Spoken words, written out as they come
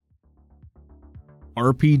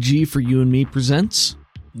RPG for You and Me presents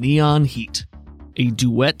Neon Heat, a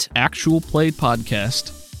duet actual play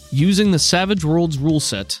podcast using the Savage Worlds rule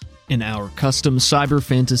set in our custom cyber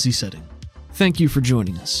fantasy setting. Thank you for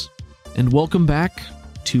joining us, and welcome back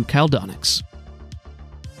to Caldonix.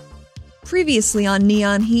 Previously on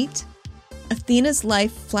Neon Heat, Athena's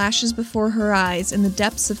life flashes before her eyes in the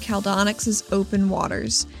depths of Caldonix's open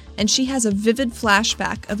waters, and she has a vivid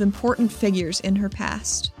flashback of important figures in her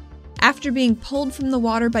past. After being pulled from the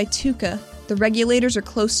water by Tuca, the regulators are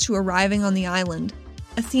close to arriving on the island.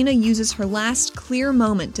 Athena uses her last clear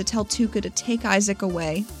moment to tell Tuca to take Isaac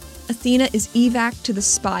away. Athena is evac to the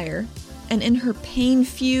Spire, and in her pain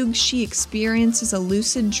fugue she experiences a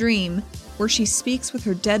lucid dream where she speaks with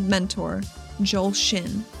her dead mentor, Joel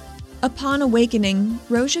Shin. Upon awakening,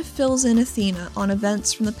 Roja fills in Athena on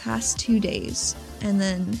events from the past 2 days, and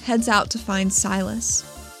then heads out to find Silas.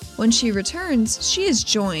 When she returns, she is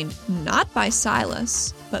joined not by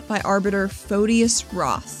Silas, but by Arbiter Photius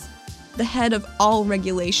Roth, the head of all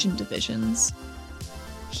regulation divisions.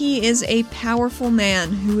 He is a powerful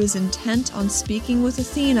man who is intent on speaking with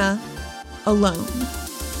Athena alone.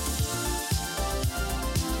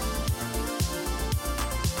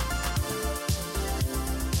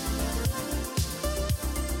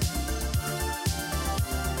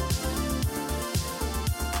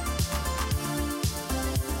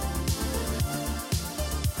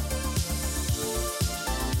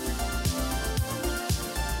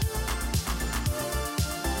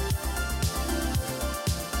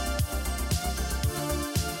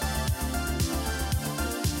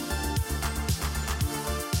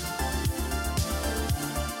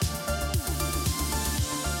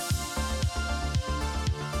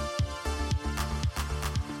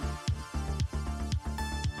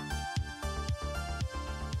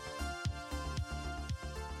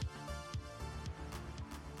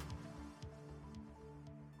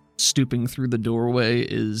 Stooping through the doorway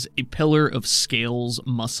is a pillar of scales,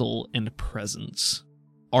 muscle, and presence.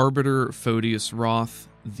 Arbiter Photius Roth,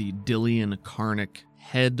 the Dillian Karnak,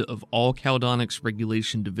 head of all Caldonix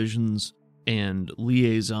regulation divisions, and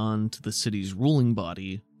liaison to the city's ruling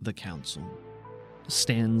body, the Council.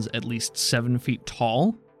 Stands at least 7 feet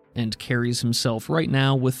tall, and carries himself right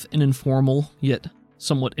now with an informal, yet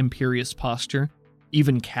somewhat imperious posture.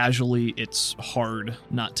 Even casually, it's hard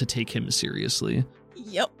not to take him seriously.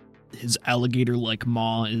 Yep. His alligator-like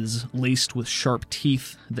maw is laced with sharp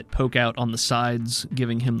teeth that poke out on the sides,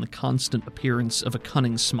 giving him the constant appearance of a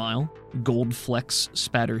cunning smile. Gold flecks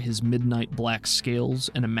spatter his midnight black scales,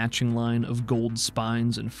 and a matching line of gold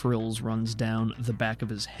spines and frills runs down the back of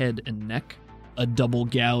his head and neck. A double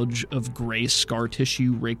gouge of gray scar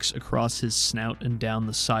tissue rakes across his snout and down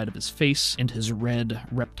the side of his face, and his red,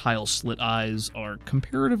 reptile-slit eyes are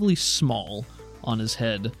comparatively small on his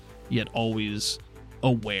head, yet always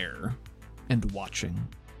aware and watching.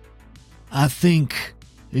 I think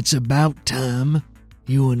it's about time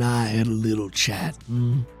you and I had a little chat.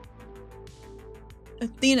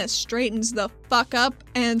 Athena straightens the fuck up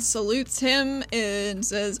and salutes him and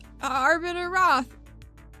says, Arbiter Roth.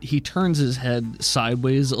 He turns his head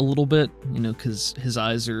sideways a little bit, because his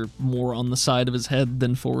eyes are more on the side of his head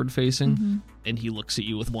than forward-facing. Mm-hmm. And he looks at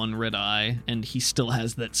you with one red eye, and he still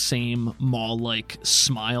has that same maw-like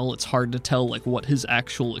smile. It's hard to tell, what his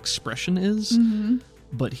actual expression is. Mm-hmm.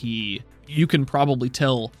 But you can probably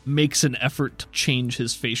tell, makes an effort to change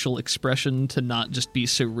his facial expression to not just be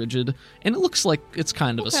so rigid. And it looks like it's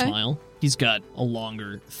kind of a smile. He's got a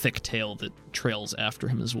longer, thick tail that trails after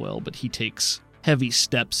him as well, but he takes heavy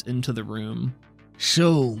steps into the room.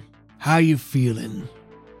 So, how you feeling?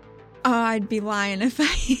 I'd be lying if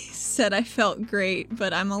I said I felt great,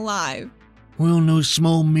 but I'm alive. Well, no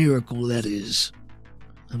small miracle, that is.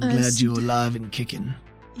 I'm glad you're alive and kicking.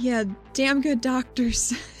 Yeah, damn good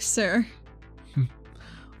doctors, sir.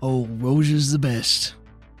 Oh, Roja's the best.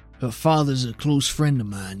 Her father's a close friend of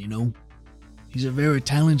mine, He's a very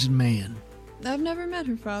talented man. I've never met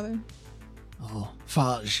her father. Oh,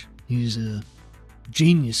 Faj. He's a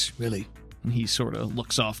genius, really. And he sort of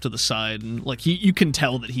looks off to the side, and you can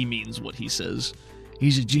tell that he means what he says.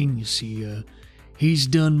 He's a genius. He's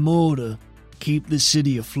done more to keep the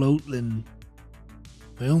city afloat than,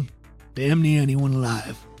 well, damn near anyone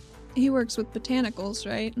alive. He works with botanicals,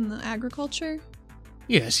 right? In the agriculture?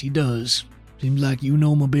 Yes, he does. Seems like you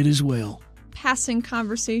know him a bit as well. Passing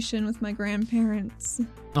conversation with my grandparents.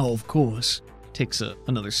 Oh, of course. Takes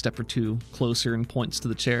another step or two closer and points to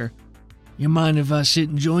the chair. You mind if I sit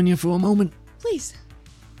and join you for a moment? Please.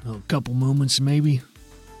 A couple moments, maybe.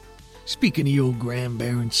 Speaking of your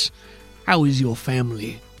grandparents, how is your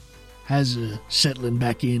family? Has settling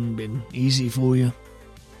back in been easy for you?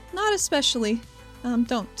 Not especially.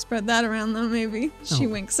 Don't spread that around, though, maybe. She Oh.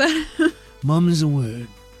 winks at him. Mum's a word.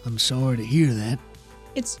 I'm sorry to hear that.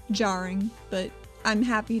 It's jarring, but I'm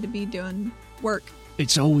happy to be doing work.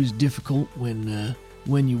 It's always difficult when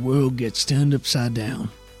your world gets turned upside down.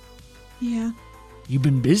 Yeah. You've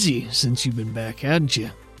been busy since you've been back, hadn't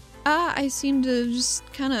you? I seem to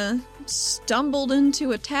just kind of stumbled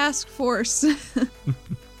into a task force.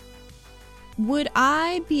 Would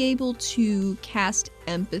I be able to cast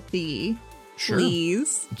empathy, Sure.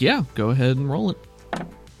 please? Yeah, go ahead and roll it.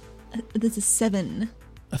 This is 7.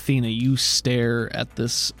 Athena, you stare at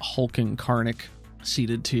this hulking Karnak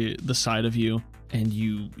seated to the side of you, and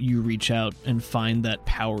you reach out and find that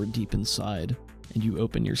power deep inside, and you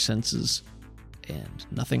open your senses, and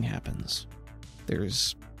nothing happens.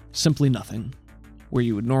 There's simply nothing. Where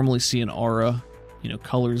you would normally see an aura,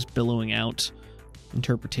 colors billowing out,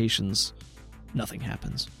 interpretations, nothing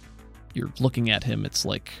happens. You're looking at him, it's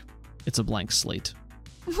like it's a blank slate.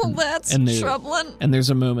 Well, that's And troubling. And there's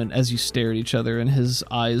a moment as you stare at each other and his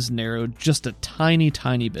eyes narrow just a tiny,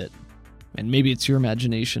 tiny bit. And maybe it's your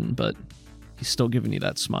imagination, but he's still giving you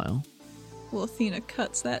that smile. Well, Athena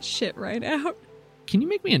cuts that shit right out. Can you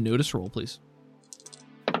make me a notice roll, please?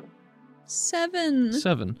 7.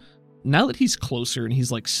 7. Now that he's closer and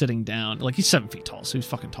he's like sitting down, like he's 7 feet tall, so he's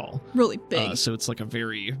fucking tall. Really big. So it's like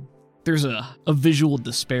there's a visual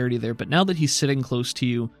disparity there, but now that he's sitting close to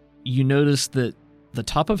you, you notice that the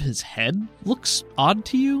top of his head looks odd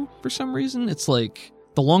to you for some reason. It's like,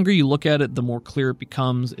 the longer you look at it, the more clear it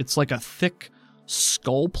becomes. It's like a thick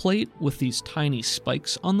skull plate with these tiny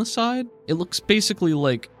spikes on the side. It looks basically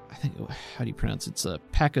like, I think, how do you pronounce it? It's a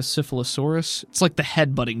Pachycephalosaurus. It's like the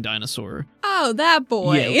head-butting dinosaur. Oh, that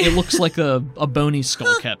boy. Yeah, it looks like a bony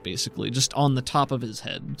skull cap, basically, just on the top of his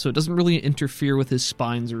head. So it doesn't really interfere with his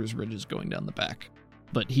spines or his ridges going down the back.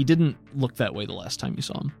 But he didn't look that way the last time you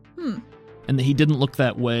saw him. And he didn't look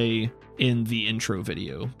that way in the intro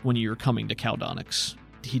video when you were coming to Caldonix.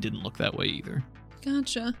 He didn't look that way either.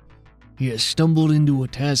 Gotcha. You stumbled into a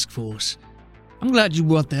task force. I'm glad you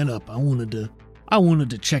brought that up. I wanted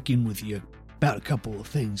to check in with you about a couple of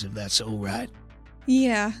things, if that's all right.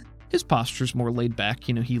 Yeah. His posture's more laid back.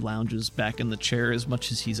 He lounges back in the chair as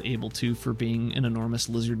much as he's able to for being an enormous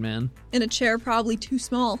lizard man. In a chair probably too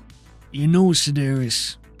small. You know,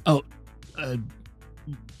 Sedaris.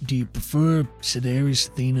 Do you prefer Sedaris,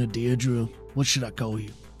 Athena, Deirdre? What should I call you?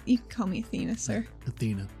 You can call me Athena, sir.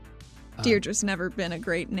 Athena. Deirdre's never been a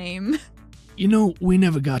great name. You know, we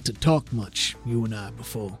never got to talk much, you and I,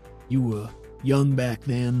 before. You were young back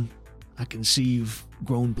then. I can see you've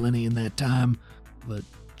grown plenty in that time. But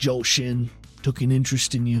Joel Shin took an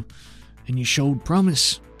interest in you, and you showed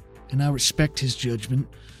promise. And I respect his judgment.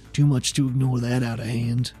 Too much to ignore that out of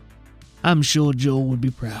hand. I'm sure Joel would be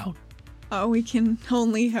proud. Oh, we can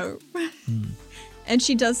only hope. And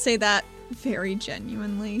she does say that very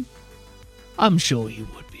genuinely. I'm sure he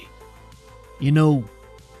would be. You know,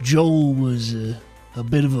 Joel was a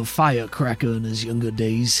bit of a firecracker in his younger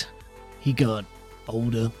days. He got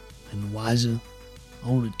older and wiser.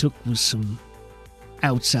 All it took was some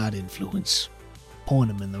outside influence.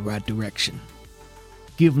 Point him in the right direction.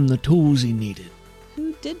 Give him the tools he needed.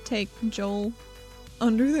 Who did take Joel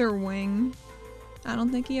under their wing? I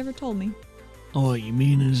don't think he ever told me. Oh, you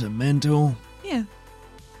mean as a mentor? Yeah.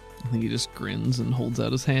 I think he just grins and holds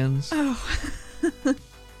out his hands. Oh.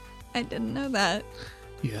 I didn't know that.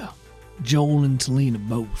 Yeah. Joel and Talina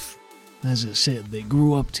both. As I said, they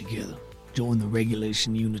grew up together. Joined the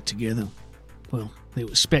regulation unit together. Well, they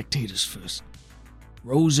were spectators first.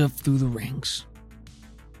 Rose up through the ranks.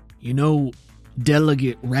 You know,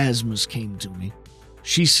 Delegate Rasmus came to me.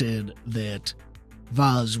 She said that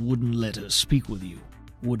Vaz wouldn't let her speak with you,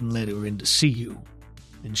 wouldn't let her in to see you,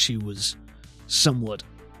 and she was somewhat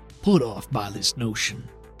put off by this notion.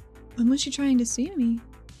 When was she trying to see me?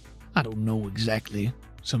 I don't know exactly,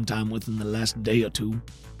 sometime within the last day or two.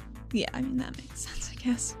 Yeah, I mean, that makes sense, I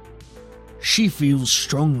guess. She feels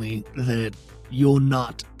strongly that you're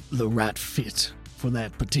not the right fit for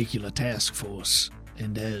that particular task force,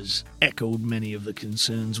 and has echoed many of the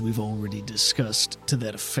concerns we've already discussed to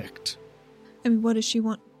that effect. I mean, what does she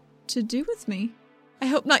want to do with me? I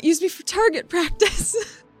hope not use me for target practice.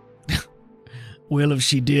 Well, if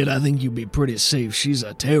she did, I think you'd be pretty safe. She's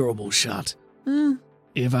a terrible shot.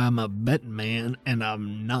 If I'm a betting man, and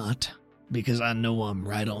I'm not, because I know I'm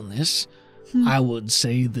right on this, I would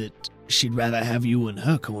say that she'd rather have you in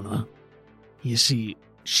her corner. You see,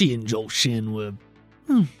 she and Joel Shin were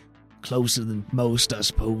closer than most, I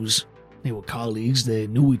suppose. They were colleagues. They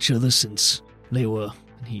knew each other since they were...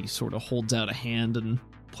 And he sort of holds out a hand and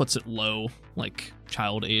puts it low, like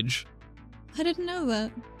child age. I didn't know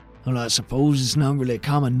that. Well, I suppose it's not really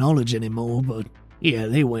common knowledge anymore, but yeah,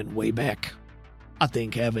 they went way back. I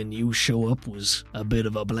think having you show up was a bit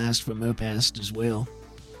of a blast from her past as well.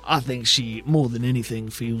 I think she, more than anything,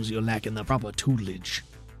 feels you're lacking the proper tutelage.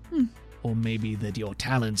 Or maybe that your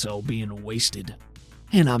talents are being wasted.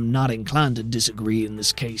 And I'm not inclined to disagree in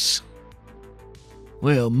this case.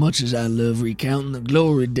 Well, much as I love recounting the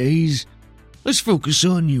glory days, let's focus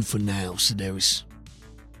on you for now, Sedaris.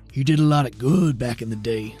 You did a lot of good back in the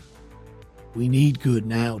day. We need good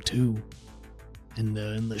now, too. And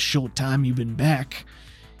in the short time you've been back,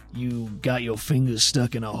 you got your fingers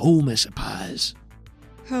stuck in a whole mess of pies.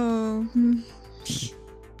 Oh,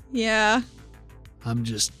 yeah. I'm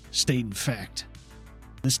just stating fact.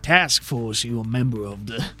 This task force you're a member of,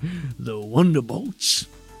 the Wonderbolts.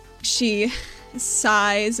 She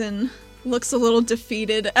sighs and looks a little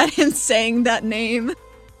defeated at him saying that name.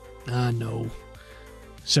 I know.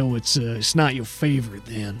 So it's not your favorite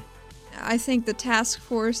then. I think the task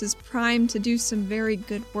force is primed to do some very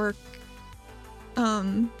good work.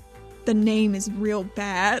 The name is real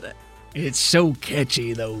bad. It's so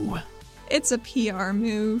catchy, though. It's a PR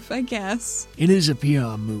move, I guess. It is a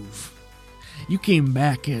PR move. You came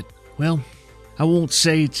back at, well, I won't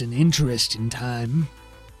say it's an interesting time.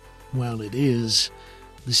 While it is,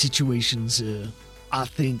 the situation's, I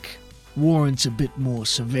think, warrants a bit more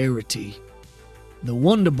severity. The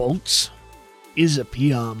Wonderbolts is a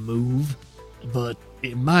PR move, but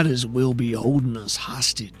it might as well be holding us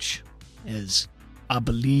hostage, as I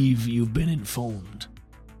believe you've been informed.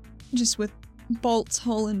 Just with Bolt's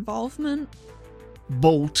whole involvement?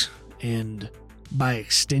 Bolt, and by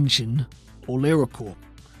extension, Oleracorp.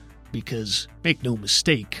 Because, make no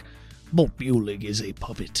mistake, Bolt Bulig is a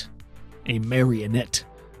puppet. A marionette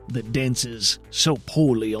that dances so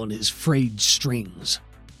poorly on his frayed strings.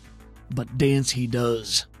 But dance he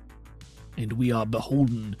does, and we are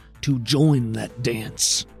beholden to join that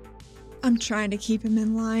dance. I'm trying to keep him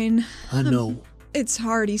in line. I know. It's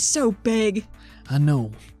hard, he's so big. I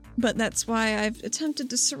know. But that's why I've attempted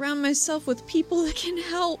to surround myself with people that can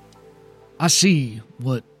help. I see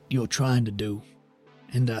what you're trying to do,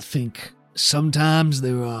 and I think sometimes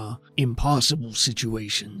there are impossible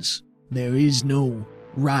situations. There is no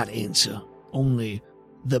right answer, only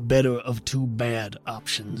the better of two bad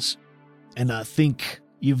options. And I think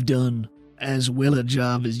you've done as well a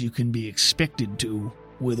job as you can be expected to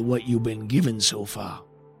with what you've been given so far.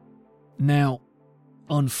 Now,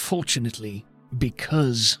 unfortunately,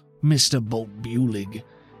 because Mr. Bolt Bulig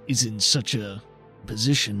is in such a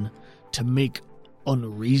position to make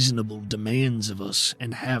unreasonable demands of us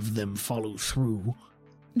and have them follow through.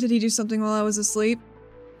 Did he do something while I was asleep?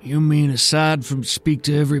 You mean aside from speak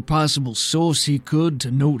to every possible source he could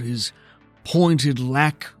to note his pointed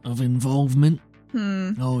lack of involvement?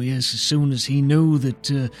 Oh yes, as soon as he knew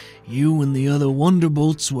that you and the other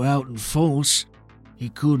Wonderbolts were out in force, he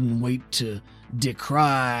couldn't wait to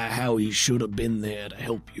decry how he should have been there to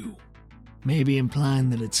help you. Maybe implying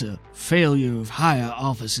that it's a failure of higher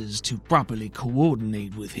officers to properly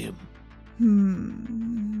coordinate with him.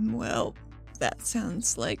 Well, that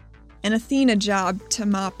sounds like an Athena job to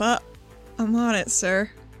mop up. I'm on it, sir.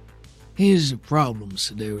 Here's the problem,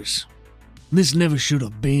 Sedaris. This never should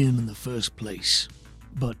have been in the first place.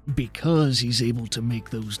 But because he's able to make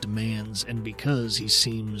those demands, and because he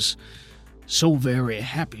seems so very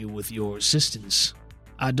happy with your assistance,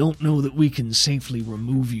 I don't know that we can safely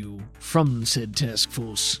remove you from said task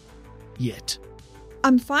force yet.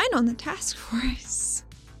 I'm fine on the task force.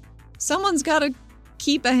 Someone's gotta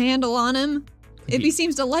keep a handle on him. If he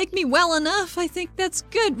seems to like me well enough, I think that's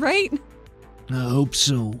good, right? I hope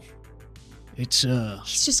so. It's,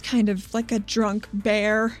 He's just kind of like a drunk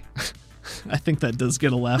bear. I think that does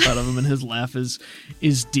get a laugh out of him, and his laugh is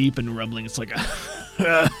deep and rumbling. It's like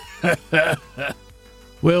a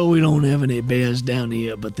Well, we don't have any bears down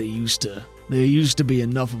here, but there used to be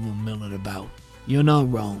enough of them milling about. You're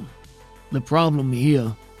not wrong. The problem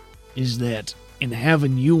here is that in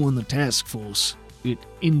having you on the task force, it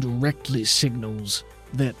indirectly signals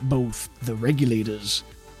that both the regulators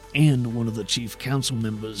and one of the chief council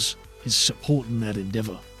members is supporting that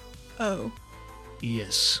endeavor. Oh.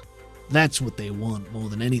 Yes, that's what they want more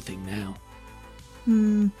than anything now.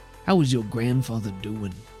 How is your grandfather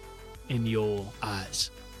doing in your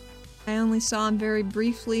eyes? I only saw him very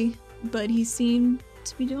briefly, but he seemed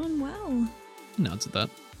to be doing well. He nods at that.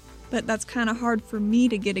 But that's kind of hard for me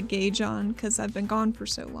to get a gauge on because I've been gone for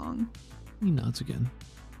so long. He nods again.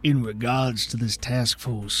 In regards to this task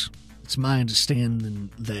force, it's my understanding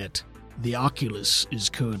that the Oculus is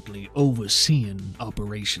currently overseeing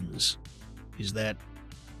operations. Is that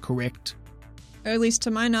correct? Or at least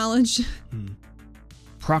to my knowledge.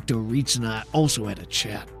 Proctor Reitz and I also had a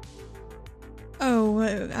chat. Oh,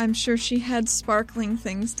 I'm sure she had sparkling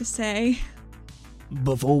things to say.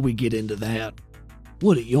 Before we get into that,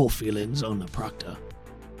 what are your feelings on the Proctor?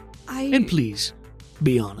 And please,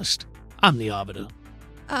 be honest. I'm the Arbiter.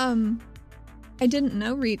 I didn't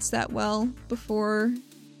know Reitz that well before,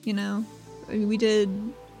 we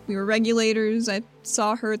were regulators. I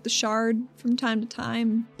saw her at the Shard from time to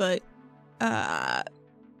time, but,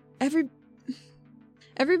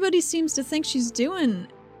 everybody seems to think she's doing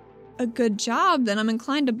a good job, and I'm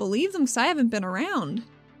inclined to believe them because I haven't been around.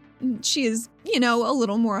 She is, a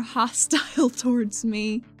little more hostile towards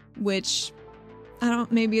me, which,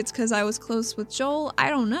 maybe it's because I was close with Joel, I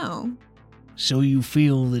don't know. So you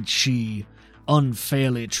feel that she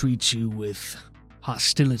unfairly treats you with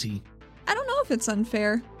hostility? I don't know if it's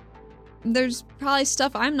unfair. There's probably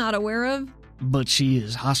stuff I'm not aware of. But she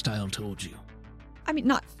is hostile towards you. I mean,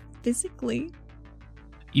 not physically.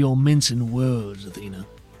 You're mincing words, Athena.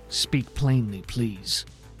 Speak plainly, please.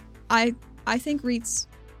 I think Reitz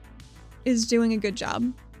is doing a good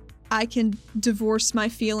job. I can divorce my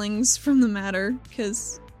feelings from the matter,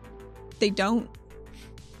 because they don't.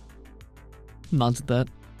 Nods at that.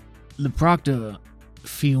 The Proctor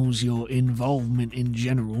feels your involvement in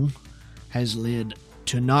general has led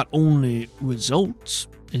to not only results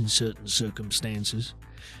in certain circumstances,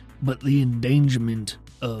 but the endangerment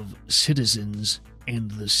of citizens and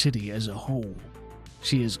the city as a whole.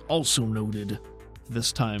 She has also noted,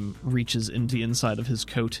 this time reaches into the inside of his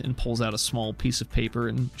coat and pulls out a small piece of paper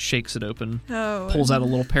and shakes it open. Oh. Pulls out a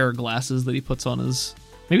little pair of glasses that he puts on his...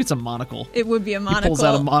 Maybe it's a monocle. It would be a monocle. He pulls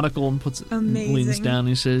out a monocle and puts it... Amazing. Leans down,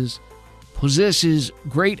 he says, possesses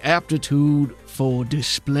great aptitude for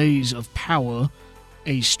displays of power,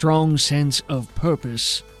 a strong sense of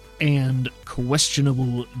purpose, and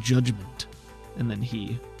questionable judgment. And then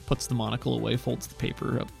he puts the monocle away, folds the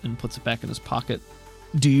paper up, and puts it back in his pocket.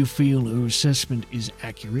 Do you feel her assessment is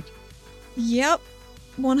accurate? Yep,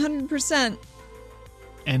 100%.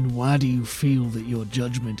 And why do you feel that your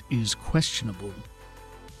judgment is questionable?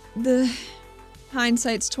 The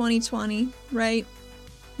hindsight's 20/20, right?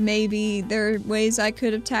 Maybe there are ways I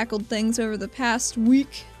could have tackled things over the past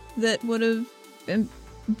week that would have been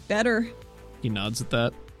better. He nods at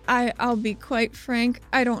that. I'll be quite frank,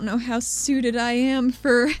 I don't know how suited I am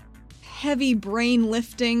for heavy brain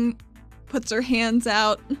lifting. Puts her hands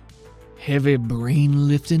out. Heavy brain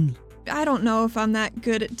lifting? I don't know if I'm that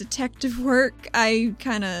good at detective work. I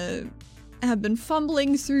kind of have been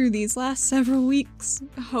fumbling through these last several weeks,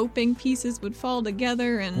 hoping pieces would fall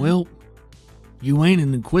together and... Well, you ain't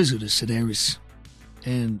an Inquisitor, Sedaris.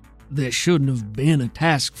 And there shouldn't have been a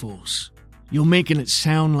task force. You're making it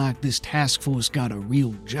sound like this task force got a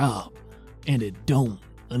real job. And it don't,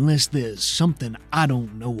 unless there's something I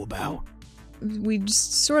don't know about. We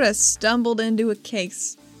just sort of stumbled into a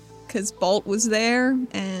case, because Bolt was there,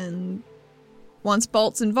 and once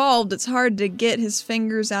Bolt's involved, it's hard to get his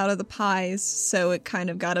fingers out of the pies, so it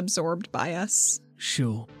kind of got absorbed by us.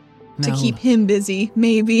 Sure. To Now, keep him busy,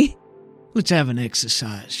 maybe. let's have an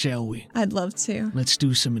exercise, shall we? I'd love to. Let's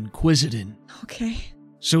do some inquisiting. Okay.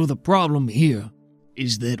 So the problem here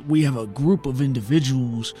is that we have a group of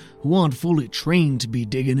individuals who aren't fully trained to be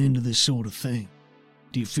digging into this sort of thing.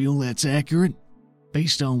 Do you feel that's accurate?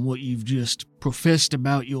 Based on what you've just professed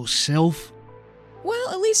about yourself? Well,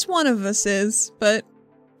 at least one of us is, but...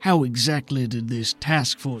 How exactly did this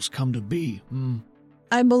task force come to be?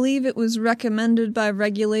 I believe it was recommended by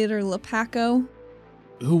Regulator Lepaco.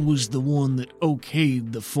 Who was the one that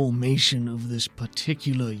okayed the formation of this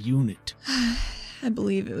particular unit? I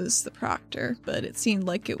believe it was the Proctor, but it seemed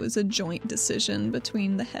like it was a joint decision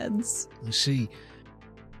between the heads. I see.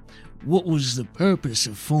 What was the purpose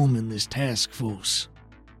of forming this task force?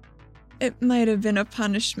 It might have been a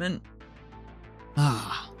punishment.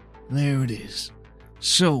 Ah, there it is.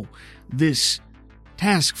 So, this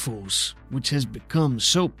task force, which has become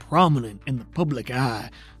so prominent in the public eye,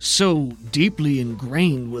 so deeply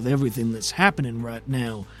ingrained with everything that's happening right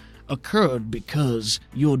now, occurred because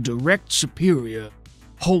your direct superior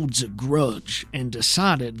holds a grudge and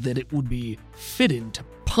decided that it would be fitting to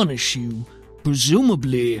punish you,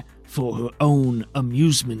 presumably for her own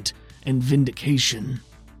amusement and vindication.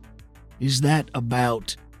 Is that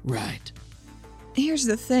about right? Here's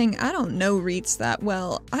the thing, I don't know Reitz that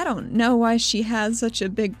well. I don't know why she has such a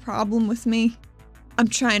big problem with me. I'm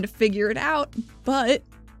trying to figure it out, but...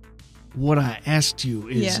 What I asked you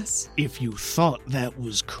is Yes. if you thought that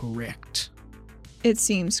was correct. It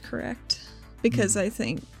seems correct, because I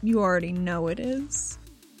think you already know it is.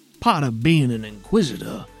 Part of being an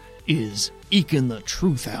Inquisitor is eking the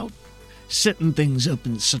truth out, setting things up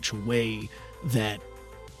in such a way that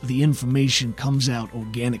the information comes out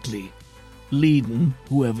organically, leading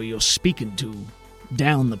whoever you're speaking to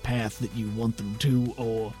down the path that you want them to,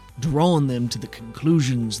 or drawing them to the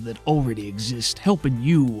conclusions that already exist, helping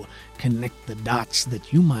you connect the dots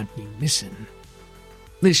that you might be missing.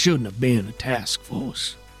 This shouldn't have been a task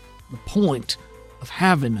force. The point of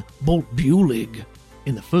having Bolt Bulig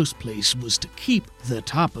in the first place was to keep the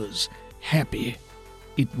Toppers happy.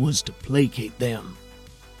 It was to placate them,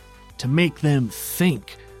 to make them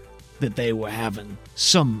think that they were having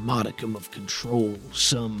some modicum of control,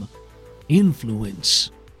 some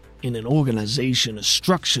influence in an organization, a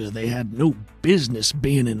structure they had no business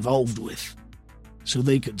being involved with, so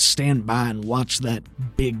they could stand by and watch that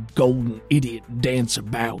big golden idiot dance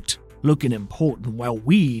about, looking important while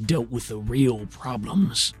we dealt with the real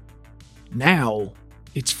problems. Now,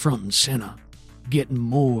 it's front and center, getting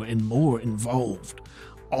more and more involved,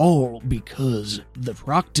 all because the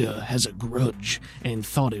Proctor has a grudge and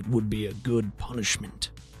thought it would be a good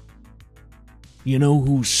punishment. You know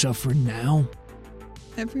who's suffering now?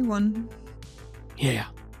 Everyone. Yeah.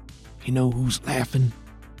 You know who's laughing?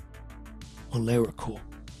 Alarico.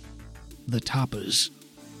 The Toppers.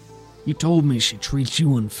 You told me she treats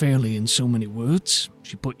you unfairly in so many words.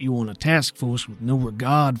 She put you on a task force with no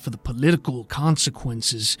regard for the political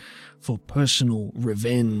consequences for personal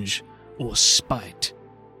revenge or spite.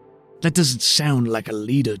 That doesn't sound like a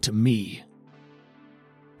leader to me.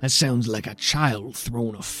 That sounds like a child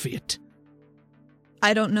throwing a fit.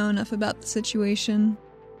 I don't know enough about the situation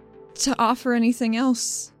to offer anything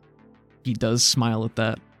else. He does smile at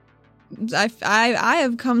that. I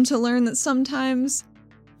have come to learn that sometimes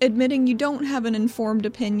admitting you don't have an informed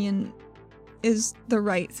opinion is the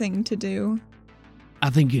right thing to do. I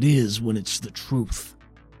think it is when it's the truth.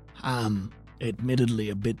 I'm admittedly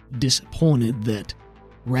a bit disappointed that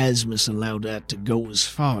Rasmus allowed that to go as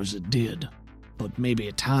far as it did, but maybe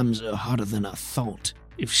at times are harder than I thought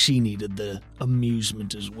if she needed the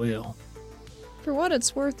amusement as well. For what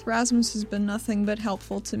it's worth, Rasmus has been nothing but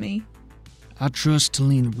helpful to me. I trust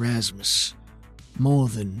Talina Rasmus more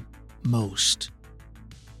than most.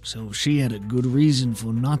 So if she had a good reason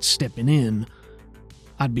for not stepping in,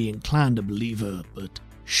 I'd be inclined to believe her, but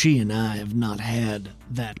she and I have not had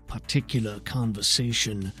that particular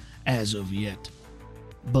conversation as of yet.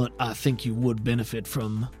 But I think you would benefit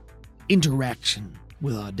from interaction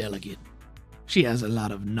with our delegate. She has a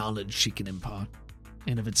lot of knowledge she can impart,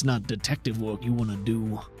 and if it's not detective work you want to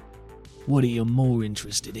do, what are you more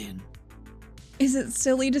interested in? Is it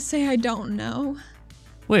silly to say I don't know?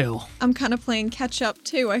 Well, I'm kind of playing catch-up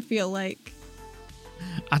too, I feel like.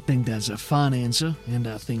 I think that's a fine answer, and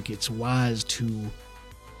I think it's wise to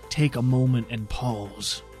take a moment and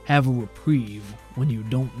pause. Have a reprieve when you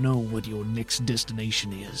don't know what your next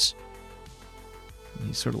destination is.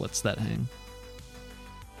 He sort of lets that hang.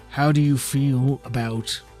 How do you feel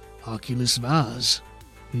about Oculus Vaz?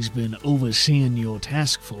 He's been overseeing your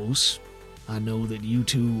task force. I know that you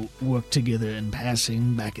two worked together in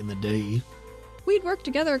passing back in the day. We'd worked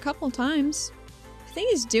together a couple times. I think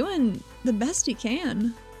he's doing the best he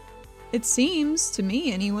can. It seems, to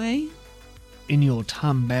me anyway. In your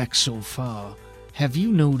time back so far, have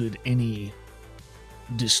you noted any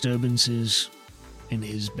disturbances in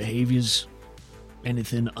his behaviors?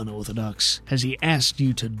 Anything unorthodox? Has he asked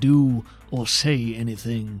you to do or say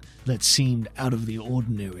anything that seemed out of the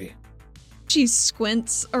ordinary? She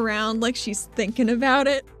squints around like she's thinking about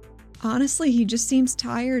it. Honestly, he just seems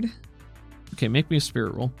tired. Okay, make me a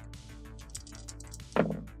spirit roll.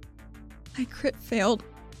 I crit failed.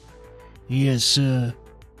 Yes, sir.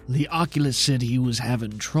 The Oculus said he was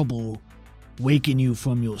having trouble waking you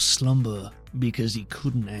from your slumber because he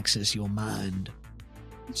couldn't access your mind.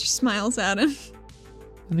 She smiles at him.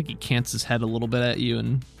 I think he cants his head a little bit at you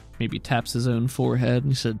and maybe taps his own forehead.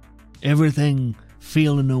 And he said, Everything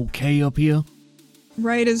feeling okay up here?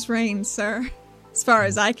 Right as rain, sir. As far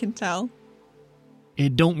as I can tell.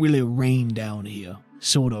 It don't really rain down here.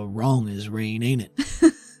 Sorta wrong as rain, ain't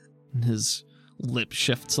it? And his lip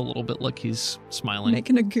shifts a little bit like he's smiling.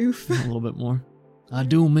 Making a goof. A little bit more. I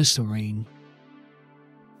do miss the rain.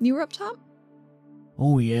 You were up top?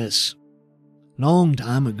 Oh, yes. Long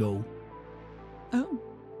time ago. Oh.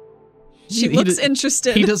 She looks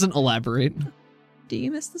interested. He doesn't elaborate. Do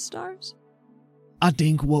you miss the stars? I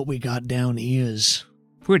think what we got down here is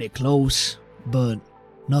pretty close, but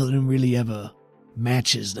nothing really ever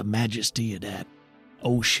matches the majesty of that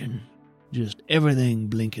ocean. Just everything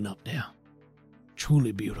blinking up there.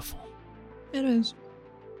 Truly beautiful. It is.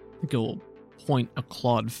 I think he'll point a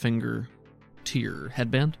clawed finger to your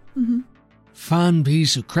headband. Mm-hmm. Fine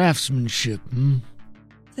piece of craftsmanship,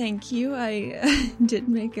 Thank you. I did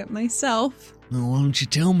make it myself. Now, why don't you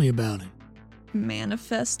tell me about it?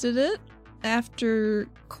 Manifested it after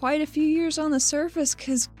quite a few years on the surface,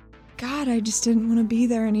 because, God, I just didn't want to be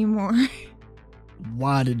there anymore.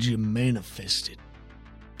 Why did you manifest it?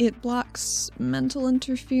 It blocks mental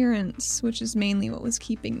interference, which is mainly what was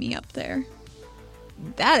keeping me up there.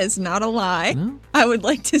 That is not a lie, No? I would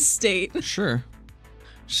like to state. Sure.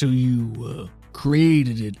 So you,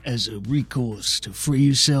 created it as a recourse to free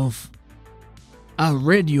yourself? I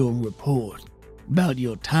read your report about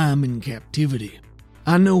your time in captivity.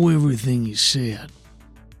 I know everything you said.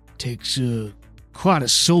 Takes, quite a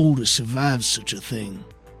soul to survive such a thing.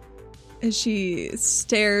 As she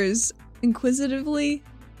stares inquisitively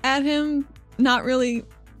at him, not really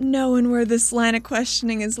knowing where this line of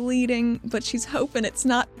questioning is leading, but she's hoping it's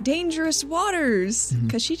not dangerous waters,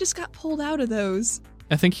 because she just got pulled out of those.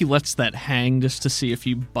 I think he lets that hang just to see if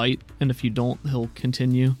you bite, and if you don't, he'll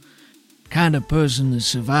continue. Kind of person that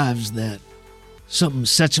survives that. Something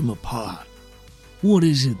sets him apart. What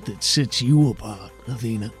is it that sets you apart,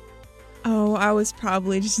 Athena? Oh, I was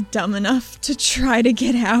probably just dumb enough to try to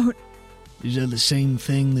get out. Is that the same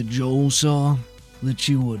thing that Joel saw? That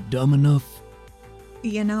you were dumb enough?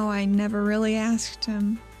 You know, I never really asked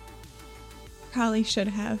him. Probably should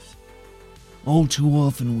have. All too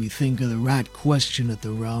often we think of the right question at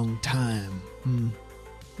the wrong time.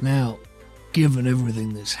 Now, given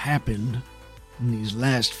everything that's happened in these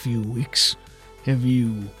last few weeks, have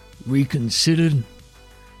you reconsidered?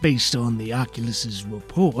 Based on the Oculus's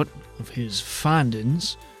report of his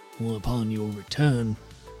findings, well, upon your return,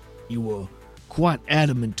 you were quite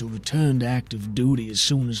adamant to return to active duty as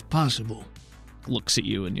soon as possible. Looks at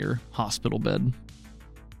you in your hospital bed.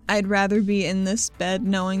 I'd rather be in this bed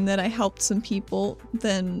knowing that I helped some people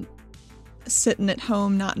than sitting at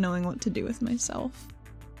home not knowing what to do with myself.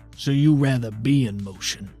 So you rather be in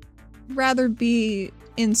motion? Rather be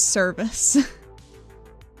in service.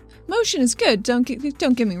 Motion is good, don't get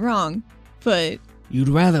me wrong, but... You'd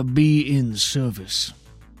rather be in service.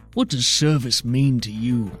 What does service mean to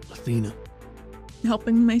you, Athena?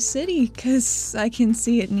 helping my city, because I can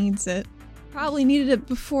see it needs it. Probably needed it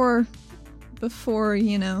before,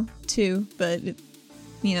 too, but,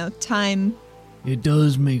 time. It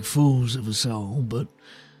does make fools of us all, but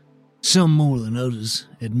some more than others,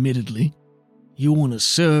 admittedly. You want to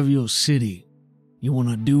serve your city. You want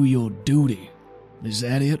to do your duty. Is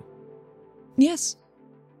that it? Yes.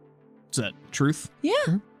 Is that truth? Yeah.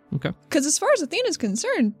 Sure. Okay. Because as far as Athena's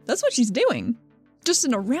concerned, that's what she's doing. Just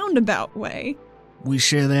in a roundabout way. We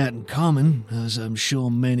share that in common, as I'm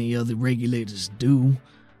sure many other regulators do.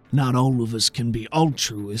 Not all of us can be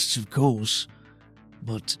altruists, of course,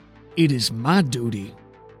 but it is my duty,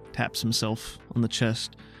 Taps himself on the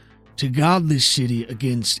chest. to guard this city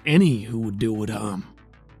against any who would do it harm,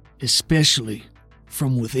 especially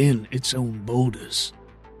from within its own borders.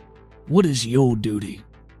 What is your duty,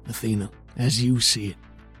 Athena, as you see it?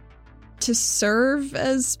 To serve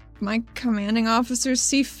as my commanding officers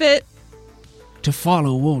see fit. To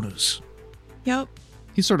follow orders. Yep.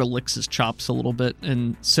 He sort of licks his chops a little bit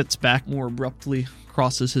and sits back more abruptly,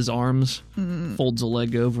 crosses his arms, folds a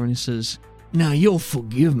leg over, and he says, Now, you'll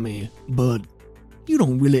forgive me, but you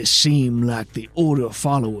don't really seem like the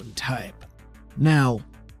order-following type. Now,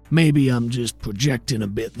 maybe I'm just projecting a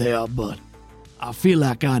bit there, but I feel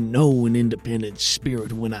like I know an independent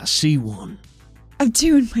spirit when I see one. I'm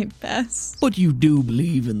doing my best. But you do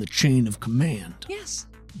believe in the chain of command. Yes,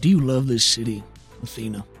 Do you love this city,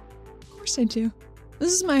 Athena? of course I do.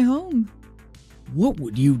 This is my home. What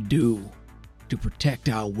would you do to protect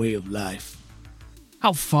our way of life?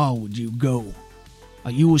 How far would you go?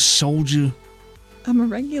 Are you a soldier? I'm a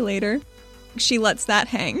regulator. She lets that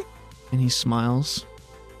hang. and he smiles.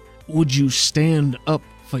 Would you stand up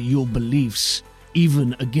for your beliefs,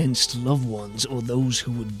 even against loved ones or those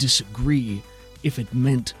who would disagree, if it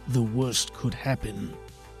meant the worst could happen?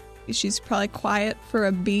 She's probably quiet for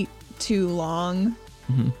a beat too long.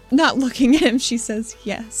 Mm-hmm. Not looking at him, she says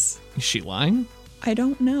yes. Is she lying? I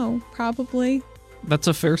don't know. Probably. That's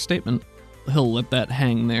a fair statement. He'll let that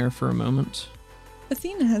hang there for a moment.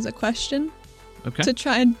 Athena has a question Okay. to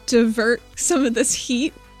try and divert some of this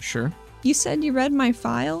heat. Sure. You said you read my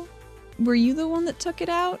file? Were you the one that took it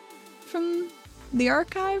out from the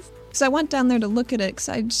archive? Because I went down there to look at it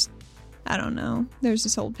because I don't know. There's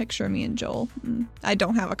this old picture of me and Joel. And I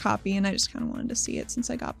don't have a copy and I just kind of wanted to see it since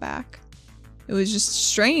I got back. It was just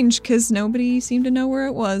strange because nobody seemed to know where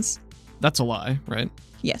it was. That's a lie, right?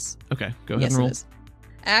 Yes. Okay, go ahead Yes, and roll. it is.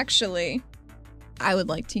 Actually, I would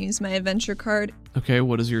like to use my adventure card. Okay,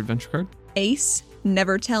 what is your adventure card? Ace,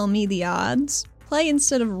 never tell me the odds. Play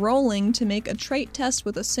instead of rolling to make a trait test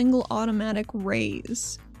with a single automatic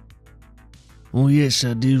raise. Oh yes,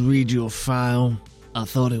 I did read your file. I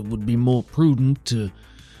thought it would be more prudent to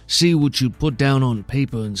see what you put down on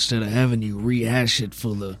paper instead of having you rehash it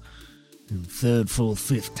for the third, fourth,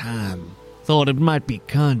 fifth time. Thought it might be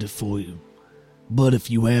kinder for you. But if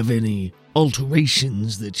you have any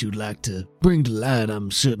alterations that you'd like to bring to light,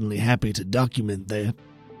 I'm certainly happy to document that.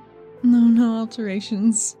 No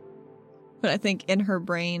alterations. But I think in her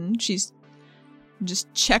brain, she's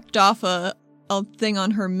just checked off a thing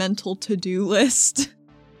on her mental to-do list.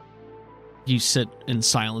 You sit in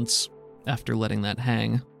silence after letting that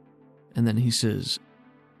hang, and then he says,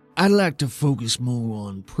 I'd like to focus more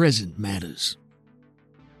on present matters.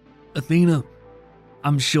 Athena,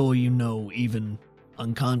 I'm sure you know, even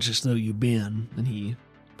unconscious though you've been, and he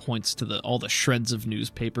points to all the shreds of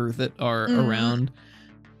newspaper that are around.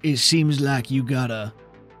 It seems like you got a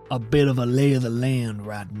bit of a lay of the land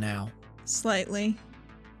right now. Slightly.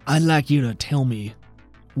 I'd like you to tell me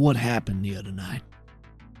what happened the other night.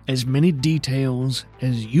 As many details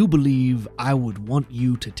as you believe I would want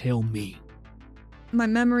you to tell me. My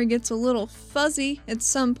memory gets a little fuzzy at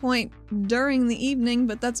some point during the evening,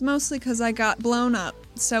 but that's mostly because I got blown up,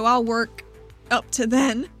 so I'll work up to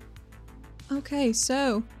then. Okay,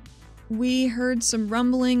 so we heard some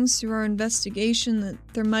rumblings through our investigation that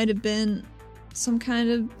there might have been some kind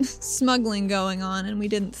of smuggling going on, and we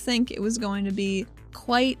didn't think it was going to be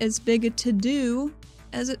quite as big a to-do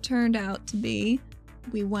as it turned out to be.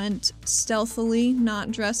 We went stealthily,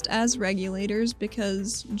 not dressed as regulators,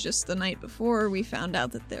 because just the night before we found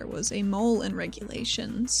out that there was a mole in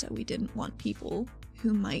regulation, so we didn't want people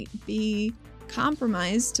who might be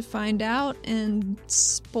compromised to find out and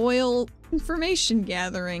spoil information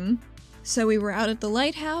gathering. So we were out at the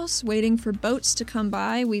lighthouse, waiting for boats to come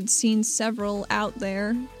by. We'd seen several out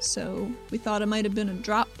there, so we thought it might have been a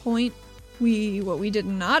drop point. What we did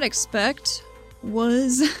not expect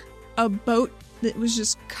was a boat that was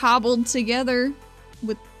just cobbled together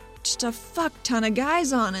with just a fuck ton of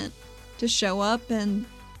guys on it to show up, and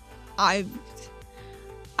I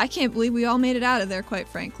can't believe we all made it out of there, quite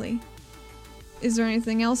frankly. Is there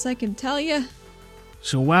anything else I can tell you?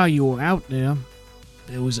 So while you were out there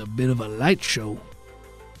was a bit of a light show.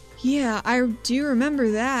 Yeah, I do remember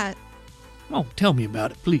that. Oh, tell me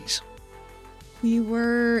about it, please. We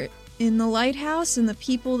were in the lighthouse, and the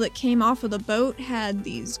people that came off of the boat had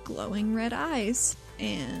these glowing red eyes.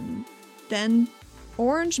 And then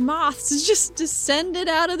orange moths just descended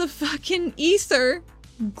out of the fucking ether,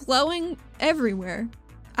 glowing everywhere.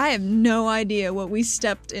 I have no idea what we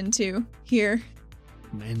stepped into here.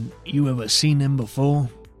 And you ever seen them before?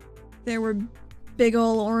 There were big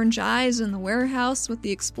ol' orange eyes in the warehouse with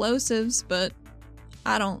the explosives, but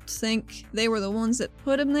I don't think they were the ones that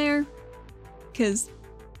put them there. 'Cause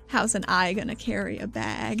how's an eye gonna carry a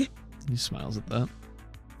bag? He smiles at that.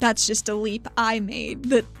 That's just a leap I made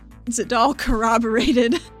that Zadal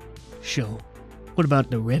corroborated. Sure. What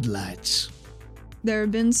about the red lights? There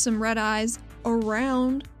have been some red eyes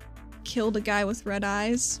around. Killed a guy with red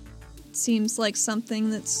eyes. Seems like something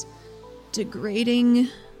that's degrading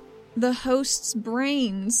the host's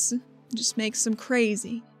brains. Just makes them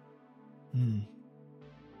crazy. And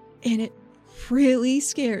it really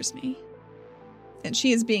scares me. And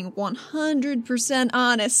she is being 100%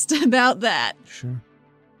 honest about that. Sure.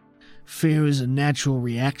 Fear is a natural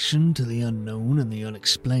reaction to the unknown and the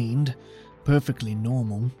unexplained. Perfectly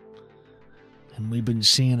normal. And we've been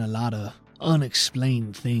seeing a lot of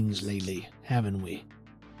unexplained things lately, haven't we?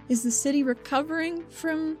 Is the city recovering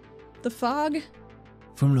from the fog?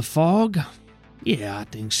 From the fog? Yeah, I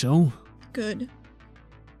think so. Good.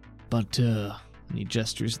 But, And he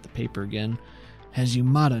gestures at the paper again. as you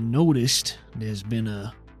might have noticed, there's been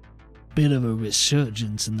a bit of a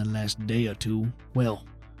resurgence in the last day or two. Well,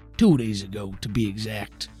 2 days ago, to be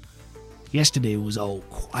exact. Yesterday was all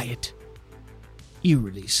quiet.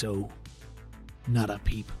 Eerily so. Not a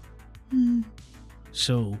peep.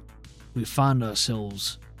 So, we find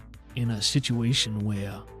ourselves in a situation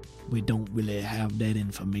where we don't really have that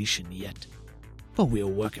information yet. But we're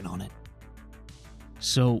working on it.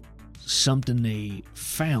 So, something they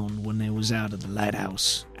found when they was out at the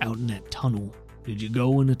lighthouse, out in that tunnel. Did you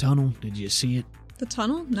go in the tunnel? Did you see it? The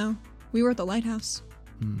tunnel? No. We were at the lighthouse.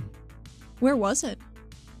 Where was it?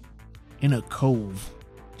 In a cove,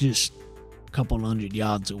 just a couple 100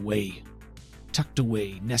 yards away. Tucked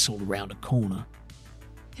away, nestled around a corner.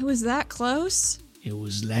 It was that close? It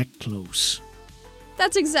was that close.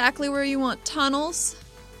 That's exactly where you want tunnels.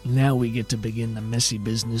 Now we get to begin the messy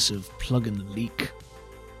business of plugging the leak.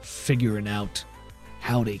 Figuring out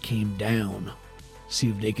how they came down. See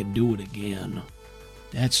if they can do it again.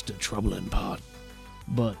 That's the troubling part.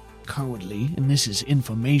 But currently, and this is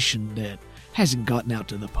information that hasn't gotten out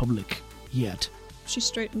to the public yet. She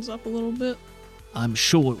straightens up a little bit. I'm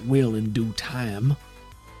sure it will in due time.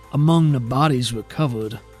 Among the bodies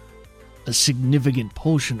recovered, a significant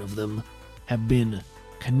portion of them have been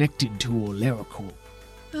connected to Oleracorp.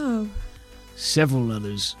 Oh. Several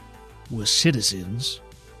others were citizens.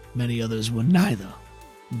 Many others were neither,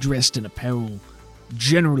 dressed in apparel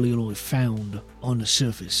generally only found on the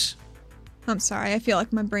surface. I'm sorry, I feel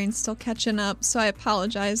like my brain's still catching up, so I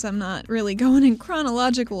apologize. I'm not really going in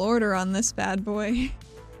chronological order on this bad boy.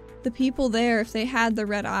 The people there, if they had the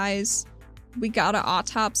red eyes, we gotta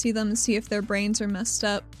autopsy them and see if their brains are messed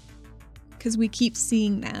up. Because we keep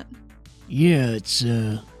seeing that. Yeah,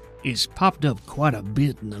 it's popped up quite a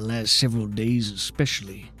bit in the last several days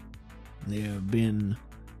especially. There have been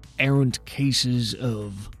errant cases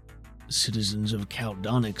of citizens of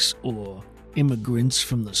Caldonix or immigrants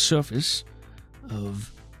from the surface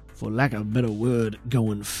of, for lack of a better word,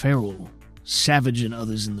 going feral, savaging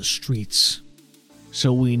others in the streets.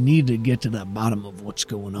 So we need to get to the bottom of what's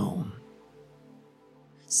going on.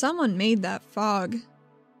 Someone made that fog.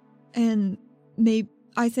 And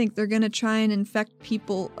I think they're gonna try and infect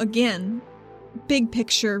people again. Big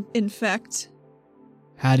picture infect.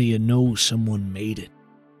 How do you know someone made it?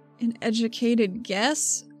 An educated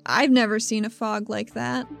guess? I've never seen a fog like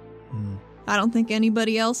that. I don't think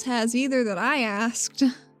anybody else has either that I asked.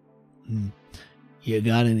 You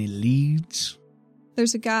got any leads?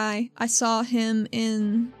 There's a guy. I saw him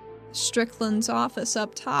in Strickland's office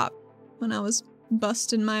up top when I was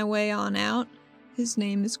busting my way on out. His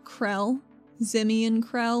name is Krell, Zimian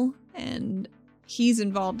Krell, and he's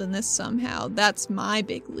involved in this somehow. That's my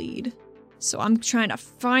big lead. So I'm trying to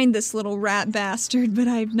find this little rat bastard, but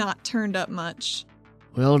I've not turned up much.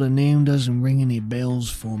 Well, the name doesn't ring any bells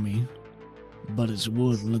for me, but it's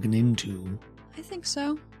worth looking into. I think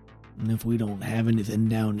so. And if we don't have anything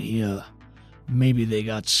down here, maybe they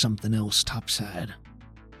got something else topside.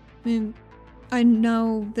 I mean, I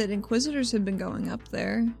know that Inquisitors have been going up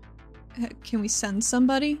there. Can we send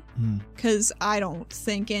somebody? Because I don't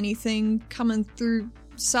think anything coming through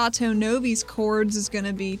Sato Novi's cords is going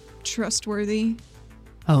to be trustworthy.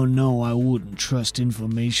 Oh no, I wouldn't trust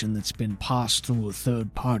information that's been passed through a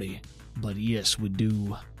third party. But yes, we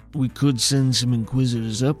do. We could send some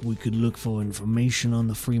Inquisitors up, we could look for information on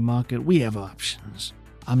the free market. We have options.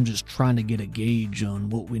 I'm just trying to get a gauge on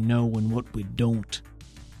what we know and what we don't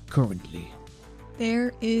currently.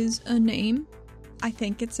 There is a name. I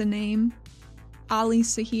think it's a name. Ali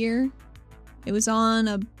Sahir. It was on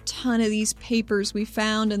a ton of these papers we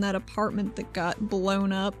found in that apartment that got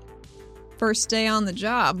blown up. First day on the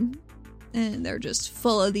job. And they're just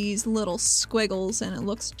full of these little squiggles, and it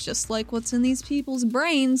looks just like what's in these people's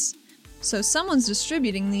brains. So someone's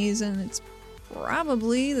distributing these, and it's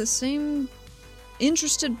probably the same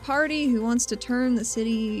interested party who wants to turn the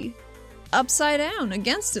city upside down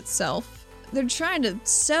against itself. They're trying to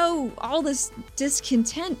sow all this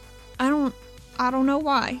discontent. I don't know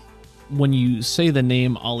why. When you say the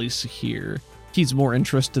name Ali Sahir, he's more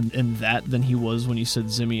interested in that than he was when you said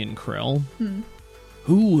Zimian Krell.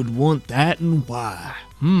 Who would want that and why?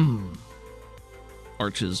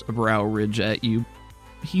 Arches a brow ridge at you.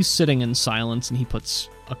 He's sitting in silence, and he puts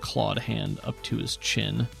a clawed hand up to his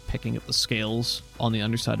chin, picking at the scales on the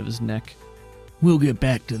underside of his neck. We'll get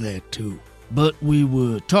back to that too. But we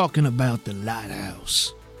were talking about the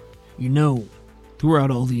lighthouse. You know,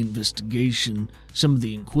 throughout all the investigation, some of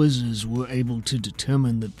the Inquisitors were able to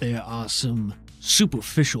determine that there are some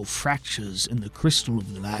superficial fractures in the crystal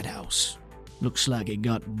of the lighthouse. Looks like it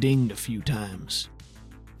got dinged a few times.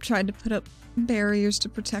 Tried to put up barriers to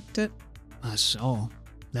protect it. I saw.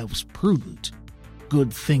 That was prudent.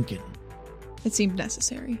 Good thinking. It seemed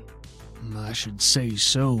necessary. I should say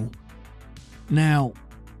so. Now,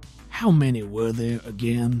 how many were there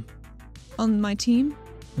again? On my team?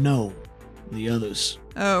 No, the others.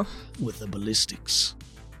 Oh. With the ballistics.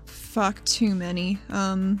 Fuck, too many.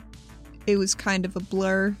 It was kind of a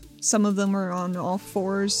blur. Some of them were on all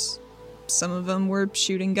fours. Some of them were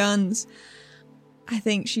shooting guns. I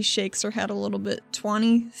think she shakes her head a little bit.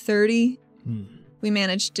 20, 30. We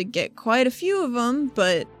managed to get quite a few of them,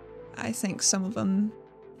 but I think some of them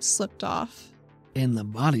slipped off. And the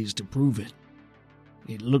bodies to prove it.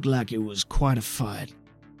 It looked like it was quite a fight.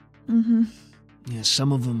 Yeah,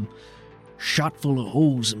 some of them shot full of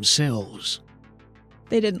holes themselves.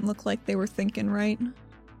 They didn't look like they were thinking right.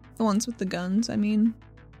 The ones with the guns, I mean.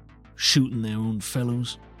 Shooting their own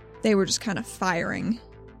fellows? They were just kind of firing.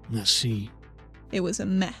 I see. It was a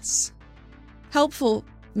mess. Helpful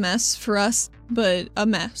mess for us, but a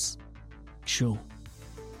mess. Sure.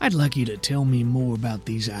 I'd like you to tell me more about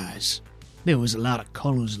these eyes. There was a lot of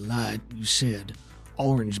colors of light. You said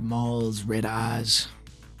orange mouths, red eyes,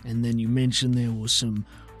 and then you mentioned there was some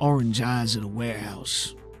orange eyes at a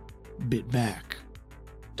warehouse a bit back.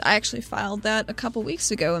 I actually filed that a couple weeks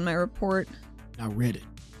ago in my report. I read it.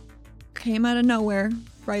 Came out of nowhere,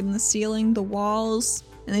 right in the ceiling, the walls,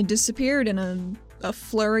 and they disappeared in a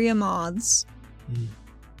flurry of moths.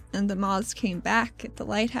 And the moths came back at the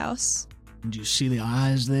lighthouse. Did you see the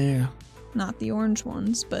eyes there? Not the orange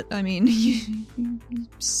ones, but I mean,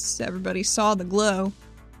 everybody saw the glow.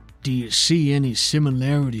 Do you see any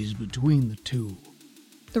similarities between the two?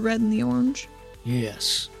 The red and the orange.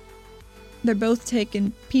 Yes. They're both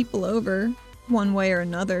taking people over, one way or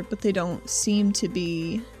another, but they don't seem to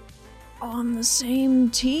be on the same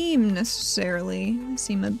team necessarily. They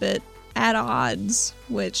seem a bit at odds,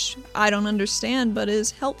 which I don't understand, but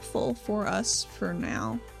is helpful for us for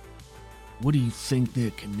now. What do you think they're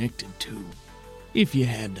connected to? If you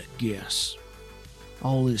had to guess.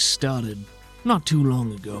 All this started not too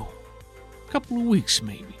long ago. A couple of weeks,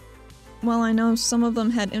 maybe. Well, I know some of them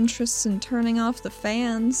had interests in turning off the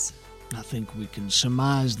fans. I think we can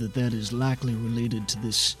surmise that that is likely related to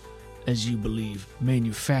this, as you believe,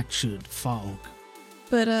 manufactured fog.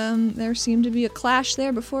 But, there seemed to be a clash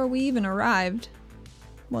there before we even arrived.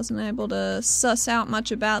 Wasn't able to suss out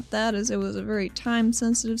much about that as it was a very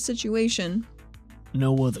time-sensitive situation.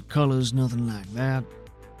 No other colors, nothing like that.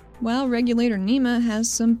 Well, Regulator Nima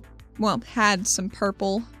had some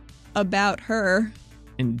purple about her.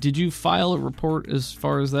 And did you file a report as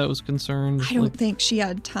far as that was concerned? I don't think she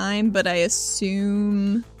had time, but I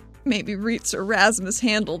assume maybe Reitz or Rasmus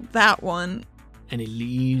handled that one. Any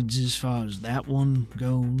leads as far as that one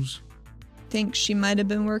goes? Think she might have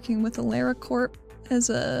been working with AleraCorp as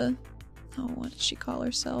what did she call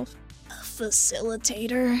herself? A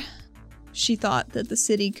facilitator. She thought that the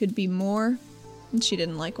city could be more, and she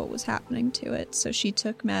didn't like what was happening to it, so she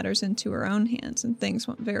took matters into her own hands, and things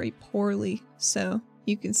went very poorly. So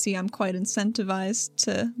you can see I'm quite incentivized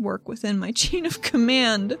to work within my chain of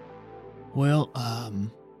command. Well,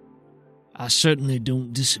 I certainly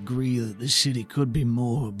don't disagree that this city could be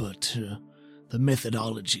more, but the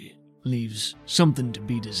methodology leaves something to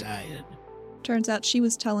be desired. Turns out she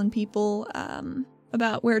was telling people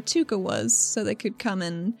about where Tuka was so they could come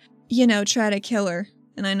and, try to kill her.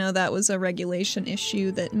 And I know that was a regulation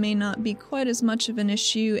issue that may not be quite as much of an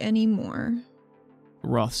issue anymore.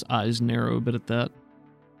 Roth's eyes narrow a bit at that.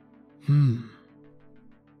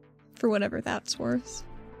 For whatever that's worth.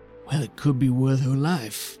 Well, it could be worth her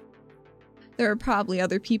life. There are probably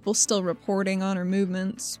other people still reporting on her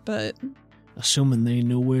movements, but... Assuming they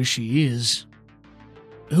know where she is.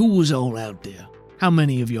 Who was all out there? How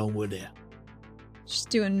many of y'all were there? Just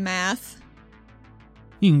doing math.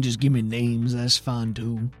 You can just give me names, that's fine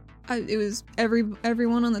too. It was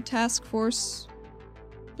everyone on the task force,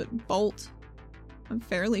 but Bolt. I'm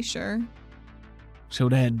fairly sure. So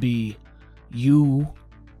that'd be you,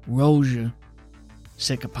 Roja,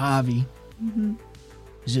 Sekapavi,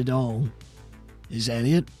 Zidal. Is that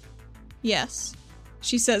it? Yes,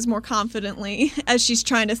 she says more confidently as she's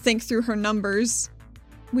trying to think through her numbers.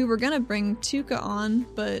 We were gonna bring Tuka on,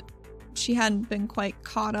 but she hadn't been quite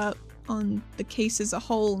caught up on the case as a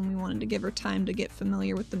whole, and we wanted to give her time to get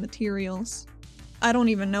familiar with the materials. I don't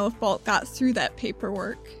even know if Bolt got through that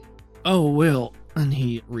paperwork. Oh, well. And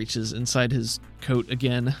he reaches inside his coat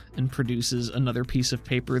again and produces another piece of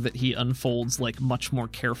paper that he unfolds much more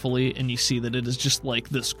carefully, and you see that it is just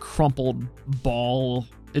this crumpled ball.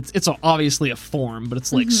 It's obviously a form, but it's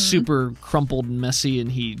super crumpled and messy,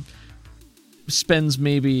 and he spends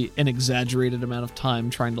maybe an exaggerated amount of time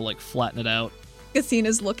trying to flatten it out.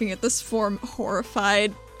 Athena's looking at this form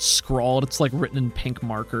horrified. Scrawled, it's written in pink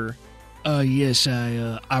marker. Yes,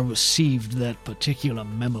 I received that particular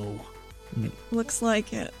memo. Looks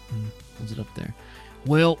like it. Holds it up there.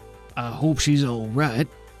 Well, I hope she's all right.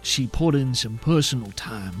 She put in some personal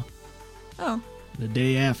time. Oh. The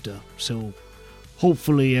day after, so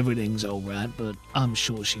hopefully everything's all right, but I'm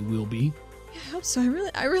sure she will be. Yeah, I hope so.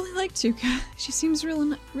 I really like Tuka. She seems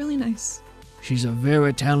really nice. She's a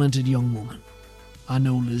very talented young woman. I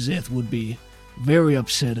know Lizeth would be very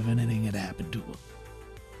upset if anything had happened to her.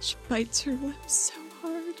 She bites her lips so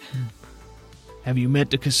hard. Have you met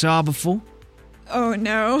the Kassar before? Oh,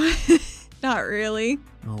 no. Not really.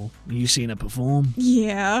 Oh, you seen her perform?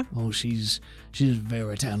 Yeah. Oh, she's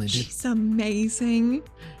very talented. She's amazing.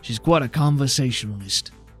 She's quite a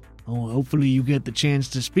conversationalist. Oh, hopefully you get the chance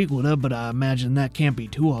to speak with her, but I imagine that can't be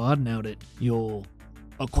too hard now that you're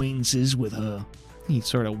acquaintances with her. He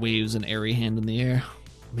sort of waves an airy hand in the air.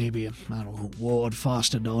 Maybe, I don't know, Ward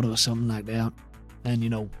foster daughter or something like that.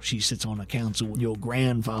 And, she sits on a council with your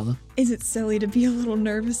grandfather. Is it silly to be a little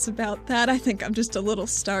nervous about that? I think I'm just a little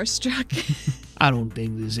starstruck. I don't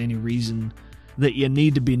think there's any reason that you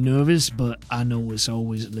need to be nervous, but I know it's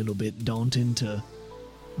always a little bit daunting to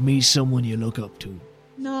meet someone you look up to.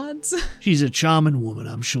 Nods. She's a charming woman.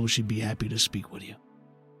 I'm sure she'd be happy to speak with you.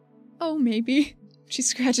 Oh, maybe. She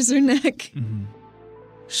scratches her neck. Mm-hmm.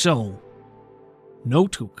 So, no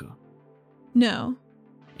Tuka. No.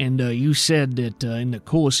 And you said that in the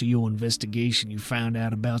course of your investigation you found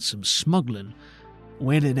out about some smuggling.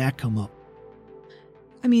 Where did that come up?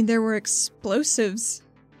 I mean, there were explosives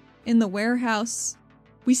in the warehouse.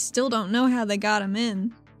 We still don't know how they got them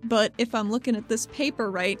in. But if I'm looking at this paper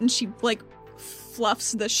right, and she,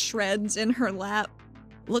 fluffs the shreds in her lap,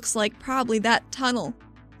 looks like probably that tunnel.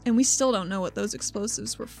 And we still don't know what those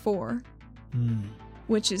explosives were for.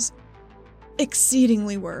 Which is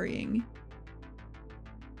exceedingly worrying.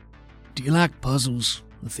 Do you like puzzles,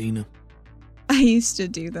 Athena? I used to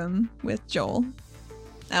do them with Joel.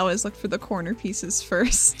 I always look for the corner pieces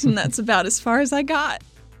first, and that's about as far as I got.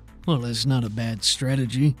 Well, that's not a bad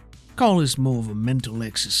strategy. Call this more of a mental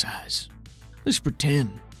exercise. Let's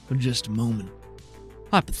pretend for just a moment.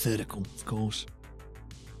 Hypothetical, of course.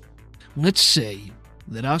 Let's say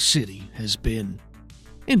that our city has been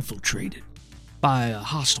infiltrated by a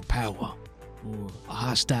hostile power or a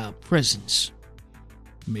hostile presence.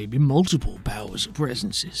 Maybe multiple powers or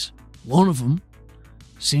presences. One of them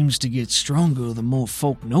seems to get stronger the more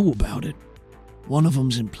folk know about it. One of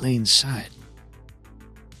them's in plain sight.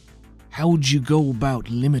 How would you go about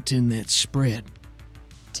limiting that spread?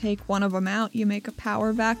 Take one of them out, you make a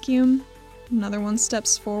power vacuum. Another one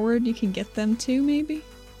steps forward, you can get them too, maybe?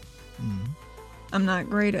 I'm not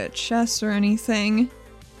great at chess or anything.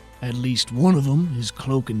 At least one of them is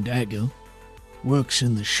Cloak and Dagger, works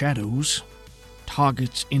in the shadows,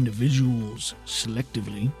 targets individuals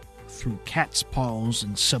selectively through cat's paws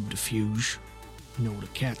and subterfuge. You know what a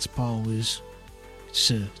cat's paw is?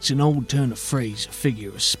 It's an old turn of phrase, a figure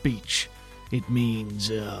of speech. It means,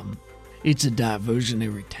 it's a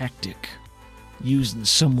diversionary tactic, using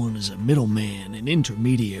someone as a middleman, an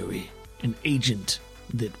intermediary, an agent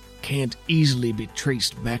that can't easily be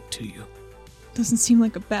traced back to you. Doesn't seem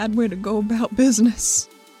like a bad way to go about business.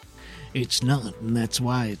 It's not, and that's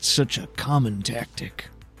why it's such a common tactic.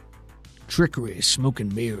 Trickery, smoke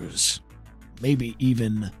and mirrors, maybe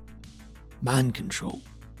even mind control.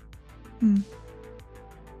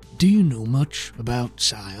 Do you know much about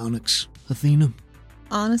psionics, Athena?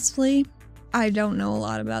 Honestly, I don't know a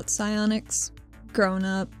lot about psionics. Growing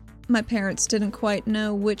up, my parents didn't quite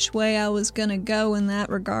know which way I was gonna go in that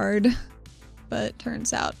regard. But it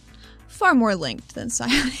turns out, far more linked than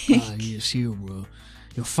psionic. Yes, your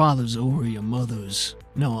father's Ori, your mother's...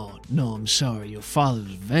 No, I'm sorry, your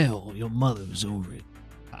father's Vel, your mother's Ori.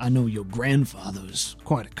 I know your grandfather's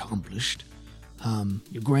quite accomplished.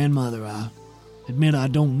 Your grandmother, I admit I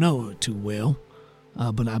don't know her too well,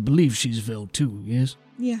 but I believe she's Vel too, yes?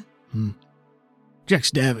 Yeah.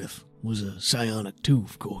 Jex Davith was a psionic too,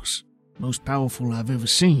 of course. Most powerful I've ever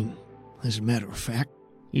seen, as a matter of fact.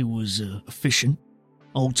 He was efficient,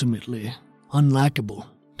 ultimately unlikable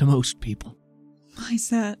to most people. Why's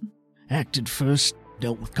that? Acted first,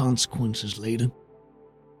 dealt with consequences later.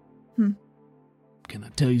 Can I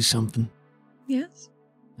tell you something? Yes?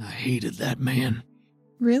 I hated that man.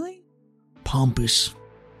 Really? Pompous,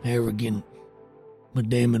 arrogant, but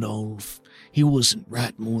damn it all, he wasn't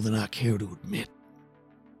right more than I care to admit.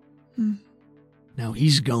 Now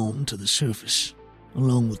he's gone to the surface,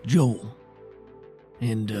 along with Joel,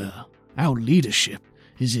 and our leadership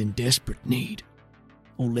is in desperate need.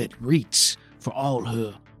 Olette Reitz, for all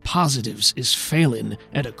her positives, is failing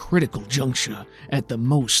at a critical juncture at the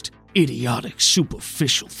most idiotic,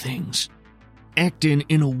 superficial things. Acting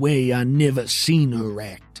in a way I never seen her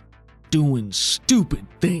act. Doing stupid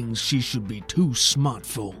things she should be too smart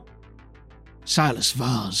for. Silas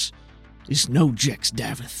Vaz is no Jex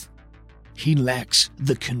Davith. He lacks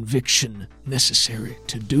the conviction necessary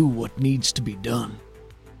to do what needs to be done.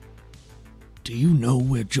 Do you know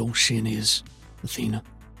where Joel Shin is, Athena?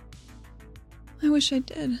 I wish I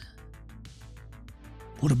did.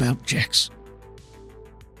 What about Jex?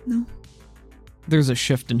 No. There's a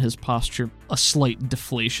shift in his posture, a slight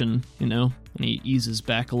deflation, and he eases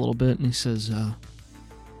back a little bit and he says,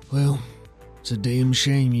 Well, it's a damn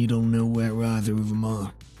shame you don't know where either of them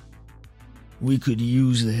are. We could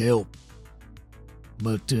use the help.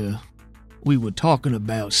 But, we were talking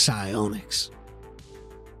about psionics.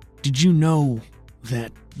 Did you know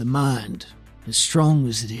that the mind, as strong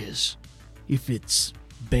as it is, if it's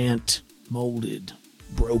bent, molded,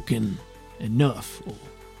 broken enough, or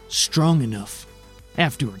strong enough,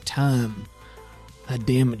 After a time, that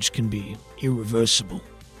damage can be irreversible.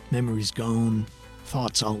 Memories gone,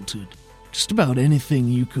 thoughts altered, just about anything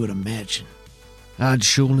you could imagine. I'd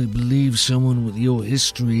surely believe someone with your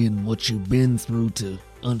history and what you've been through to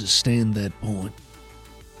understand that point.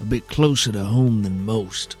 A bit closer to home than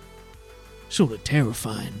most. Sort of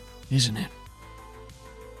terrifying, isn't it?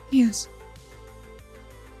 Yes.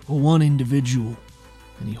 For one individual,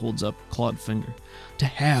 And he holds up clawed finger. to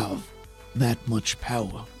have that much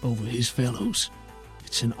power over his fellows,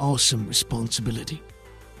 it's an awesome responsibility.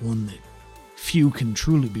 One that few can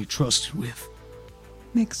truly be trusted with.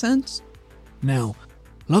 Makes sense. Now,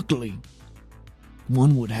 luckily,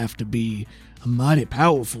 one would have to be a mighty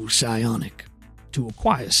powerful psionic to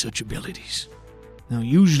acquire such abilities. Now,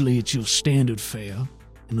 usually it's your standard fare,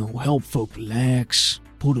 help folk relax,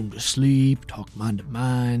 put them to sleep, talk mind to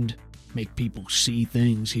mind, make people see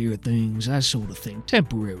things, hear things, that sort of thing,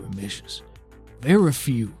 temporary measures. Very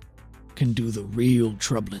few can do the real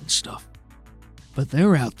troubling stuff. But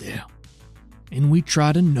they're out there, and we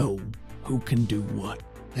try to know who can do what.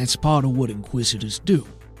 That's part of what Inquisitors do.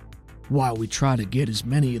 Why we try to get as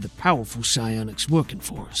many of the powerful psionics working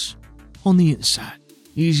for us. On the inside.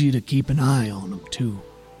 Easy to keep an eye on them, too.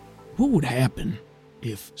 What would happen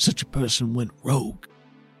if such a person went rogue?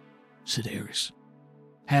 Said Eris.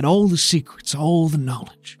 Had all the secrets, all the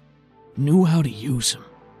knowledge. Knew how to use them.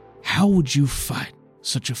 How would you fight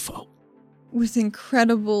such a foe? With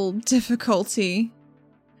incredible difficulty.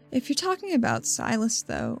 If you're talking about Silas,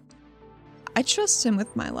 though, I trust him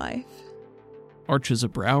with my life. Arches a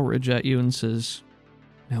brow ridge at you and says,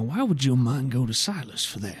 Now, why would your mind go to Silas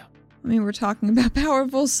for that? I mean, we're talking about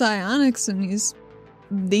powerful psionics, and he's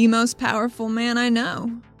the most powerful man I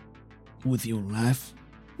know. With your life?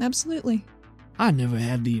 Absolutely. I never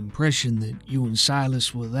had the impression that you and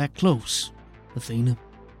Silas were that close, Athena.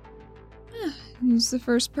 He's the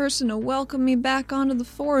first person to welcome me back onto the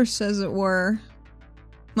Force, as it were.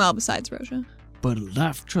 Well, besides Roja. But a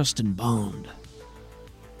life-trusting bond,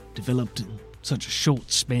 developed in such a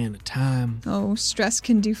short span of time. Oh, stress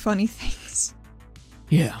can do funny things.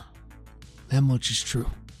 Yeah, that much is true.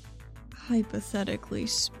 Hypothetically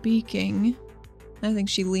speaking, I think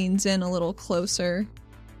she leans in a little closer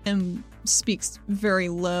and speaks very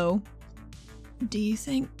low. Do you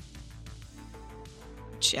think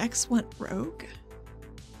Jex went rogue?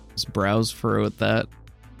 his brows furrow at that.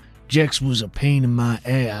 Jex was a pain in my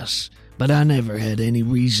ass, but I never had any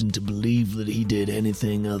reason to believe that he did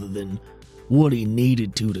anything other than what he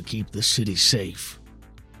needed to keep the city safe.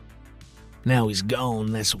 Now he's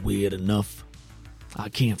gone, that's weird enough. I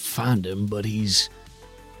can't find him, but he's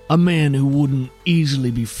a man who wouldn't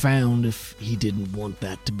easily be found if he didn't want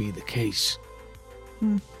that to be the case.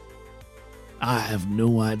 I have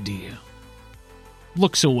no idea.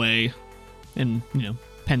 Looks away and,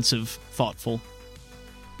 pensive, thoughtful.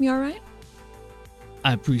 You alright?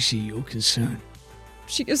 I appreciate your concern.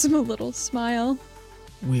 She gives him a little smile.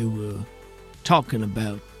 We were talking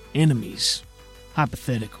about enemies,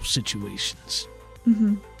 hypothetical situations.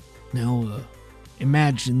 Mm-hmm. Now,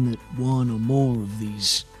 imagine that one or more of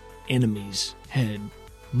these enemies had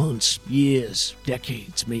months, years,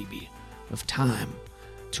 decades maybe, of time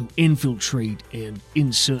to infiltrate and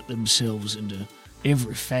insert themselves into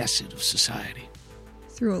every facet of society.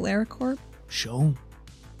 Through AlariCorp? So,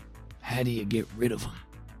 how do you get rid of them?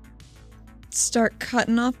 Start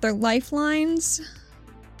cutting off their lifelines?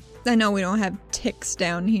 I know we don't have ticks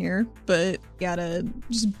down here, but gotta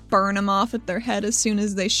just burn them off at their head as soon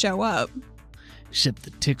as they show up. Except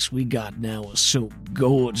the ticks we got now are so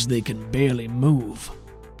gorged they can barely move.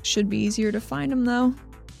 Should be easier to find them, though.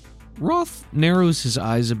 Roth narrows his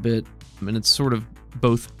eyes a bit, and it's sort of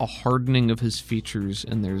both a hardening of his features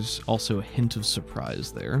and there's also a hint of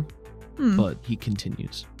surprise there. But he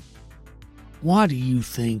continues. Why do you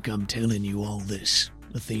think I'm telling you all this,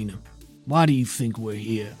 Athena? Why do you think we're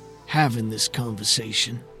here having this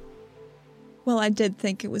conversation? Well, I did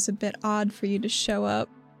think it was a bit odd for you to show up.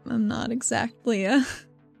 I'm not exactly a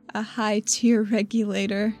high-tier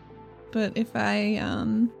regulator, but if I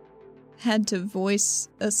had to voice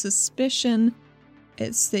a suspicion,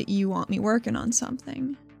 it's that you want me working on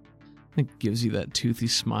something. It gives you that toothy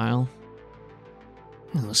smile.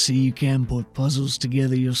 Well, see, you can put puzzles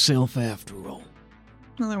together yourself after all.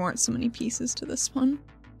 Well, there weren't so many pieces to this one.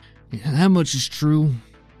 Yeah, that much is true.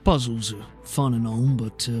 Puzzles are fun and all,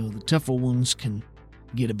 but the tougher ones can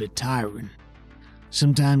get a bit tiring.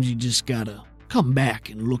 Sometimes you just gotta come back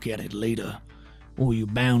and look at it later, or you're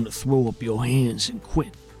bound to throw up your hands and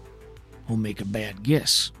quit, or make a bad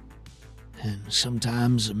guess. And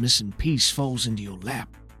sometimes a missing piece falls into your lap,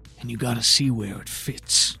 and you gotta see where it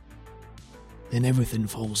fits. then everything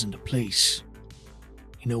falls into place.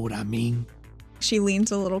 You know what I mean? She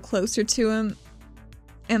leans a little closer to him.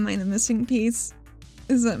 Am I the missing piece?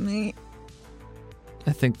 Is that me?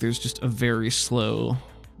 I think there's just a very slow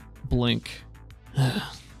blink.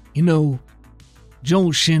 You know,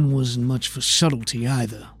 Joel Shin wasn't much for subtlety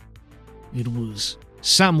either. It was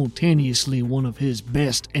simultaneously one of his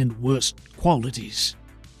best and worst qualities.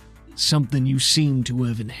 Something you seem to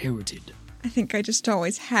have inherited. I think I just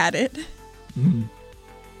always had it. Mm.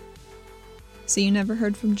 So you never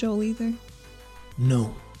heard from Joel either?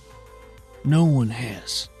 No. No one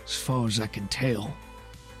has, as far as I can tell.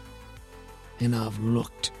 And I've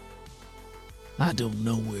looked. I don't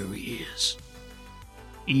know where he is.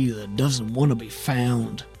 Either doesn't want to be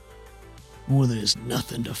found, or there's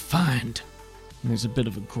nothing to find. There's a bit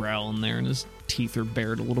of a growl in there, and his teeth are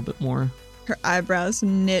bared a little bit more. Her eyebrows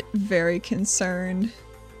knit, very concerned.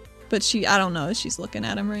 But I don't know if she's looking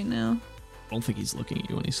at him right now. I don't think he's looking at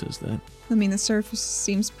you when he says that. I mean, the surface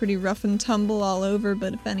seems pretty rough and tumble all over,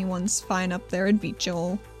 but if anyone's fine up there, it'd be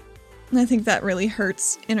Joel. And I think that really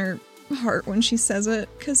hurts in her heart when she says it,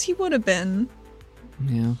 because he would have been.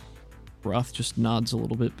 Yeah. Roth just nods a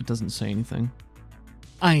little bit, but doesn't say anything.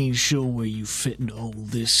 I ain't sure where you fit into all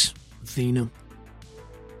this, Athena.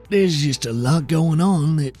 There's just a lot going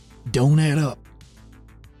on that don't add up.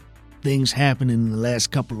 Things happening in the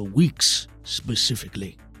last couple of weeks,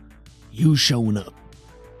 specifically. You showing up.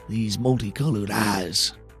 These multicolored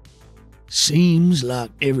eyes. Seems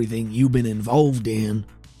like everything you've been involved in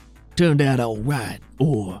turned out alright,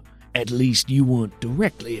 or at least you weren't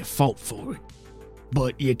directly at fault for it.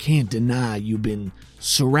 But you can't deny you've been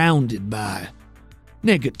surrounded by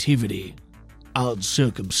negativity, odd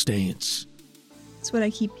circumstance. That's what I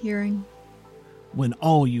keep hearing. When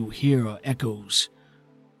all you hear are echoes,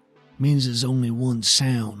 means there's only one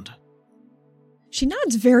sound. She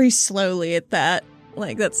nods very slowly at that.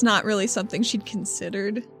 Like, that's not really something she'd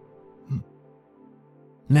considered.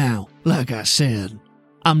 Now, like I said,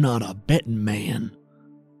 I'm not a betting man,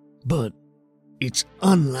 but it's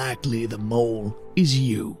unlikely the mole is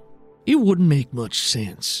you. It wouldn't make much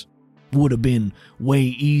sense. Would have been way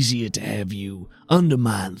easier to have you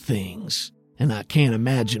undermine things, and I can't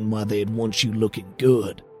imagine why they'd want you looking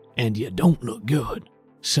good, and you don't look good.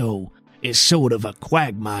 So, it's sort of a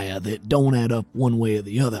quagmire that don't add up one way or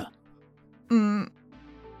the other.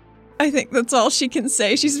 I think that's all she can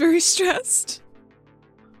say. She's very stressed.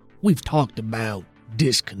 We've talked about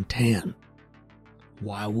discontent.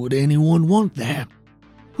 Why would anyone want that?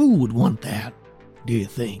 Who would want that, do you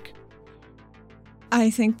think? I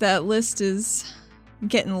think that list is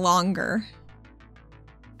getting longer.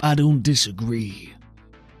 I don't disagree.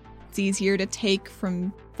 It's easier to take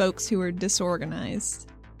from folks who are disorganized.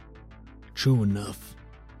 True enough.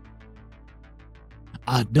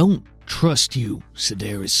 I don't trust you,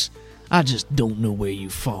 Sedaris. I just don't know where you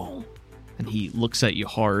fall. And he looks at you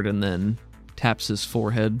hard and then taps his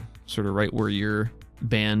forehead, sort of right where your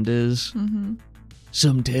band is. Mm-hmm.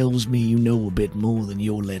 Some tells me you know a bit more than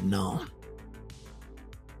you're letting on.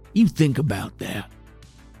 You think about that.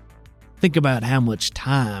 Think about how much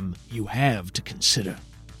time you have to consider.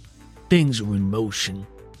 Things are in motion.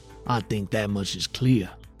 I think that much is clear.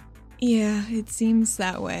 Yeah, it seems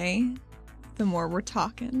that way. The more we're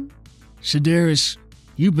talking. Sedaris,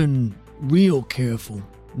 you've been real careful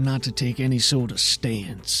not to take any sort of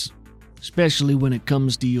stance, especially when it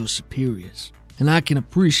comes to your superiors. And I can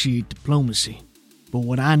appreciate diplomacy, but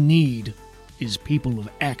what I need is people of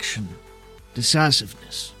action,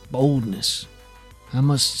 decisiveness, boldness. I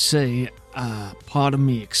must say, part of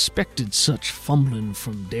me expected such fumbling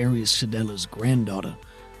from Darius Sedella's granddaughter,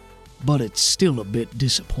 but it's still a bit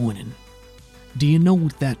disappointing. Do you know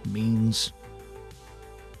what that means?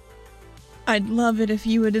 I'd love it if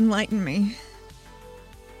you would enlighten me.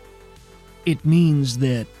 It means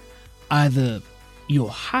that either you're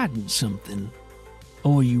hiding something,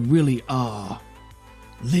 or you really are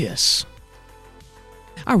this.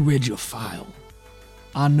 I read your file.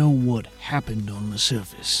 I know what happened on the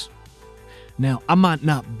surface. Now, I might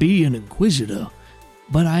not be an inquisitor,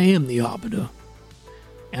 but I am the arbiter.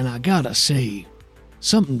 And I gotta say,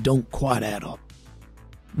 something don't quite add up.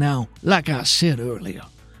 Now, like I said earlier,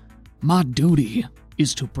 my duty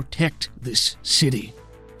is to protect this city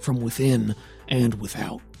from within and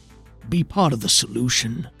without. Be part of the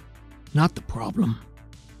solution, not the problem.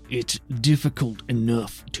 It's difficult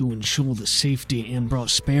enough to ensure the safety and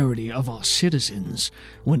prosperity of our citizens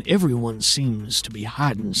when everyone seems to be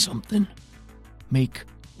hiding something. Make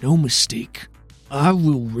no mistake, I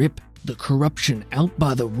will rip the corruption out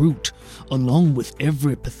by the root, along with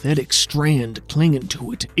every pathetic strand clinging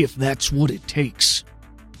to it, if that's what it takes.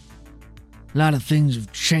 A lot of things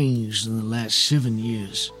have changed in the last 7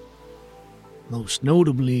 years. Most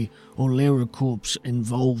notably, Oleracorp's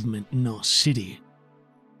involvement in our city.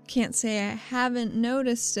 Can't say I haven't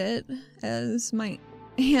noticed it, as my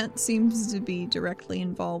aunt seems to be directly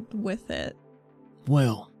involved with it.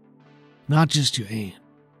 Well, not just your aunt.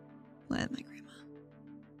 Well, my grandma.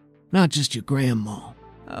 Not just your grandma.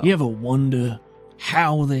 Oh. You ever wonder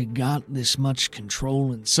how they got this much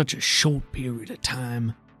control in such a short period of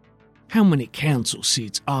time? How many council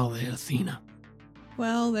seats are there, Athena?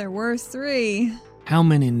 Well, there were 3. How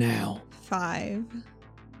many now? 5.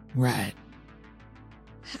 Right.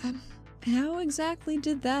 How exactly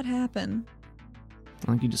did that happen? I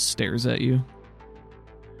think he just stares at you.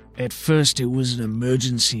 At first it was an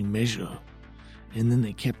emergency measure, and then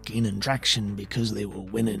they kept gaining traction because they were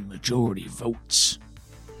winning majority votes.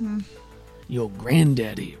 Your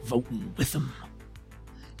granddaddy voting with them.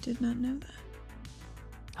 I did not know that.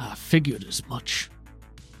 I figured as much.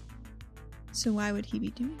 So why would he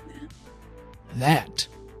be doing that? That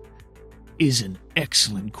is an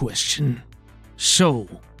excellent question. So,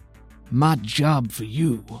 my job for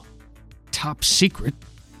you, top secret,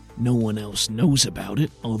 no one else knows about it,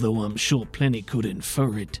 although I'm sure plenty could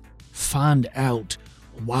infer it. Find out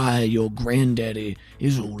why your granddaddy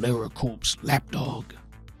is Oleracorp's lapdog.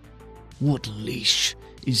 What leash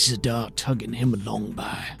is Zadar tugging him along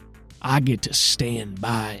by? I get to stand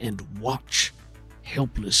by and watch,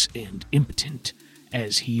 helpless and impotent,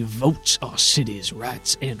 as he votes our city's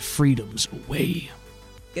rights and freedoms away.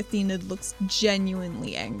 Athena looks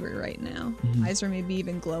genuinely angry right now. Eyes are maybe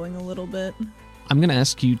even glowing a little bit. I'm going to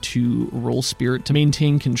ask you to roll spirit to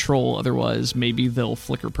maintain control, otherwise maybe they'll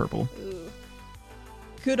flicker purple. Ugh.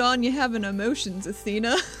 Good on you having emotions,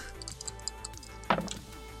 Athena.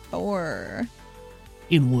 4.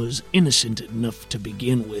 It was innocent enough to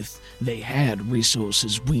begin with. They had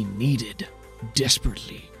resources we needed,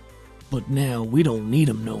 desperately. But now we don't need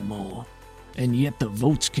them no more. And yet the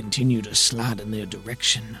votes continue to slide in their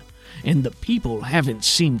direction. And the people haven't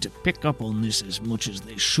seemed to pick up on this as much as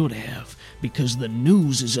they should have, because the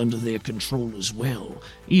news is under their control as well.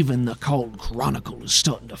 Even the Cold Chronicle is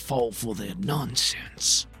starting to fall for their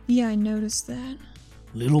nonsense. Yeah, I noticed that.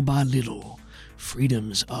 Little by little,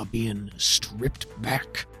 freedoms are being stripped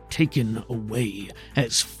back, taken away,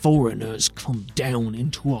 as foreigners come down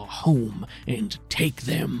into our home and take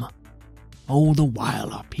them. All the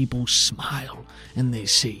while our people smile and they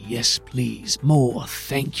say, yes please, more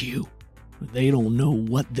thank you. They don't know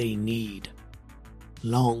what they need.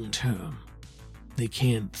 Long term, they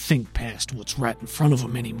can't think past what's right in front of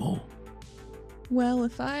them anymore. Well,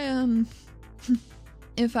 if I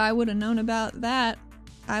would have known about that,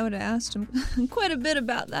 I would have asked him quite a bit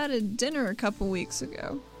about that at dinner a couple weeks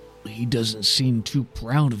ago. He doesn't seem too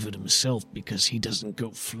proud of it himself because he doesn't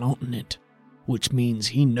go flaunting it, which means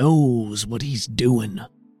he knows what he's doing,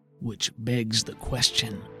 which begs the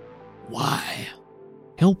question, why?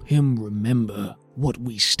 Help him remember what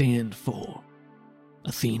we stand for.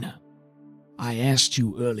 Athena, I asked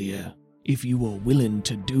you earlier if you were willing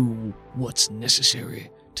to do what's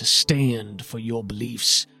necessary to stand for your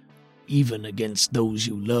beliefs, even against those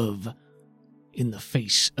you love, in the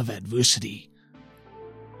face of adversity.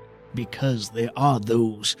 Because there are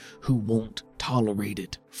those who won't tolerate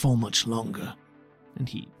it for much longer. And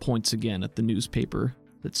he points again at the newspaper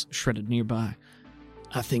that's shredded nearby.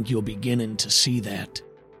 I think you're beginning to see that.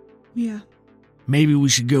 Yeah. Maybe we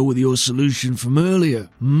should go with your solution from earlier,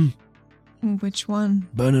 Which one?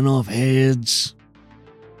 Burning off heads.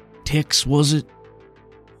 Tex, was it?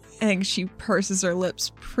 And she purses her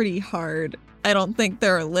lips pretty hard. I don't think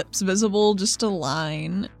there are lips visible, just a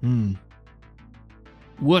line.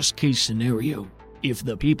 Worst case scenario, if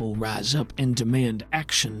the people rise up and demand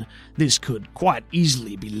action, this could quite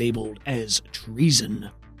easily be labeled as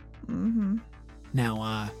treason. Now,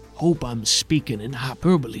 I hope I'm speaking in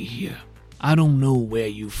hyperbole here. I don't know where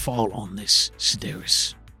you fall on this,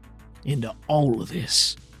 Sedaris. Into all of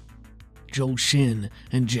this, Joel Shin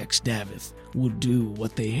and Jex Davith would do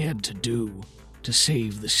what they had to do to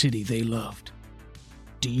save the city they loved.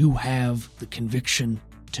 Do you have the conviction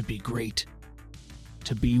to be great?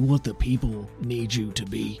 To be what the people need you to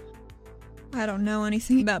be? I don't know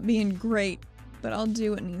anything about being great, but I'll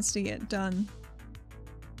do what needs to get done.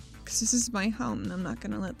 Because this is my home, and I'm not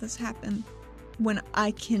going to let this happen when I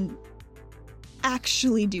can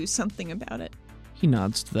actually do something about it. He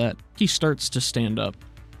nods to that. He starts to stand up.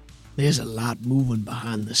 There's a lot moving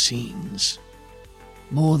behind the scenes.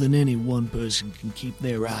 More than any one person can keep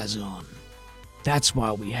their eyes on. That's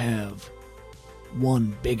why we have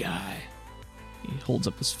one big eye. He holds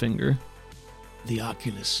up his finger. The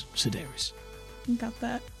Oculus Sedaris. Got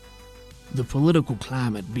that? The political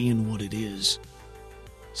climate being what it is,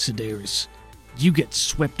 Sedaris, you get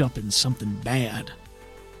swept up in something bad,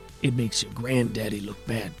 it makes your granddaddy look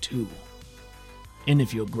bad too. And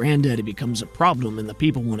if your granddaddy becomes a problem and the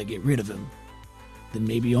people want to get rid of him, then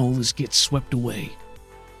maybe all this gets swept away.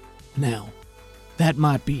 Now, that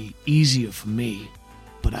might be easier for me,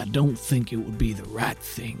 but I don't think it would be the right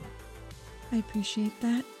thing. I appreciate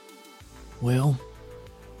that. Well,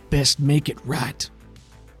 best make it right,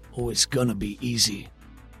 or it's gonna be easy.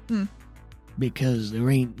 Because there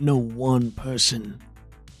ain't no one person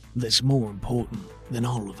that's more important than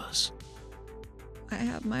all of us. I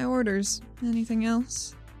have my orders. Anything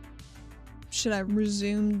else? Should I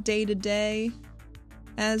resume day to day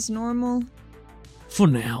as normal? For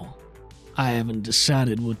now, I haven't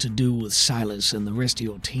decided what to do with Silas and the rest of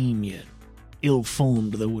your team yet,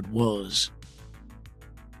 ill-formed though it was.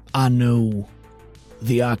 I know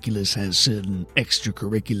the Oculus has certain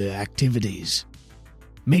extracurricular activities.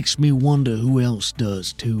 Makes me wonder who else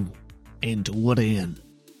does too, and to what end.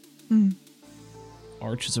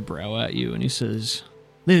 Arches a brow at you and he says,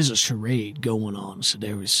 There's a charade going on,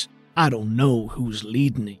 Sedaris. I don't know who's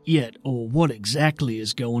leading it yet, or what exactly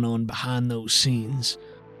is going on behind those scenes.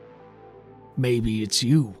 Maybe it's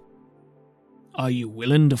you. Are you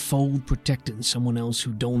willing to fold protecting someone else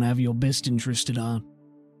who don't have your best interest at heart?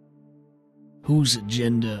 Whose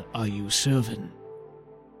agenda are you serving?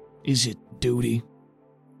 Is it duty?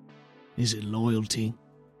 Is it loyalty?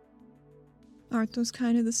 Aren't those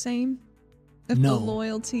kind of the same? If No. the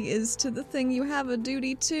loyalty is to the thing you have a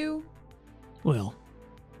duty to? Well,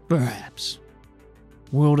 perhaps.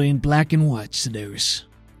 World ain't black and white, Sedaris.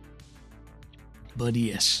 But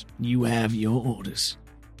yes, you have your orders.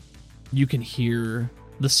 you can hear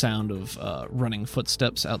the sound of running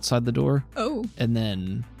footsteps outside the door. Oh. And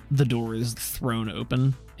then the door is thrown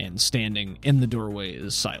open, and standing in the doorway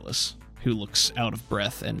is Silas, who looks out of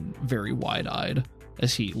breath and very wide-eyed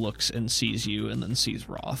as he looks and sees you and then sees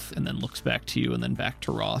Roth and then looks back to you and then back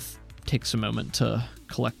to Roth. Takes a moment to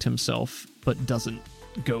collect himself, but doesn't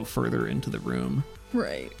go further into the room.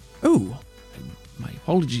 Right. Oh, my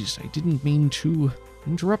apologies. I didn't mean to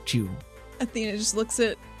interrupt you. Athena just looks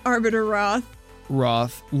at Arbiter Roth.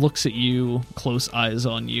 Roth looks at you, close eyes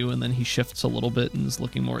on you, and then he shifts a little bit and is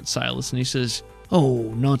looking more at Silas, and he says, Oh,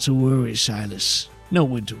 not to worry, Silas.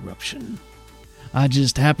 No interruption. I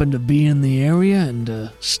just happened to be in the area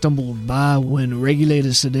and stumbled by when Regulator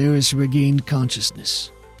Sedaris regained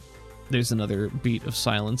consciousness. There's another beat of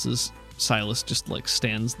silence as Silas just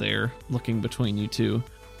stands there looking between you two.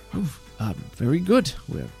 Oh, very good.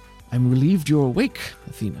 Well, I'm relieved you're awake,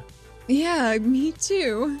 Athena. Yeah, me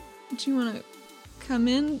too. Do you want to come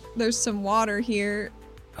in? There's some water here.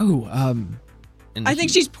 Oh, and I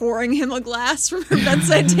think she's pouring him a glass from her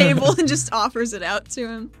bedside table and just offers it out to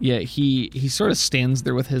him. Yeah, he sort of stands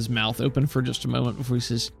there with his mouth open for just a moment before he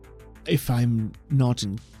says, If I'm not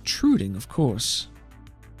intruding, of course.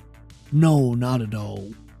 No, not at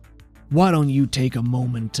all. Why don't you take a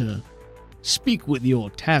moment to speak with your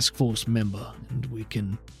task force member, and we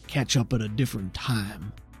can catch up at a different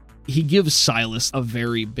time. He gives Silas a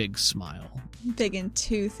very big smile. Big and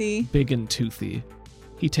toothy. Big and toothy.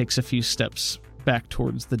 He takes a few steps back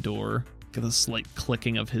towards the door, with a slight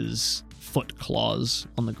clicking of his foot claws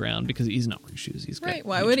on the ground, because he's not wearing shoes. He's got Right,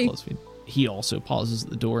 why huge would he? claws feet. He also pauses at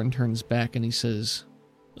the door and turns back and he says,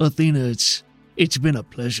 Athena, it's been a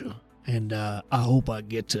pleasure, and I hope I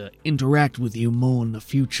get to interact with you more in the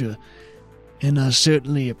future, and I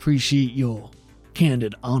certainly appreciate your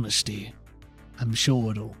candid honesty. I'm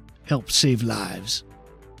sure it'll help save lives.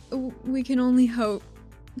 We can only hope.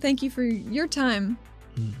 Thank you for your time,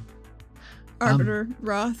 Arbiter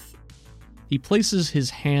Roth. He places his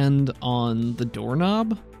hand on the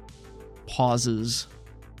doorknob, pauses,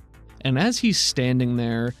 and as he's standing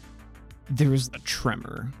there, there's a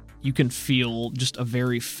tremor. You can feel just a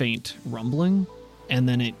very faint rumbling, and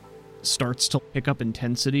then it starts to pick up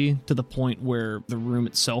intensity to the point where the room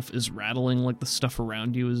itself is rattling like the stuff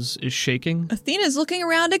around you is shaking. Athena's looking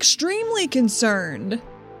around extremely concerned.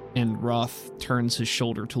 And Roth turns his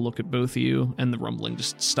shoulder to look at both of you, and the rumbling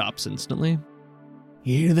just stops instantly.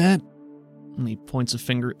 You hear that? And he points a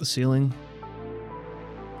finger at the ceiling.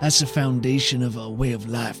 That's the foundation of our way of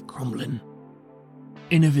life crumbling.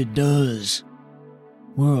 And if it does,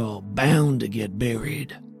 we're all bound to get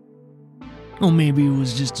buried. Or maybe it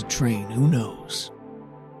was just a train, who knows?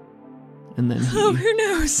 And then Oh, he who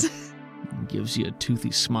knows? gives you a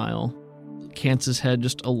toothy smile, cants his head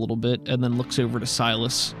just a little bit, and then looks over to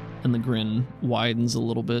Silas, and the grin widens a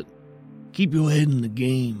little bit. Keep your head in the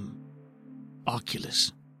game,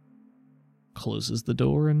 Oculus. Closes the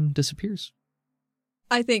door and disappears.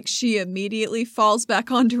 I think she immediately falls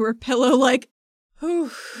back onto her pillow like,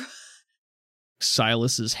 whew.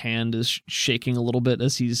 Silas's hand is shaking a little bit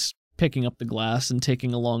as he's picking up the glass and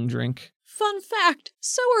taking a long drink. Fun fact,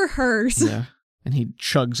 so are hers. Yeah. And he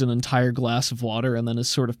chugs an entire glass of water and then is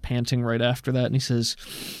sort of panting right after that. And he says,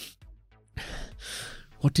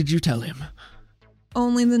 "What did you tell him?"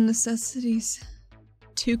 Only the necessities.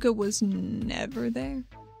 Tuka was never there.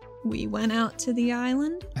 We went out to the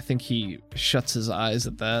island. I think he shuts his eyes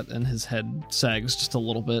at that and his head sags just a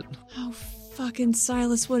little bit. Oh, fucking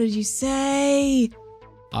Silas, what did you say?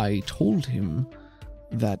 I told him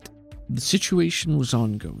that the situation was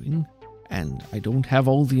ongoing, and I don't have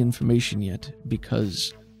all the information yet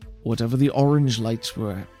because whatever the orange lights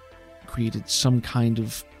were created some kind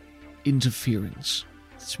of interference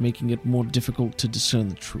that's making it more difficult to discern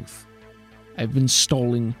the truth. I've been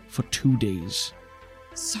stalling for 2 days.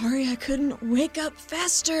 Sorry I couldn't wake up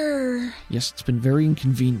faster. Yes, it's been very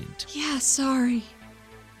inconvenient. Yeah, sorry.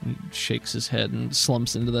 He shakes his head and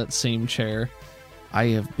slumps into that same chair. I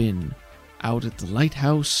have been out at the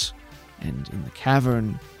lighthouse and in the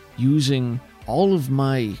cavern using all of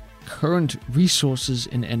my current resources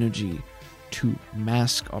and energy to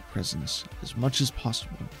mask our presence as much as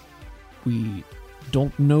possible. We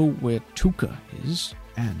don't know where Tuka is,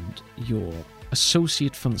 and your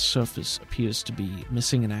associate from the surface appears to be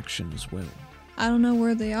missing in action as well. I don't know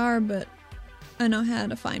where they are, but I know how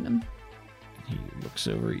to find them. He looks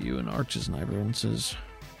over at you and arches an eyebrow and says,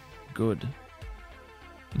 "Good."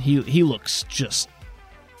 And he looks just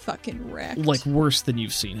Fucking wrecked. like worse than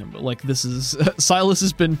you've seen him. But like this is Silas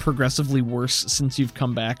has been progressively worse since you've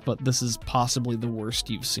come back, but this is possibly the worst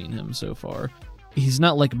you've seen him so far. He's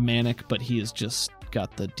not like manic, but he has just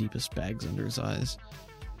got the deepest bags under his eyes.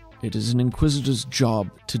 It is an Inquisitor's job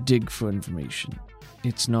to dig for information.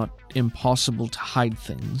 It's not impossible to hide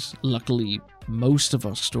things. Luckily, most of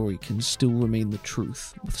our story can still remain the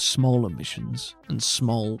truth, with small omissions and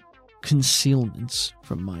small concealments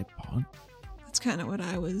from my part. That's kind of what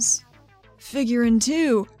I was figuring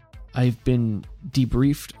too. I've been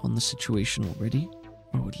debriefed on the situation already,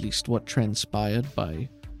 or at least what transpired by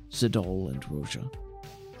Zidal and Roja.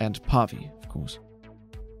 And Pavi, of course.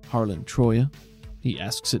 Harlan Troya. He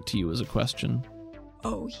asks it to you as a question.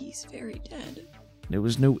 Oh, he's very dead. There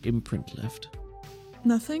was no imprint left.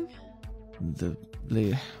 Nothing?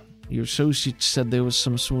 Your associate said there was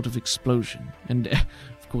some sort of explosion, and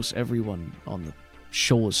of course everyone on the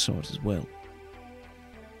shore saw it as well.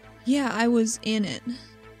 Yeah, I was in it.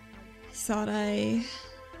 I thought I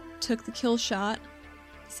took the kill shot.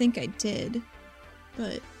 I think I did.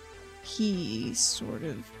 But he sort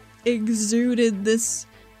of exuded this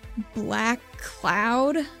black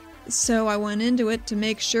cloud. So I went into it to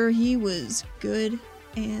make sure he was good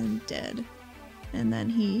and dead. And then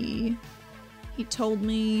he told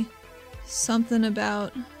me something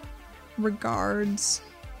about regards.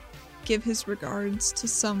 Give his regards to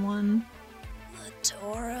someone.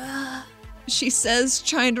 Latora. She says,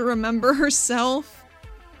 trying to remember herself.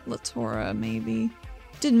 Latora, maybe.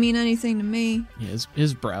 Didn't mean anything to me. Yeah,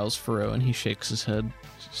 his brows furrow and he shakes his head.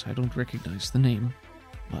 He says, "I don't recognize the name,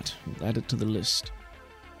 but we'll add it to the list."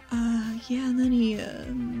 Yeah, and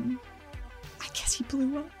then I guess he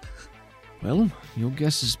blew up. Well, your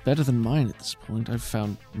guess is better than mine at this point. I've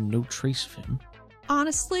found no trace of him.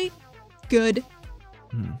 Honestly, good.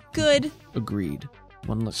 Good. Agreed.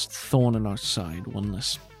 One less thorn in our side, one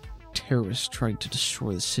less terrorist trying to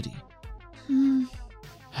destroy the city.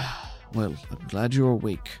 Well, I'm glad you're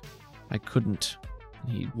awake. I couldn't.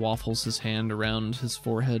 He waffles his hand around his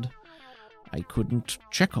forehead. I couldn't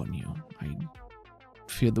check on you. I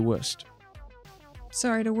feared the worst.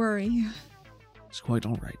 Sorry to worry. It's quite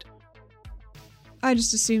all right. I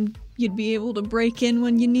just assumed you'd be able to break in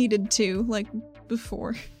when you needed to, like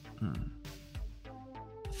before.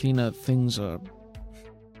 Athena, things are...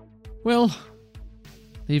 Well,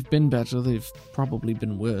 they've been better. They've probably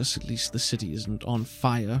been worse. At least the city isn't on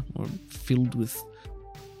fire or filled with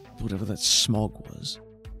whatever that smog was.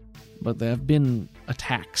 But there have been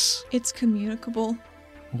attacks. It's communicable.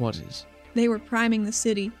 What is? They were priming the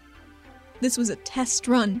city. This was a test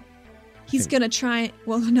run. He's gonna try...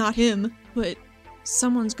 Well, not him, but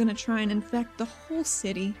someone's gonna try and infect the whole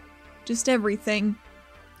city. Just everything.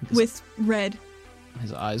 With red.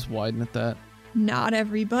 His eyes widen at that. Not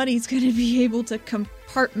everybody's gonna be able to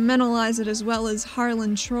compartmentalize it as well as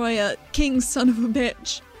Harlan Troya, king son of a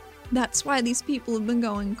bitch. That's why these people have been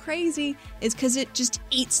going crazy, is because it just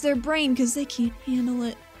eats their brain because they can't handle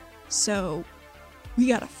it. So, we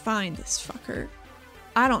gotta find this fucker.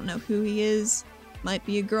 I don't know who he is. Might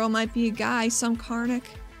be a girl, might be a guy, some Karnak.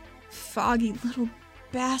 Foggy little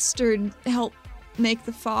bastard helped make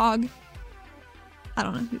the fog. I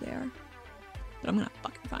don't know who they are, but I'm gonna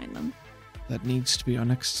fucking find them. That needs to be our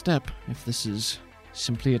next step. If this is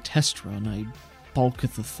simply a test run, I balk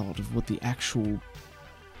at the thought of what the actual...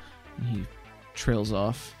 He trails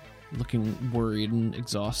off, looking worried and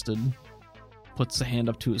exhausted. Puts the hand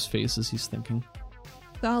up to his face as he's thinking.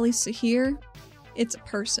 Golly, Sahir, it's a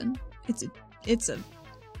person. It's a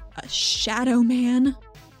shadow man.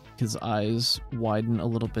 His eyes widen a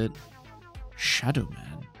little bit. Shadow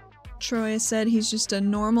man? Troya said he's just a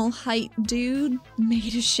normal height dude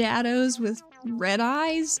made of shadows with red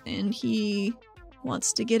eyes, and he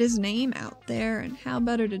wants to get his name out there, and how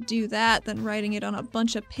better to do that than writing it on a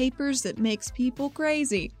bunch of papers that makes people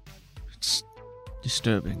crazy. It's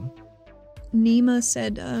disturbing. Nima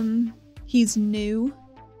said, he's new,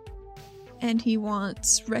 and he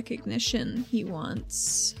wants recognition. He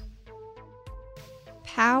wants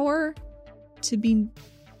power to be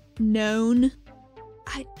known.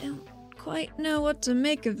 I don't quite know what to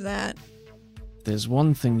make of that. There's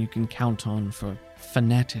one thing you can count on for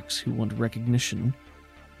fanatics who want recognition.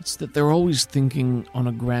 It's that they're always thinking on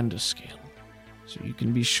a grander scale. So you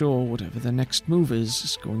can be sure whatever their next move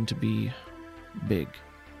is going to be big.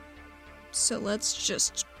 So let's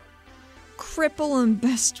just cripple him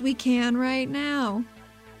best we can right now.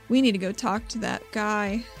 We need to go talk to that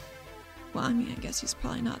guy. Well, I mean, I guess he's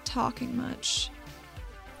probably not talking much.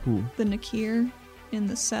 Who? The Nakir in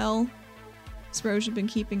the cell. Has Roja been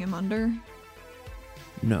keeping him under?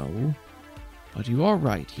 No. But you are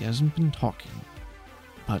right, he hasn't been talking.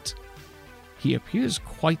 But he appears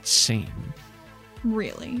quite sane.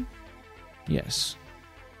 Really? Yes.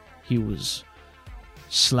 He was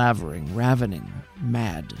slavering, ravening,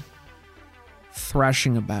 mad,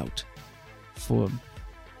 thrashing about for,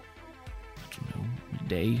 I don't know, a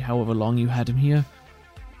day, however long you had him here.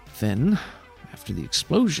 Then, after the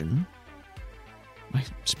explosion, I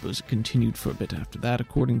suppose it continued for a bit after that,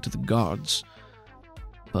 according to the guards,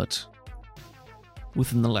 but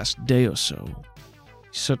within the last day or so,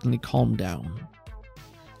 he certainly calmed down.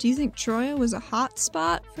 Do you think Troya was a hot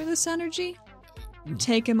spot for this energy?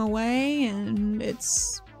 Take him away and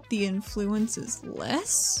the influence is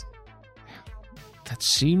less? That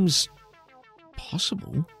seems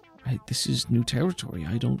possible. This is new territory,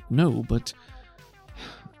 I don't know, but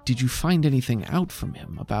did you find anything out from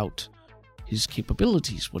him about his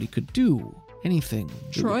capabilities, what he could do, anything?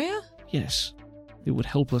 Troya? Yes. It would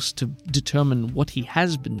help us to determine what he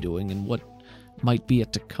has been doing and what might be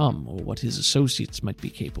yet to come, or what his associates might be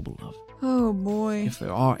capable of. Oh boy. If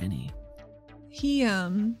there are any. He,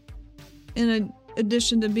 in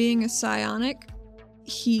addition to being a psionic,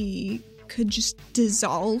 he could just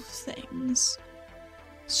dissolve things.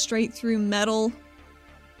 Straight through metal.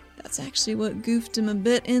 That's actually what goofed him a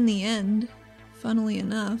bit in the end, funnily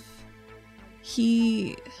enough.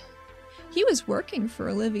 He was working for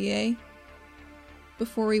Olivier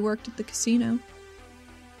before he worked at the casino.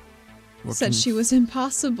 Said she was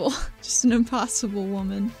impossible. Just an impossible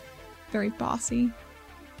woman. Very bossy.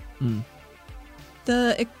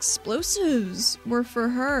 The explosives were for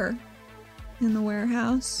her in the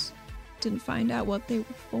warehouse. Didn't find out what they were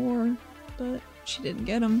for, but she didn't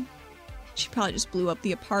get them. She probably just blew up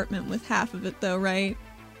the apartment with half of it though, right?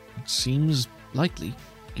 It seems likely,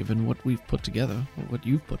 given what we've put together, or what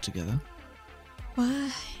you've put together.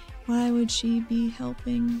 Why would she be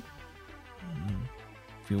helping?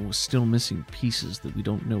 If you're still missing pieces that we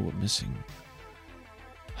don't know are missing.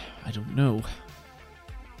 I don't know.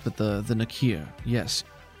 But the Nakir, yes,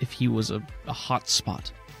 if he was a hot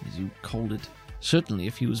spot, as you called it, certainly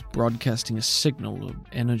if he was broadcasting a signal or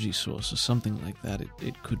energy source or something like that,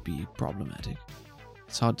 it could be problematic.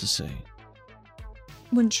 It's hard to say.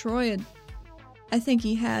 When Troy I think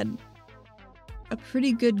he had a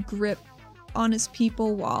pretty good grip on his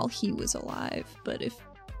people while he was alive, but if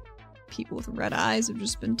people with red eyes have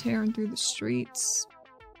just been tearing through the streets,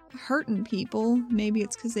 hurting people, maybe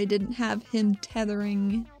it's because they didn't have him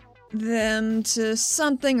tethering them to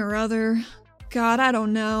something or other. God, I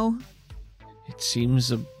don't know. It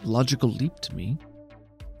seems a logical leap to me.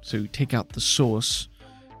 So you take out the source,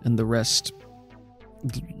 and the rest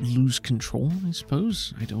lose control, I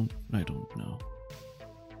suppose? I don't know.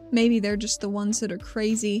 Maybe they're just the ones that are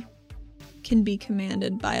crazy, can be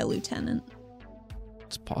commanded by a lieutenant.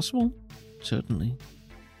 It's possible, certainly.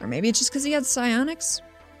 Or maybe it's just because he had psionics.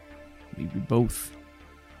 Maybe both.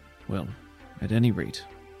 Well, at any rate,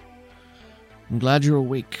 I'm glad you're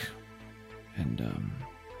awake. And,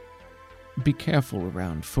 be careful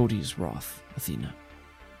around Fodi's wrath, Athena.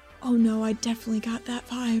 Oh no, I definitely got that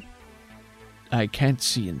vibe. I can't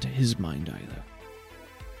see into his mind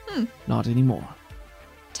either. Not anymore.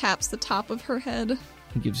 taps the top of her head.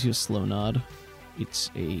 He gives you a slow nod.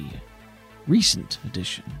 It's a recent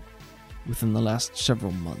addition, within the last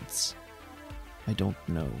several months. I don't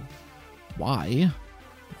know why,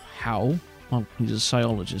 how. Well, he's a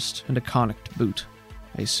psiologist and a conic to boot.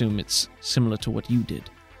 I assume it's similar to what you did.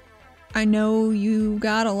 I know you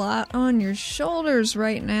got a lot on your shoulders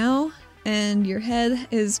right now, and your head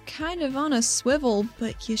is kind of on a swivel,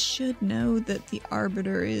 but you should know that the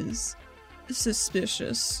Arbiter is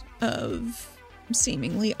suspicious of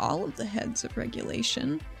seemingly all of the heads of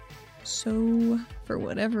regulation. So, for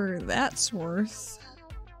whatever that's worth...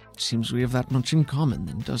 Seems we have that much in common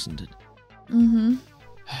then, doesn't it? Mm-hmm.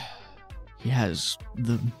 He has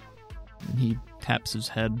the... And he taps his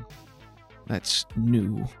head. That's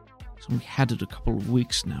new. It's only had it a couple of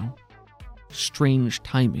weeks now. Strange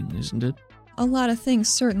timing, isn't it? A lot of things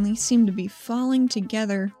certainly seem to be falling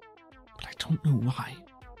together. But I don't know why.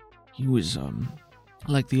 He was,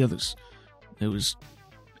 like the others. There was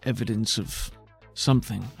evidence of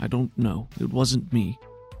something. I don't know. It wasn't me.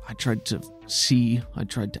 I tried to see. I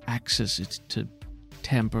tried to access it, to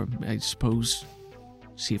tamper, I suppose.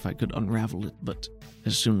 See if I could unravel it, but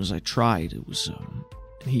as soon as I tried, it was,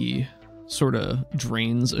 He sort of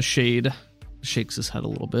drains a shade, shakes his head a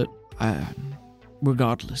little bit.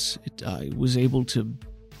 Regardless, I was able to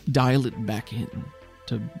dial it back in,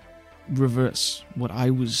 to reverse what I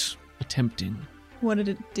was attempting. What did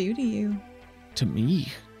it do to you? To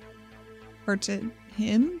me? Or to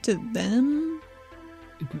him? To them?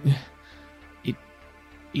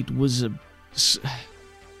 It was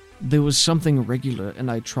there was something irregular,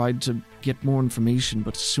 and I tried to get more information,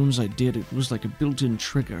 but as soon as I did, it was like a built-in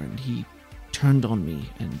trigger, and he turned on me,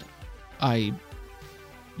 and I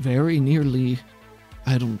very nearly...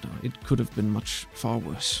 I don't know, it could have been much far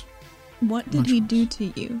worse. What did he do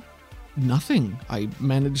to you? Nothing. I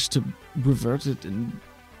managed to revert it and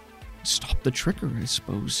stop the trigger, I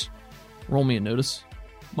suppose. Roll me a notice.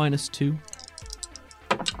 -2.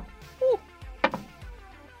 Ooh.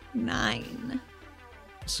 9.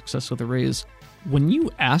 Success with a raise. When you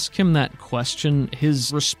ask him that question,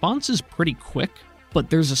 his response is pretty quick, but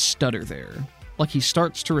there's a stutter there. Like he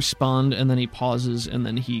starts to respond, and then he pauses, and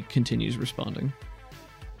then he continues responding.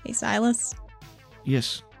 Hey, Silas.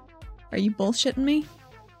 Yes. Are you bullshitting me?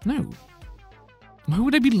 No. Why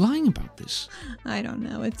would I be lying about this? I don't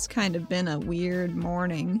know. It's kind of been a weird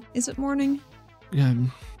morning. Is it morning?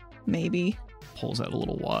 Maybe. Pulls out a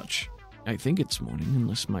little watch. I think it's morning,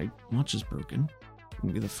 unless my watch is broken.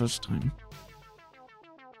 Maybe the first time.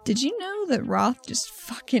 Did you know that Roth just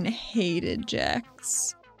fucking hated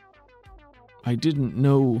Jax? I didn't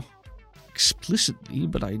know explicitly,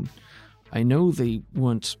 but I know they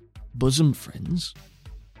weren't bosom friends.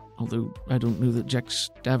 Although I don't know that Jex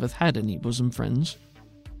Davith had any bosom friends.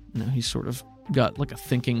 No, he's sort of got like a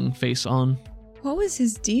thinking face on. What was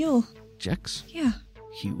his deal? Jex? Yeah.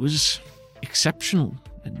 He was exceptional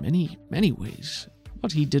in many, many ways,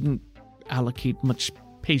 but he didn't allocate much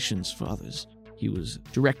patience for others. He was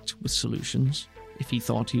direct with solutions. If he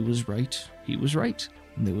thought he was right, he was right.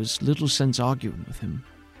 And there was little sense arguing with him.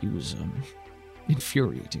 He was,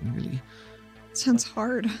 infuriating, really. Sounds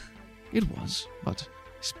hard. It was, but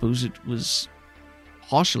I suppose it was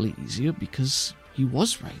partially easier because he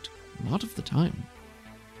was right a lot of the time.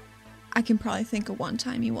 I can probably think of one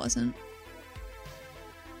time he wasn't.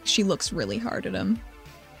 She looks really hard at him.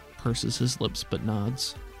 Purses his lips but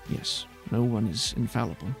nods. Yes, no one is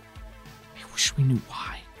infallible. I wish we knew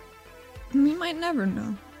why. We might never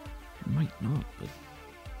know. We might not, but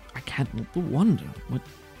I can't help but wonder.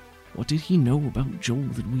 What did he know about Joel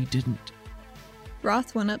that we didn't?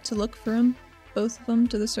 Roth went up to look for him. Both of them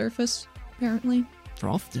to the surface, apparently.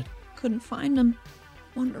 Roth did. Couldn't find him.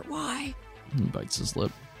 Wonder why. He bites his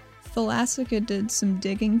lip. Thalassica did some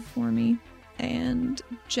digging for me, and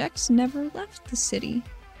Jex never left the city.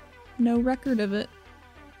 No record of it.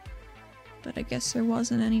 But I guess there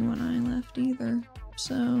wasn't anyone I left either,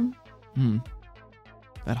 so...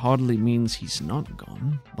 That hardly means he's not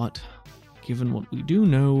gone, but given what we do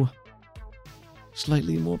know,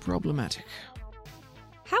 slightly more problematic.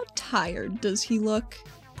 How tired does he look?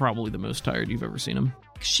 Probably the most tired you've ever seen him.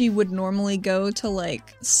 She would normally go to,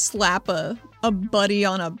 like, slap a buddy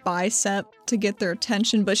on a bicep to get their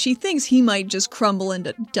attention, but she thinks he might just crumble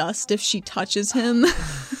into dust if she touches him.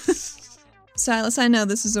 Silas, I know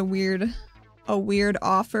this is a weird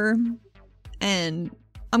offer, and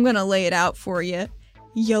I'm gonna lay it out for you.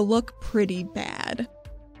 You look pretty bad.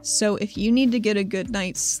 So if you need to get a good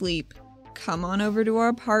night's sleep, come on over to our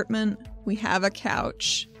apartment. We have a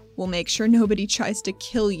couch. We'll make sure nobody tries to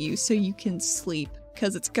kill you so you can sleep,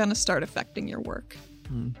 because it's gonna start affecting your work.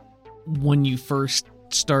 When you first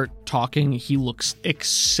start talking, he looks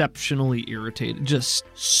exceptionally irritated, just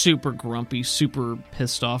super grumpy, super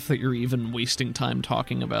pissed off that you're even wasting time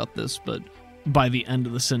talking about this, but by the end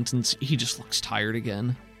of the sentence, he just looks tired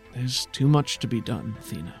again. There's too much to be done,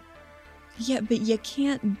 Athena. Yeah, but you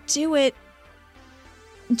can't do it.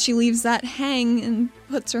 And she leaves that hang and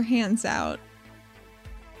puts her hands out.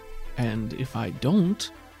 And if I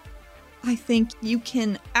don't... I think you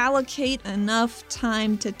can allocate enough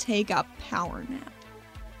time to take a power nap.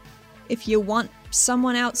 If you want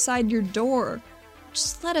someone outside your door,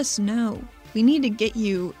 just let us know. We need to get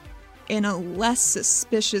you in a less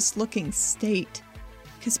suspicious looking state.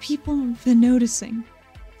 Because people have been noticing.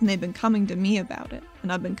 And they've been coming to me about it.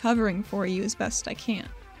 And I've been covering for you as best I can.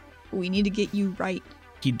 But we need to get you right.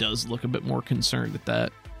 He does look a bit more concerned at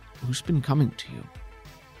that. Who's been coming to you?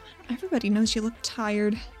 Everybody knows you look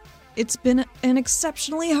tired. It's been an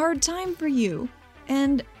exceptionally hard time for you.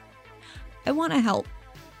 And I want to help.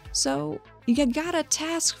 So, you got a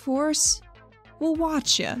task force. We'll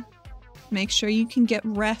watch you. Make sure you can get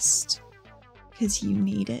rest. Because you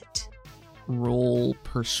need it. Roll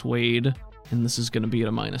persuade, and this is going to be at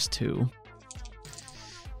a -2.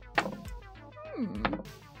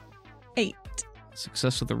 8.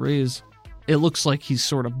 Success with a raise. It looks like he's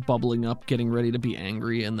sort of bubbling up, getting ready to be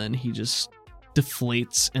angry, and then he just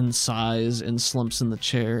deflates and sighs and slumps in the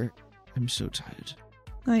chair. I'm so tired.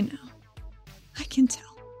 I know. I can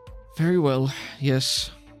tell. Very well.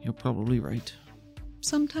 Yes, you're probably right.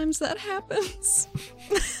 Sometimes that happens.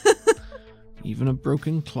 Even a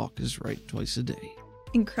broken clock is right twice a day.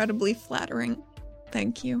 Incredibly flattering.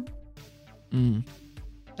 Thank you.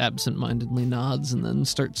 Absent-mindedly nods and then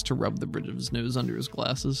starts to rub the bridge of his nose under his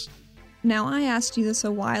glasses. Now, I asked you this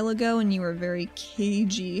a while ago and you were very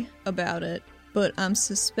cagey about it, but I'm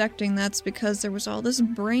suspecting that's because there was all this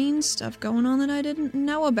brain stuff going on that I didn't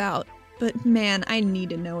know about. But man, I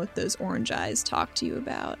need to know what those orange eyes talk to you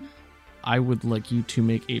about. I would like you to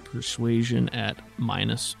make a persuasion at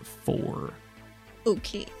 -4.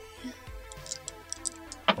 Okay.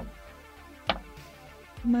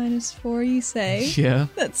 -4, you say? Yeah.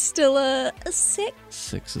 That's still a 6.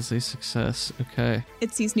 6 is a success. Okay.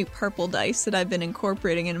 It's these new purple dice that I've been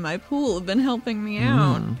incorporating into my pool have been helping me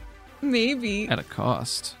out. Maybe. At a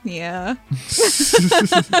cost. Yeah.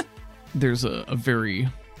 There's a very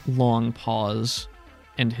long pause,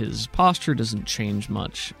 and his posture doesn't change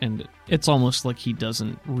much, and it's almost like he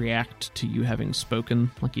doesn't react to you having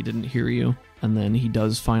spoken, like he didn't hear you. And then he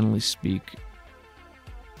does finally speak.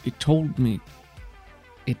 It told me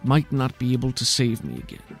it might not be able to save me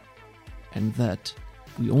again, and that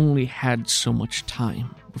we only had so much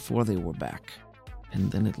time before they were back,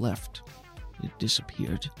 and then it left. It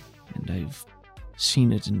disappeared, and I've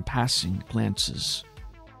seen it in passing glances.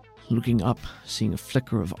 Looking up, seeing a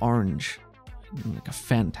flicker of orange, like a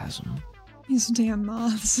phantasm. These damn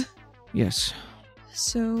moths. Yes.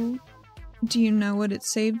 So, do you know what it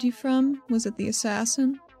saved you from? Was it the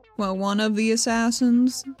assassin? Well, one of the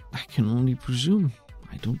assassins? I can only presume.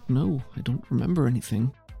 I don't know. I don't remember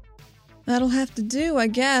anything. That'll have to do, I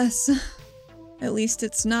guess. At least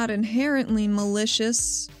it's not inherently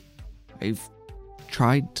malicious. I've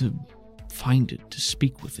tried to find it, to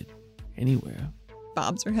speak with it, anywhere.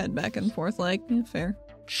 Bobs her head back and forth like, yeah, fair.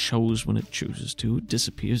 Shows when it chooses to. It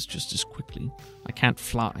disappears just as quickly. I can't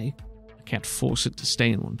fly. I can't force it to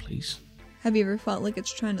stay in one place. Have you ever felt like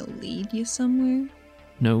it's trying to lead you somewhere?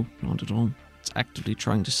 No, not at all. It's actively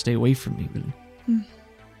trying to stay away from me, really.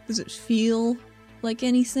 Does it feel like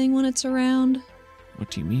anything when it's around? What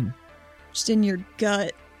do you mean? Just in your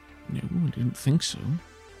gut. No, I didn't think so.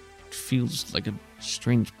 It feels like a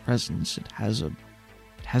strange presence. It has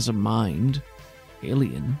a mind.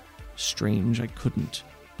 Alien. Strange, I couldn't.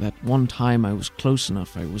 That one time I was close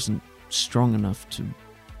enough, I wasn't strong enough to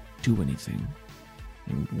do anything.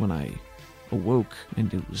 And when I awoke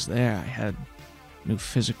and it was there, I had no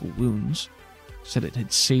physical wounds. Said it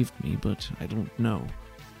had saved me, but I don't know.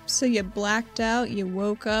 So you blacked out, you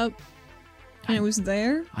woke up, and it was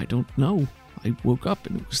there? I don't know. I woke up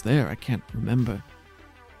and it was there. I can't remember.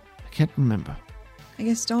 I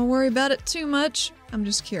guess don't worry about it too much. I'm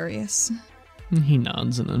just curious. He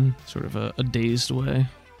nods in a sort of a dazed way.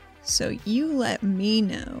 So you let me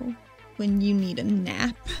know when you need a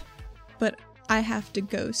nap, but I have to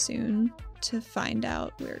go soon to find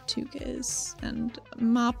out where Tuka is and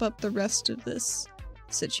mop up the rest of this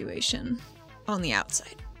situation on the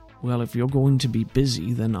outside. Well, if you're going to be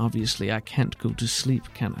busy, then obviously I can't go to sleep,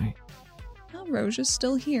 can I? Well, Roja's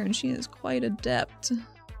still here and she is quite adept.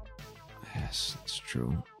 Yes, that's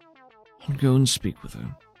true. I'll go and speak with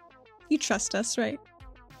her. You trust us, right?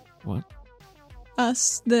 What?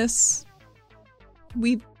 Us, this.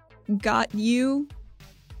 we got you.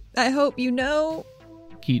 I hope you know.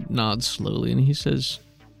 He nods slowly and he says,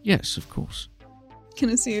 "Yes, of course." Can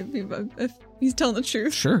I see if he's telling the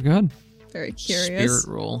truth? Sure, go ahead. Very curious.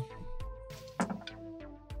 Spirit roll.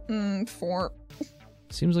 4.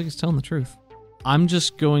 Seems like he's telling the truth. I'm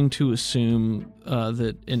just going to assume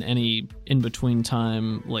that in any in-between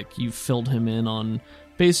time, like, you filled him in on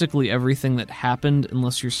basically everything that happened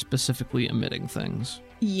unless you're specifically omitting things.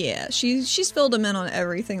 Yeah, she's filled him in on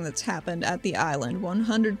everything that's happened at the island,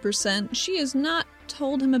 100%. She has not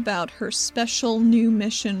told him about her special new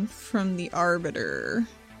mission from the Arbiter.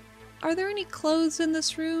 Are there any clothes in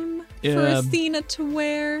this room for Athena to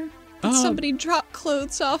wear? Did somebody drop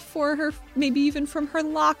clothes off for her, maybe even from her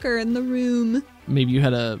locker in the room? Maybe you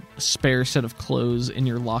had a spare set of clothes in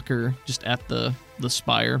your locker just at the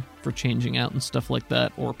spire for changing out and stuff like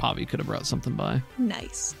that, or Pavi could have brought something by.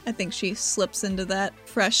 Nice. I think she slips into that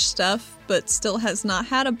fresh stuff, but still has not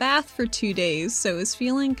had a bath for 2 days, so is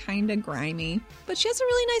feeling kinda grimy. But she has a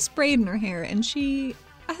really nice braid in her hair, and she's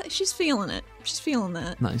feeling it. She's feeling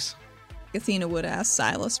that. Nice. Athena would ask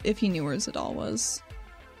Silas if he knew where Zadal was.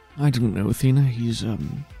 I don't know, Athena. He's,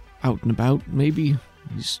 out and about, maybe.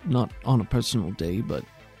 He's not on a personal day, but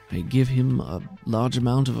I give him a large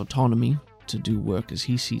amount of autonomy to do work as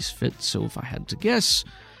he sees fit, so if I had to guess,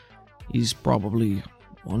 he's probably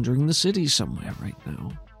wandering the city somewhere right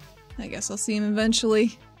now. I guess I'll see him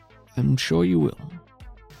eventually. I'm sure you will.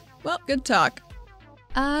 Well, good talk.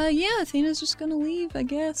 Yeah, Athena's just gonna leave, I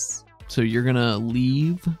guess. So you're gonna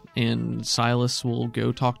leave, and Silas will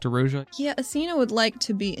go talk to Roja? Yeah, Athena would like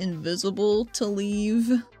to be invisible to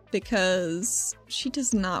leave, because she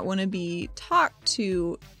does not want to be talked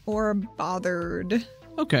to or bothered.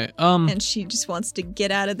 Okay, And she just wants to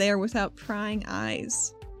get out of there without prying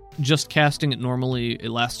eyes. Just casting it normally, it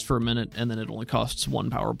lasts for a minute, and then it only costs 1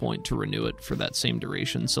 power point to renew it for that same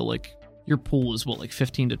duration. So, like, your pool is,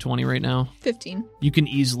 15 to 20 right now? 15. You can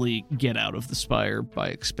easily get out of the spire by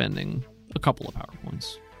expending a couple of power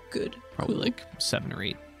points. Good. Probably, Cool. 7 or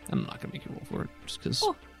 8. I'm not going to make you roll for it, just because...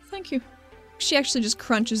 Oh, thank you. She actually just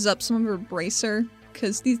crunches up some of her bracer,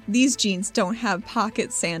 because these jeans don't have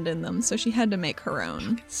pocket sand in them, so she had to make her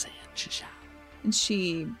own. Pocket sand, shisha. And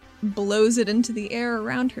she blows it into the air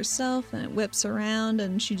around herself, and it whips around,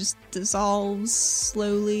 and she just dissolves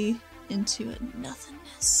slowly into a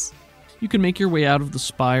nothingness. You can make your way out of the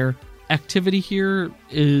spire. Activity here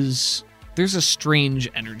is... There's a strange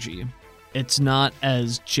energy. It's not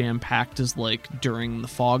as jam-packed as, during the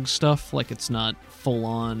fog stuff. It's not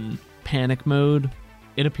full-on panic mode.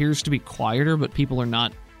 It appears to be quieter, but people are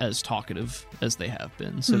not as talkative as they have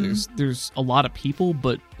been. So there's a lot of people,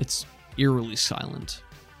 but it's eerily silent.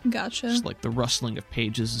 Gotcha. Just the rustling of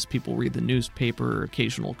pages as people read the newspaper,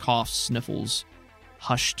 occasional coughs, sniffles,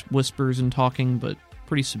 hushed whispers and talking, but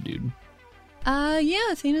pretty subdued.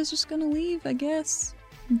 Yeah, Athena's just gonna leave, I guess.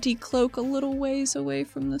 Decloak a little ways away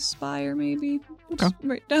from the spire, maybe. Okay. Just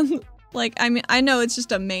right down. I know it's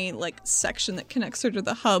just a main, section that connects her to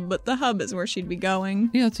the hub, but the hub is where she'd be going.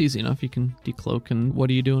 Yeah, it's easy enough. You can decloak, and what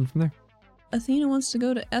are you doing from there? Athena wants to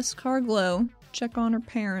go to Escarglow, check on her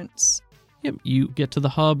parents. Yep, you get to the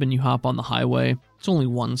hub and you hop on the highway. It's only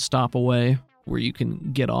 1 stop away where you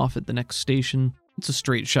can get off at the next station. It's a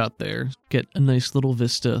straight shot there. Get a nice little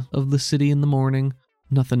vista of the city in the morning.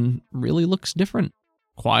 Nothing really looks different.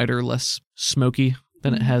 Quieter, less smoky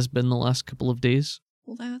than it has been the last couple of days.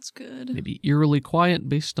 Well, that's good. Maybe eerily quiet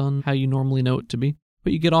based on how you normally know it to be.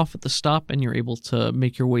 But you get off at the stop and you're able to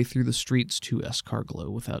make your way through the streets to Escarglow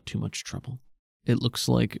without too much trouble. It looks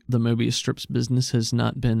like the Mobius Strip's business has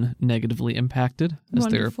not been negatively impacted, as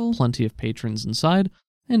there are plenty of patrons inside,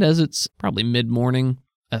 and as it's probably mid-morning,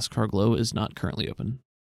 Escarglow is not currently open.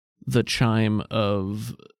 The chime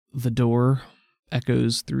of the door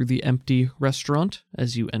echoes through the empty restaurant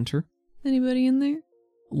as you enter. Anybody in there?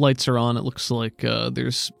 Lights are on. It looks like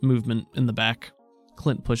there's movement in the back.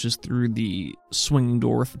 Clint pushes through the swinging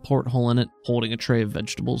door with the porthole in it, holding a tray of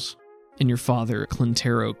vegetables. And your father,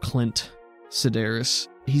 Clintero Clint Sedaris,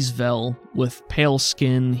 he's Vel with pale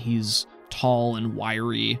skin. He's tall and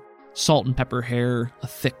wiry, salt and pepper hair, a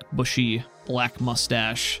thick, bushy black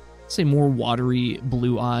mustache, say more watery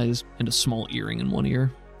blue eyes, and a small earring in one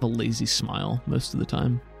ear. A lazy smile most of the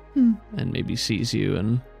time. And maybe sees you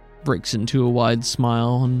and breaks into a wide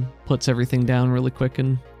smile and puts everything down really quick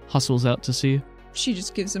and hustles out to see you. She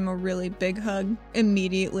just gives him a really big hug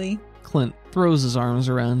immediately. Clint throws his arms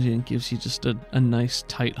around you and gives you just a nice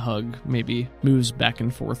tight hug, maybe moves back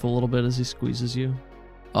and forth a little bit as he squeezes you.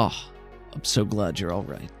 Oh, I'm so glad you're all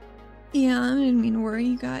right. Yeah, I didn't mean to worry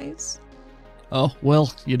you guys. Oh,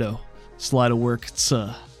 well, it's a lot of work.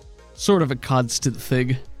 It's sort of a constant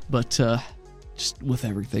thing, but just with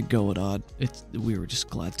everything going on, we were just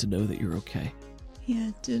glad to know that you're okay. Yeah,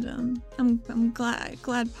 I'm glad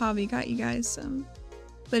Pavi got you guys,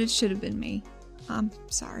 but it should have been me. I'm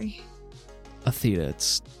sorry. Athena,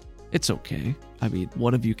 it's okay. I mean,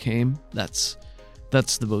 one of you came. That's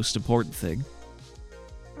the most important thing.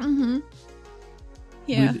 Mm-hmm.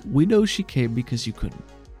 Yeah. We know she came because you couldn't.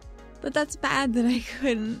 But that's bad that I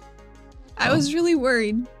couldn't. I was really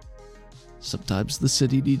worried. Sometimes the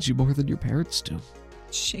city needs you more than your parents do.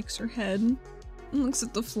 Shakes her head and looks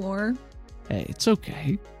at the floor. Hey, it's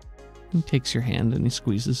okay. He takes your hand and he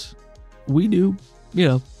squeezes. We knew,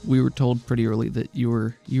 we were told pretty early that you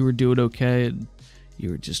were doing okay and you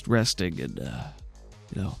were just resting and,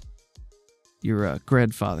 your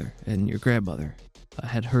grandfather and your grandmother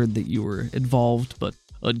had heard that you were involved but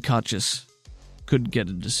unconscious. Couldn't get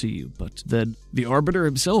in to see you, but then the Arbiter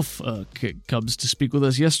himself comes to speak with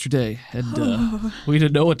us yesterday, and we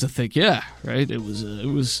didn't know what to think. Yeah, right? It was it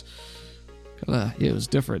was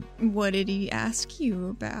different. What did he ask you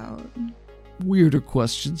about? Weirder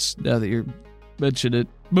questions, now that you mention it.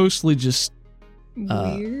 Mostly just...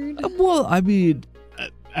 Weird? Well, I mean,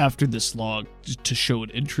 after this long, just to show an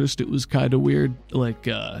interest, it was kind of weird. Like,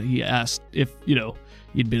 he asked if,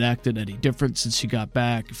 you'd been acting any different since you got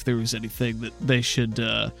back, if there was anything that they should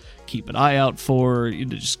keep an eye out for,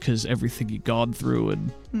 just because everything you'd gone through,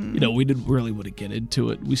 and, we didn't really want to get into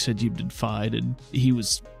it. We said you did fine, and he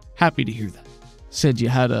was happy to hear that. Said you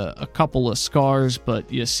had a couple of scars,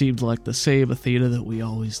 but you seemed like the same Athena that we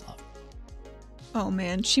always loved. Oh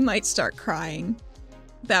man, she might start crying.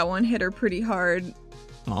 That one hit her pretty hard.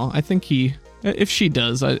 Oh, I think if she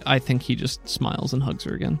does, I think he just smiles and hugs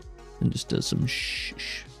her again. And just does some shh.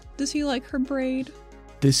 Does he like her braid?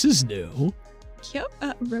 This is new. Yep,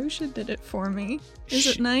 Rosha did it for me. Is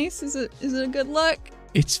it nice? Is it a good look?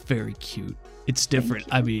 It's very cute. It's different.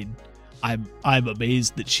 I mean, I'm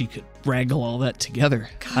amazed that she could wrangle all that together.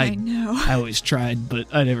 God, I know. I always tried, but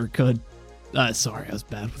I never could. Sorry, I was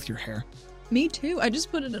bad with your hair. Me too. I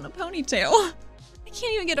just put it in a ponytail. I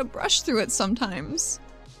can't even get a brush through it sometimes.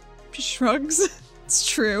 Just shrugs. It's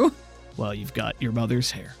true. Well, you've got your mother's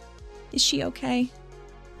hair. Is she okay?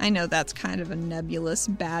 I know that's kind of a nebulous,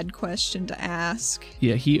 bad question to ask.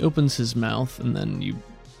 Yeah, he opens his mouth and then you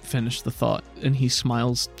finish the thought and he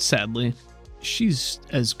smiles sadly. She's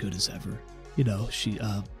as good as ever.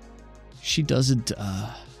 She doesn't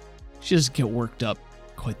get worked up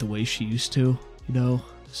quite the way she used to,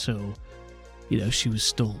 So, she was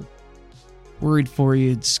still worried for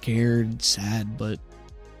you and scared and sad, but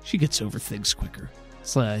she gets over things quicker.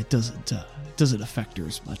 It's like it doesn't affect her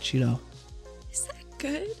as much, Is that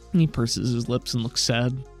good? And he purses his lips and looks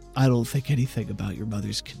sad. I don't think anything about your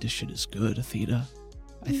mother's condition is good, Athena.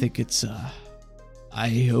 I think it's,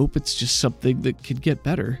 I hope it's just something that could get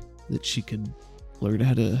better. That she could learn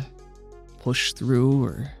how to push through,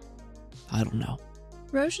 or I don't know.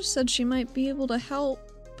 Rosha said she might be able to help,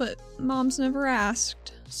 but Mom's never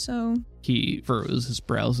asked, so... He furrows his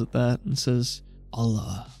brows at that and says,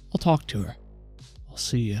 I'll talk to her. I'll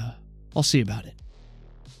see about it.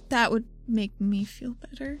 That would make me feel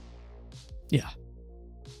better. Yeah.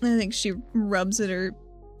 I think she rubs at her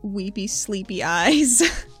weepy, sleepy eyes.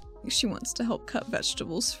 She wants to help cut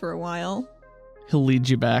vegetables for a while. He'll lead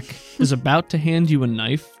you back, is about to hand you a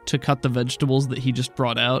knife to cut the vegetables that he just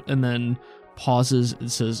brought out, and then pauses and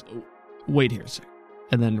says, wait here a sec.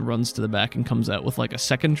 And then runs to the back and comes out with like a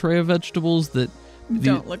second tray of vegetables that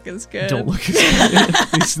don't look as good.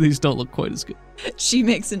 These don't look quite as good. She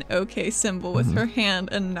makes an okay symbol with her hand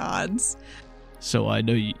and nods. So I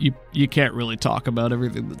know you can't really talk about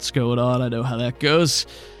everything that's going on. I know how that goes.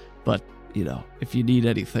 But, if you need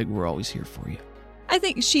anything, we're always here for you. I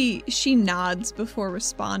think she nods before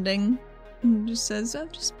responding and just says,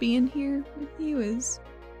 just being here with you is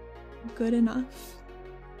good enough.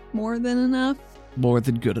 More than enough. More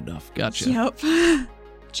than good enough. Gotcha. Yep.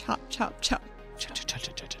 Chop, chop, chop.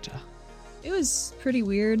 It was pretty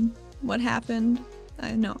weird what happened.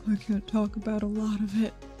 I know I can't talk about a lot of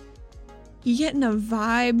it. You getting a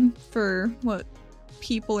vibe for what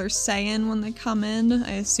people are saying when they come in?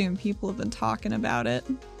 I assume people have been talking about it.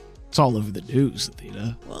 It's all over the news,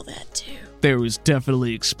 Athena. Well, that too. There was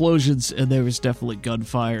definitely explosions and there was definitely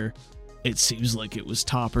gunfire. It seems like it was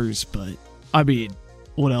toppers, but I mean,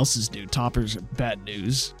 what else is new? Toppers are bad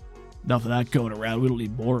news. Enough of that going around. We don't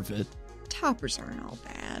need more of it. Toppers aren't all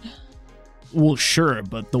bad. Well, sure,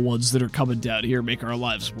 but the ones that are coming down here make our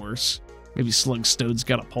lives worse. Maybe Slugstone's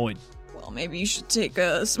got a point. Well, maybe you should take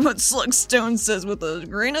what Slugstone says with a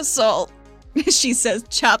grain of salt. She says,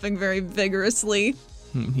 chopping very vigorously.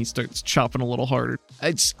 He starts chopping a little harder.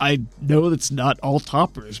 I know that's not all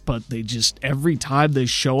toppers, but they just, every time they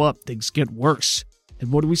show up, things get worse.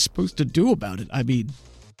 And what are we supposed to do about it? I mean,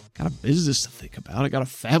 I got a business to think about. I got a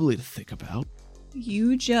family to think about.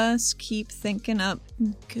 You just keep thinking up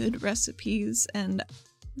good recipes, and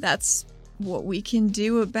that's what we can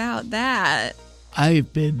do about that.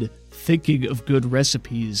 I've been thinking of good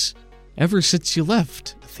recipes ever since you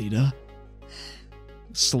left, Athena.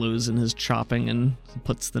 Slows in his chopping and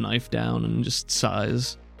puts the knife down and just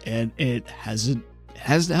sighs. And it hasn't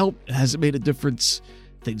helped. It hasn't made a difference.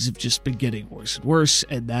 Things have just been getting worse and worse,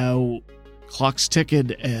 and now clock's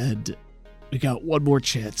ticking, and we got one more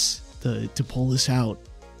chance to pull this out.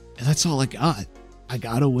 And that's all I got. I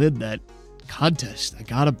gotta win that contest. I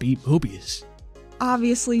gotta beat Mobius.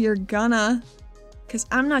 Obviously you're gonna, because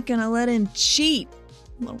I'm not gonna let him cheat,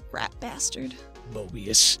 little rat bastard.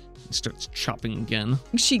 Mobius. He starts chopping again.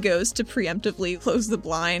 She goes to preemptively close the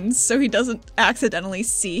blinds so he doesn't accidentally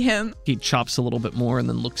see him. He chops a little bit more and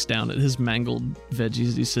then looks down at his mangled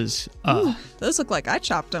veggies. He says, Ooh, those look like I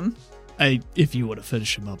chopped them. If you want to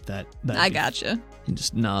finish him up, I gotcha. He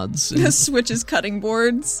just nods. Switches cutting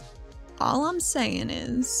boards. All I'm saying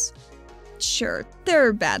is, sure, there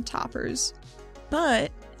are bad toppers,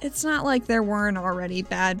 but it's not like there weren't already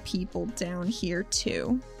bad people down here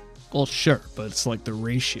too. Well, sure, but it's like the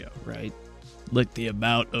ratio, right? Like the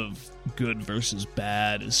amount of good versus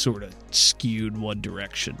bad is sort of skewed one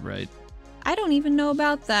direction, right? I don't even know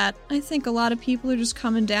about that. I think a lot of people are just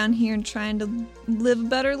coming down here and trying to live a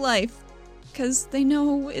better life because they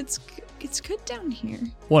know it's good down here.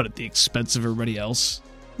 What, at the expense of everybody else?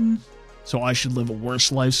 So I should live a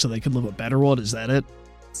worse life so they can live a better one? Is that it?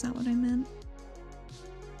 That's not what I meant.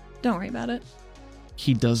 Don't worry about it.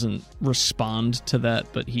 He doesn't respond to that,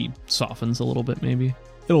 but he softens a little bit, maybe.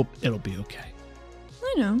 It'll be okay.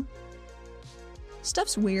 I know.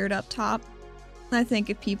 Stuff's weird up top. I think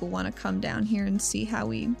if people want to come down here and see how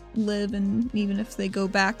we live, and even if they go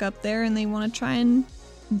back up there and they want to try and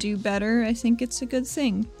do better, I think it's a good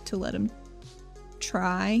thing to let them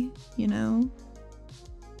try, you know?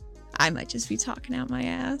 I might just be talking out my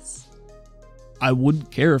ass. I wouldn't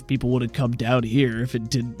care if people would have come down here if it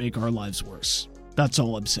didn't make our lives worse. That's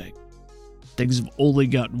all I'm saying. Things have only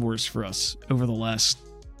gotten worse for us over the last,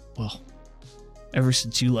 well, ever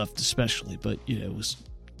since you left especially, but, it was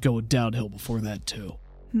going downhill before that too.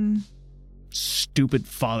 Stupid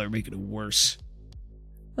father making it worse.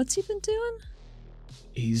 What's he been doing?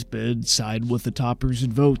 He's been siding with the toppers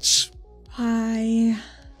and votes. Why?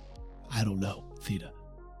 I don't know, Theta.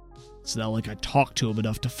 It's not like I talked to him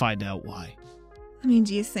enough to find out why. I mean,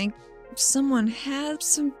 do you think someone had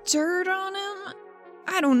some dirt on him?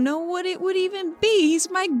 I don't know what it would even be. He's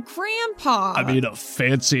my grandpa. I mean, a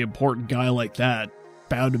fancy, important guy like that,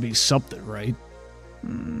 bound to be something, right?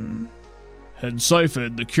 Head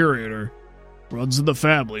Siphon, the curator, runs in the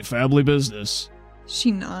family business.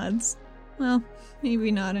 She nods. Well,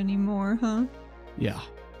 maybe not anymore, huh? Yeah.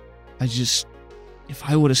 If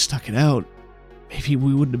I would have stuck it out, maybe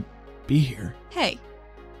we wouldn't be here. Hey,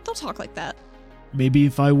 don't talk like that. Maybe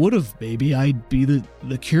if I would have, maybe I'd be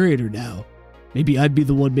the curator now. Maybe I'd be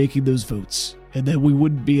the one making those votes, and then we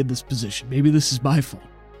wouldn't be in this position. Maybe this is my fault.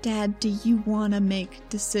 Dad, do you want to make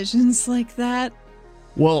decisions like that?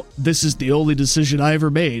 Well, this is the only decision I ever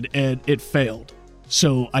made, and it failed.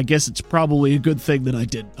 So I guess it's probably a good thing that I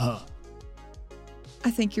didn't, huh?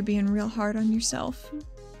 I think you're being real hard on yourself.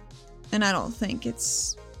 And I don't think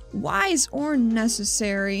it's wise or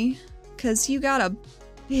necessary, because you got a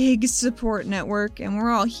big support network, and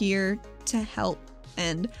we're all here to help,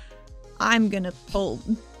 and I'm gonna pull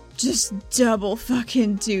just double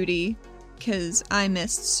fucking duty, because I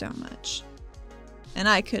missed so much. And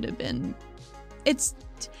I could have been...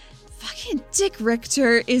 Fucking Dick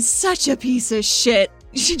Richter is such a piece of shit.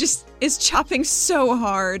 She just is chopping so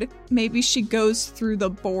hard. Maybe she goes through the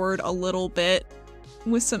board a little bit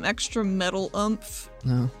with some extra metal oomph.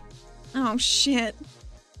 No. Oh, shit.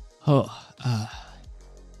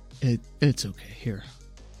 It's okay. Here.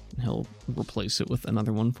 He'll replace it with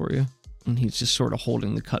another one for you. And he's just sort of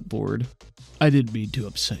holding the cut board. I didn't mean to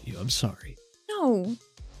upset you. I'm sorry. No.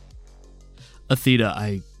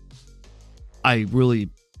 Athena, I really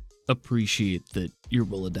appreciate that you're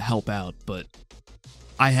willing to help out, but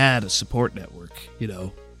I had a support network,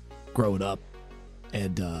 growing up,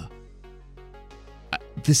 and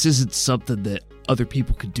this isn't something that other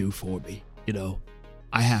people could do for me,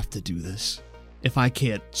 I have to do this. If I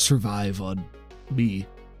can't survive on me,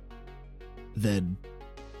 then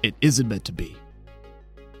it isn't meant to be.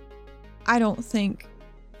 I don't think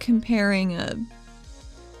comparing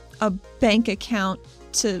a bank account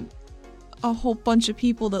to a whole bunch of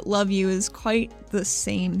people that love you is quite the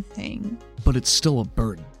same thing. But it's still a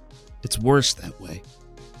burden. It's worse that way.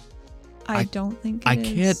 I don't think I it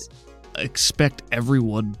is. can't expect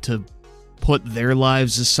everyone to put their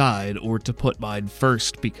lives aside or to put mine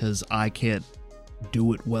first because I can't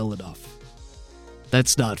do it well enough.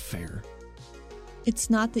 That's not fair. It's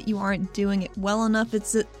not that you aren't doing it well enough,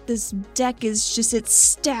 it's that this deck is just, it's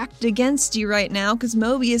stacked against you right now because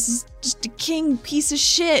Mobius is just a king piece of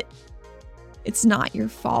shit. It's not your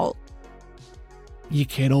fault. You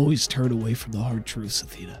can't always turn away from the hard truths,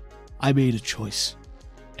 Athena. I made a choice,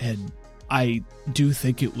 and I do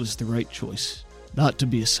think it was the right choice. Not to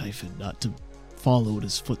be a siphon, not to follow in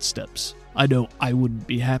his footsteps. I know I wouldn't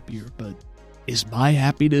be happier, but is my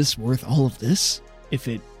happiness worth all of this?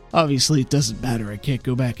 Obviously it doesn't matter, I can't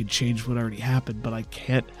go back and change what already happened, but I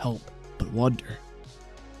can't help but wonder.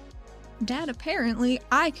 Dad, apparently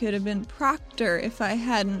I could have been Proctor if I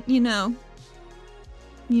hadn't, you know.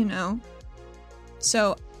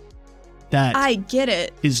 So, That I get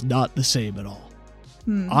it. is not the same at all.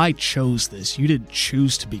 I chose this. You didn't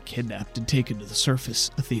choose to be kidnapped and taken to the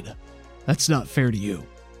surface, Athena. That's not fair to you.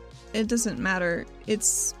 It doesn't matter.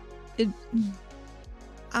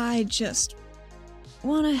 I just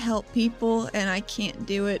want to help people, and I can't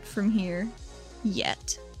do it from here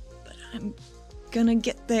yet. But I'm gonna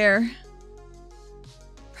get there.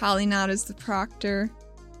 Probably not as the Proctor,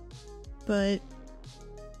 but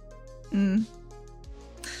I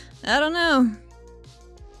don't know.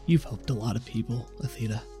 You've helped a lot of people,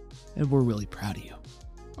 Athena, and we're really proud of you.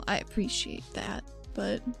 Well, I appreciate that,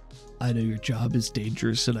 but I know your job is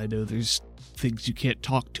dangerous, and I know there's things you can't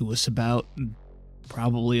talk to us about, and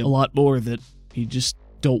probably a lot more that you just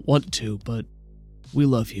don't want to, but we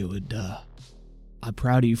love you, and I'm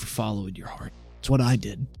proud of you for following your heart. It's what I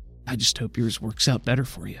did. I just hope yours works out better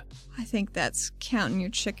for you. I think that's counting your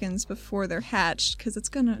chickens before they're hatched, because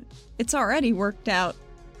it's already worked out.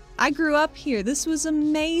 I grew up here. This was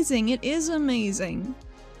amazing. It is amazing.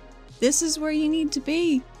 This is where you need to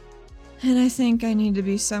be. And I think I need to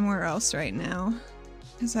be somewhere else right now,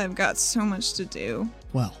 because I've got so much to do.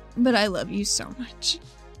 Well, But I love you so much.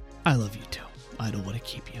 I love you too. I don't want to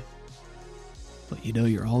keep you. But you know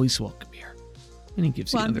you're always welcome here. And he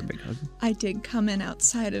gives Well, you another big hug. I did come in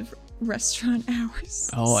outside of restaurant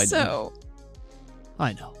hours. Oh, I So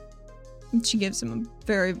I know. she gives him a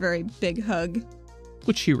very, very big hug.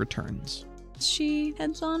 Which he returns. She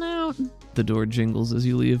heads on out. The door jingles as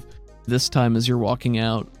you leave. This time, as you're walking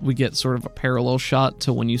out, we get sort of a parallel shot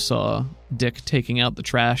to when you saw Dick taking out the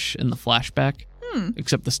trash in the flashback.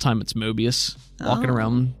 Except this time it's Mobius walking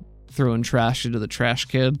around throwing trash into the trash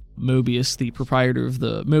can. Mobius, the proprietor of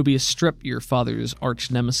the Mobius Strip, your father's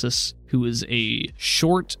arch nemesis, who is a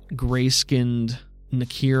short, gray-skinned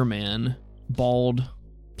Nakir man, bald,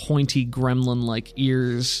 pointy gremlin-like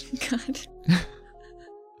ears, God.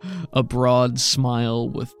 a broad smile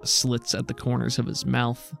with slits at the corners of his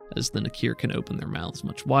mouth, as the Nakir can open their mouths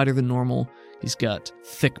much wider than normal. He's got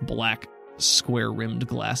thick black square-rimmed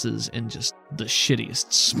glasses and just the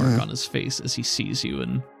shittiest smirk on his face as he sees you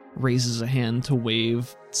and raises a hand to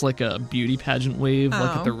wave. It's like a beauty pageant wave,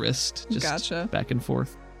 like at the wrist, just Gotcha. back and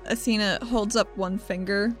forth. Athena holds up one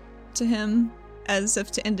finger to him as if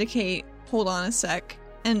to indicate, hold on a sec.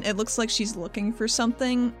 And it looks like she's looking for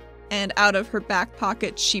something. And out of her back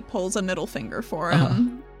pocket, she pulls a middle finger for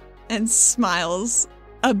him and smiles.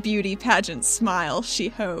 A beauty pageant smile, she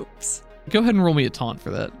hopes. Go ahead and roll me a taunt for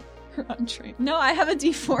that. Her untrained. No, I have a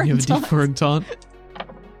D4 You have a taunt. D4 in taunt?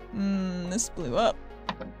 This blew up.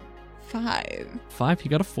 5. 5, you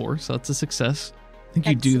got a 4, so that's a success. I think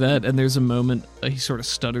you do that, and there's a moment he sort of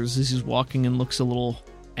stutters as he's walking and looks a little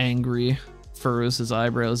angry, furrows his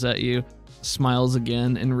eyebrows at you, smiles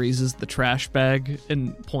again, and raises the trash bag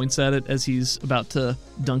and points at it as he's about to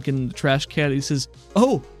dunk in the trash can. He says,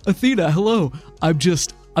 "Oh, Athena, hello. I'm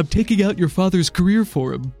taking out your father's career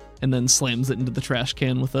for him," and then slams it into the trash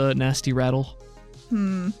can with a nasty rattle.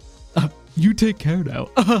 You take care now.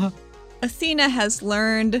 Athena has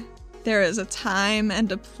learned there is a time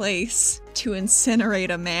and a place to incinerate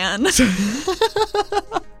a man.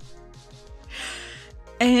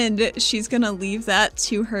 And she's gonna leave that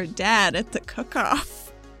to her dad at the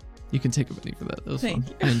cook-off. You can take a penny for that. That was Thank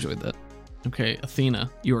fun. you. I enjoyed that. Okay, Athena,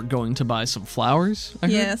 you are going to buy some flowers, I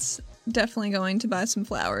heard? Yes, definitely going to buy some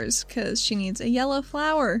flowers, because she needs a yellow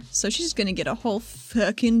flower. So she's gonna get a whole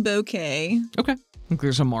fucking bouquet. Okay. I think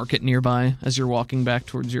there's a market nearby as you're walking back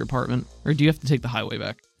towards your apartment. Or do you have to take the highway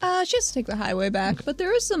back? She has to take the highway back, but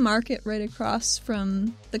there is a market right across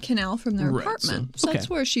from the canal from their Right, apartment. so- So that's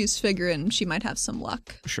okay. where she's figuring she might have some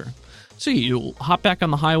luck. Sure. So you hop back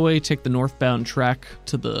on the highway, take the northbound track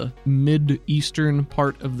to the mid-eastern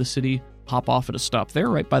part of the city, hop off at a stop there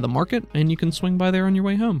right by the market, and you can swing by there on your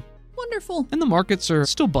way home. Wonderful. And the markets are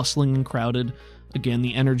still bustling and crowded. Again,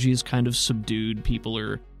 the energy is kind of subdued. People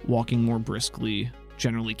are walking more briskly,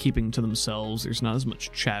 generally keeping to themselves. There's not as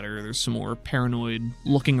much chatter. There's some more paranoid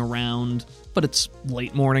looking around. But it's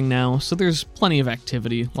late morning now, so there's plenty of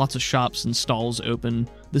activity. Lots of shops and stalls open.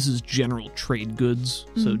 This is general trade goods,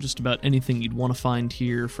 so just about anything you'd want to find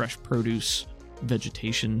here. Fresh produce,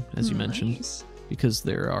 vegetation, as you mentioned, Nice. because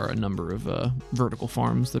there are a number of vertical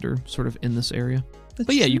farms that are sort of in this area. That's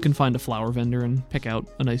But yeah, true. you can find a flower vendor and pick out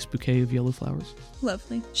a nice bouquet of yellow flowers.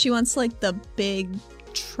 Lovely. She wants like the big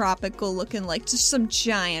tropical looking, like just some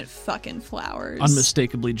giant fucking flowers.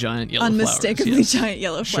 Unmistakably giant yellow Unmistakably flowers. giant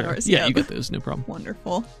yellow Sure. flowers. Yeah, Yep. you get those, no problem.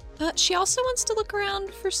 Wonderful. She also wants to look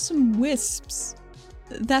around for some wisps.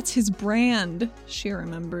 That's his brand, she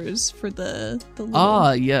remembers, for the little...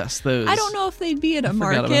 Ah, yes, those. I don't know if they'd be at a I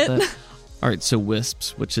forgot market. about that. All right, so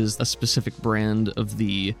Wisps, which is a specific brand of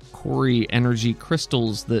the Cori energy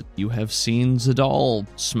crystals that you have seen Zadal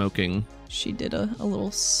smoking. She did a little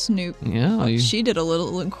snoop. Yeah, She did a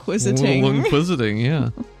little a inquisiting. little inquisiting, yeah.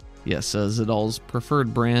 Yes, Zadal's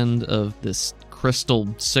preferred brand of this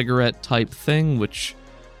crystal cigarette type thing, which,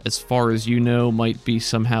 as far as you know, might be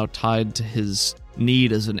somehow tied to his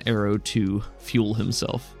need as an arrow to fuel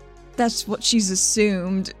himself. That's what she's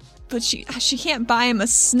assumed. But she can't buy him a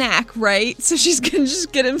snack, right? So she's gonna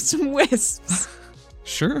just get him some wisps.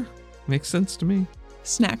 Sure, makes sense to me.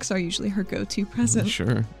 Snacks are usually her go-to present.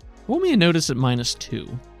 Sure. Roll me a notice at -2.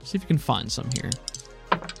 See if you can find some here.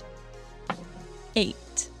 8.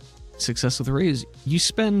 Success with a raise. You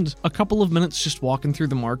spend a couple of minutes just walking through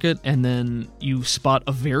the market, and then you spot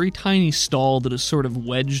a very tiny stall that is sort of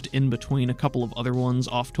wedged in between a couple of other ones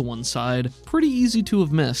off to one side. Pretty easy to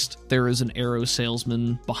have missed. There is an arrow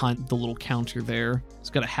salesman behind the little counter there. He's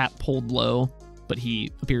got a hat pulled low, but he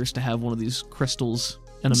appears to have one of these crystals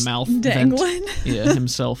and a mouth vent. Dangling. Yeah,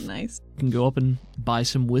 himself. Nice. You can go up and buy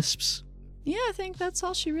some wisps. Yeah, I think that's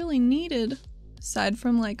all she really needed. Aside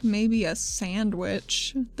from, like, maybe a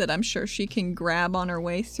sandwich that I'm sure she can grab on her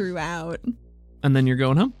way throughout. And then you're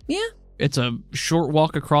going home? Yeah. It's a short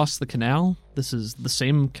walk across the canal. This is the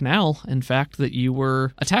same canal, in fact, that you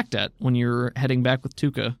were attacked at when you were heading back with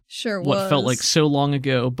Tuca. Sure was. What felt like so long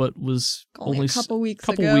ago, but was Only a couple weeks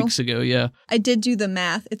couple ago. weeks ago, yeah. I did do the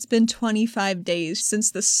math. It's been 25 days since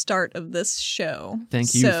the start of this show.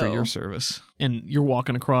 Thank you for So- your service. And you're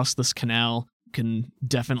walking across this canal, you can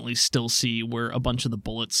definitely still see where a bunch of the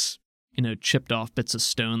bullets, chipped off bits of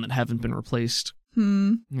stone that haven't been replaced.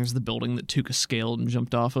 There's the building that Tuca scaled and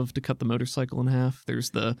jumped off of to cut the motorcycle in half. There's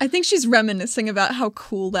the... I think she's reminiscing about how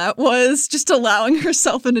cool that was, just allowing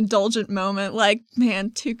herself an indulgent moment. Like, man,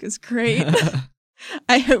 Tuca's great.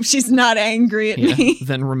 I hope she's not angry at me.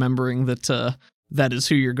 Then remembering that that is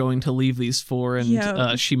who you're going to leave these for, and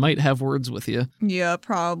Yeah. she might have words with you. Yeah,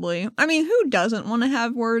 probably. I mean, who doesn't want to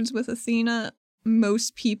have words with Athena?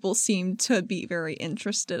 Most people seem to be very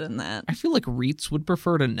interested in that. I feel like Reitz would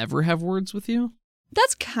prefer to never have words with you.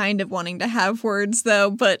 That's kind of wanting to have words, though,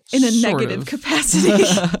 but in a Sort negative of. capacity.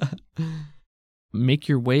 Make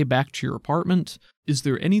your way back to your apartment. Is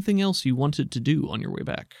there anything else you wanted to do on your way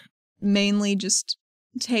back? Mainly just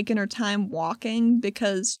taking her time walking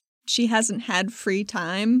because she hasn't had free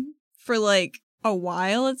time for like a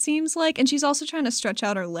while, it seems like. And she's also trying to stretch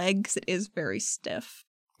out her leg because it is very stiff.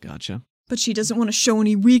 Gotcha. But she doesn't want to show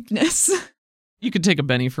any weakness. You could take a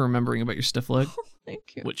Benny for remembering about your stiff leg,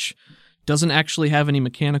 Thank you. which doesn't actually have any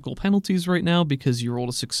mechanical penalties right now because you rolled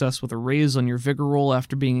a success with a raise on your vigor roll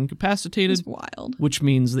after being incapacitated. It's wild. Which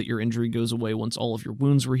means that your injury goes away once all of your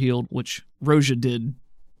wounds were healed, which Roja did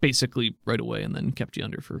basically right away and then kept you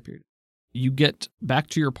under for a period. You get back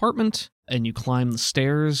to your apartment, and you climb the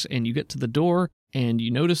stairs, and you get to the door, and you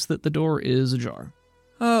notice that the door is ajar.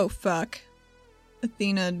 Oh, fuck.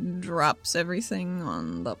 Athena drops everything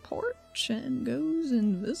on the porch and goes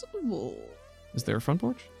invisible. Is there a front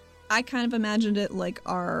porch? I kind of imagined it like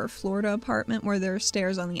our Florida apartment where there are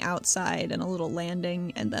stairs on the outside and a little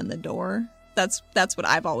landing and then the door. That's what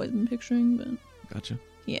I've always been picturing, but Gotcha.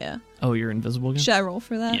 yeah. Oh, you're invisible again? Should I roll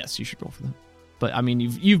for that? Yes, you should roll for that. But, I mean,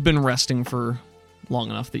 you've been resting for long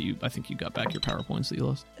enough that I think you got back your power points that you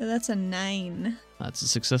lost. That's a 9. That's a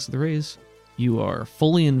success of the raise. You are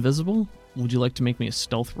fully invisible. Would you like to make me a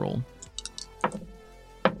stealth roll?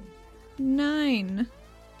 9.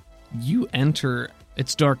 You enter.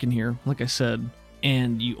 It's dark in here, like I said.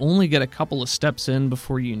 and you only get a couple of steps in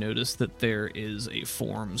before you notice that there is a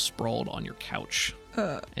form sprawled on your couch.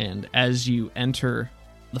 And as you enter,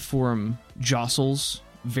 the form jostles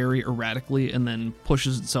very erratically and then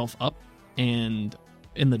pushes itself up, and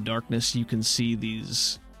in the darkness you can see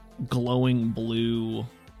these glowing blue,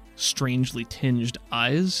 strangely tinged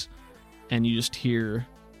eyes, and you just hear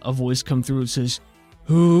a voice come through and says,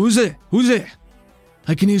 "Who's there? Who's there?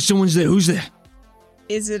 I can hear someone's there. Who's there?"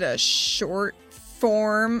 Is it a short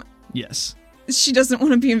form? yes. She doesn't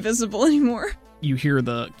want to be invisible anymore. You hear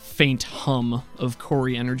the faint hum of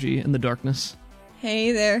Corey energy in the darkness.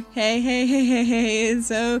 Hey there. Hey,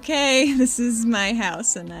 it's okay. This is my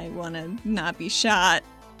house and I want to not be shot.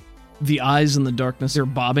 The eyes in the darkness, they're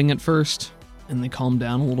bobbing at first, and they calm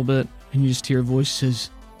down a little bit, and you just hear a voice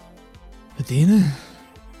says, "Athena?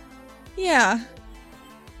 Yeah,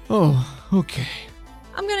 Oh, okay.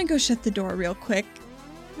 I'm gonna go shut the door real quick.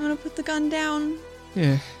 You wanna put the gun down?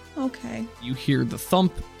 Yeah. Okay. You hear the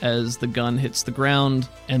thump as the gun hits the ground,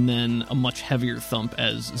 and then a much heavier thump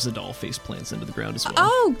as Zadal face plants into the ground as well.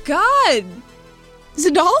 Oh, God!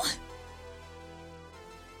 Zadal?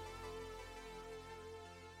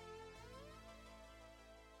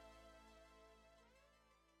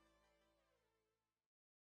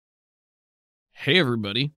 Hey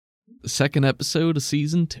everybody, the second episode of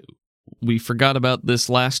Season 2. We forgot about this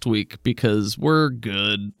last week because we're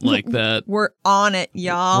good like that. We're on it,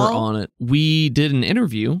 y'all. We're on it. We did an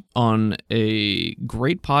interview on a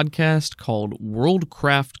great podcast called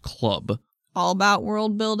Worldcraft Club. All about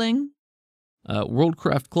world building.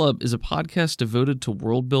 Worldcraft Club is a podcast devoted to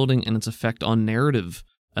world building and its effect on narrative,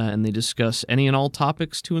 and they discuss any and all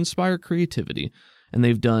topics to inspire creativity. And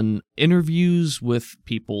they've done interviews with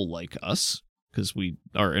people like us, because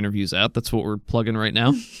our interviews out. That's what we're plugging right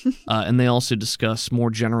now. And they also discuss more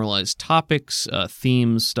generalized topics,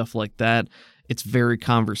 themes, stuff like that. It's very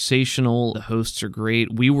conversational. The hosts are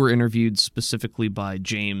great. We were interviewed specifically by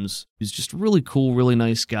James, who's just a really cool, really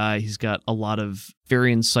nice guy. He's got a lot of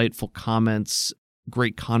very insightful comments,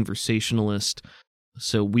 great conversationalist.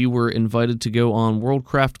 So we were invited to go on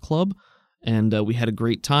Worldcraft Club, and we had a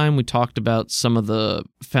great time. We talked about some of the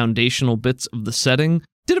foundational bits of the setting.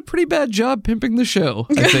 Did a pretty bad job pimping the show,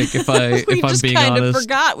 I think, if I'm being honest. We just kind of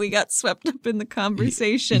forgot. We got swept up in the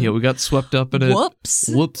conversation. Yeah, we got swept up in it. Whoops.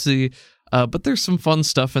 Whoopsie. But there's some fun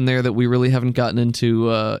stuff in there that we really haven't gotten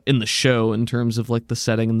into in the show in terms of like the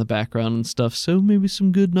setting and the background and stuff. So maybe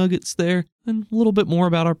some good nuggets there and a little bit more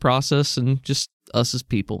about our process and just us as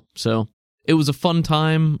people. So it was a fun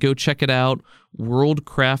time. Go check it out.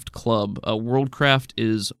 Worldcraft Club. Worldcraft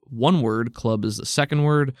is one word. Club is the second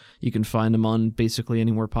word. You can find them on basically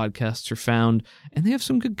anywhere podcasts are found. And they have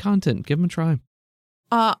some good content. Give them a try.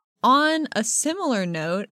 On a similar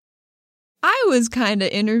note, I was kind of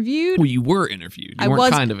interviewed. Well, you were interviewed. You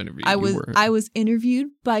weren't kind of interviewed. I was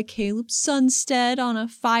interviewed by Caleb Sunstead on a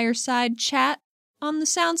fireside chat on the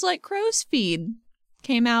Sounds Like Crows feed.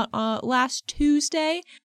 Came out last Tuesday.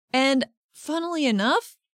 And funnily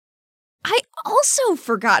enough, I also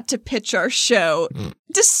forgot to pitch our show,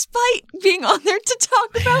 despite being on there to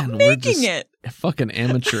talk about making it. A fucking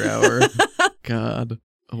amateur hour. God.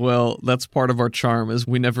 Well, that's part of our charm is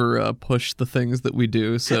we never push the things that we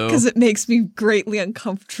do. So because it makes me greatly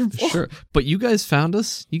uncomfortable. Sure. But you guys found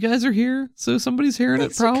us. You guys are here. So somebody's hearing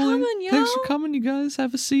Thanks it probably. For coming, yo. Thanks for coming, you guys.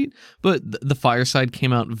 Have a seat. But the fireside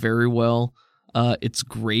came out very well. It's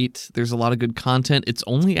great. There's a lot of good content. It's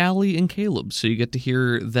only Allie and Caleb, so you get to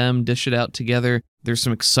hear them dish it out together. There's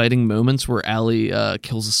some exciting moments where Allie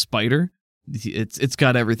kills a spider. It's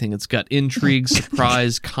got everything. It's got intrigue,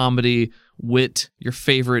 surprise, comedy, wit. Your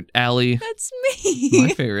favorite Allie. That's me.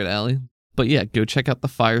 My favorite Allie. But yeah, go check out the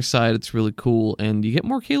fireside. It's really cool, and you get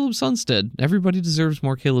more Caleb Sunstead. Everybody deserves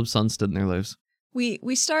more Caleb Sunstead in their lives. We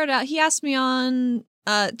started out. He asked me on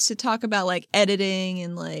to talk about like editing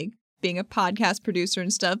and like being a podcast producer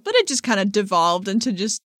and stuff, but it just kind of devolved into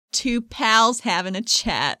just two pals having a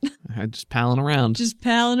chat. Just palling around. Just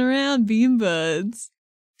palling around, being buds.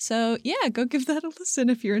 So yeah, go give that a listen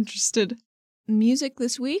if you're interested. Music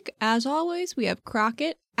this week, as always, we have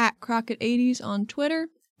Crockett at Crockett80s on Twitter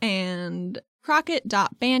and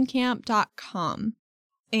crockett.bandcamp.com.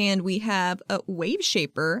 And we have a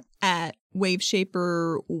Waveshaper at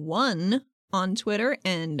Waveshaper1 on Twitter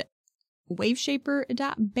and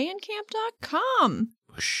waveshaper.bandcamp.com.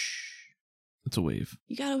 Whoosh. It's a wave.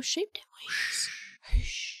 You got shaped in waves.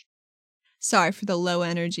 Whoosh. Sorry for the low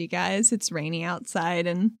energy, guys. It's rainy outside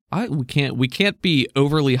and we can't be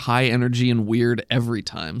overly high energy and weird every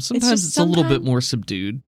time. Sometimes it's a little bit more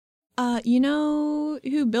subdued. You know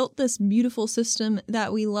who built this beautiful system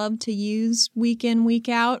that we love to use week in, week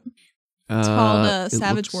out? It's called It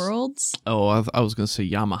Savage looks- Worlds. Oh, I was going to say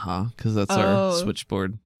Yamaha, because that's our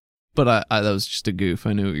switchboard. But I that was just a goof.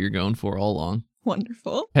 I knew what you were going for all along.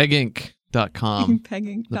 Wonderful. Peginc.com.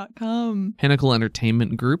 Pegging.com. Pinnacle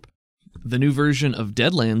Entertainment Group. The new version of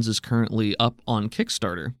Deadlands is currently up on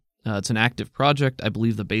Kickstarter. It's an active project. I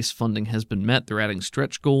believe the base funding has been met. They're adding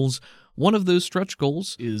stretch goals. One of those stretch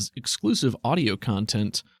goals is exclusive audio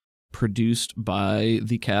content produced by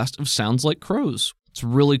the cast of Sounds Like Crows. It's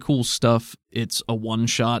really cool stuff. It's a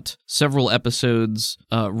one-shot. Several episodes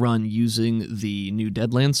run using the new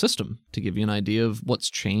Deadlands system to give you an idea of what's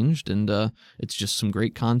changed, and it's just some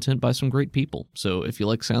great content by some great people. So if you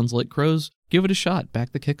like Sounds Like Crows, give it a shot.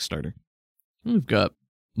 Back the Kickstarter. We've got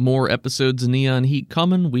more episodes of Neon Heat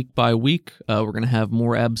coming week by week. We're going to have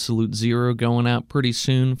more Absolute Zero going out pretty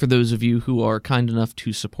soon. For those of you who are kind enough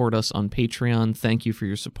to support us on Patreon, thank you for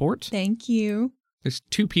your support. Thank you. There's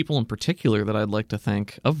two people in particular that I'd like to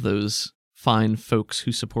thank of those fine folks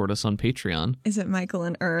who support us on Patreon. Is it Michael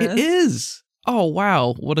and Urs? It is! Oh,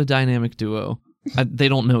 wow. What a dynamic duo. They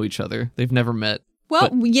don't know each other. They've never met. Well,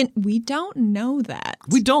 but we don't know that.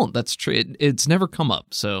 we don't. That's true. It's never come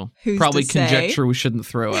up, so Who's probably to say? conjecture we shouldn't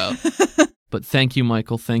throw out. But thank you,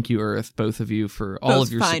 Michael. Thank you, Earth, both of you, for all Those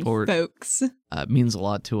of your fine support. folks. It means a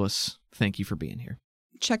lot to us. Thank you for being here.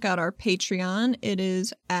 Check out our Patreon. It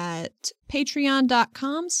is at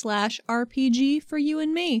patreon.com/RPG for you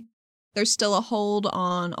and me. There's still a hold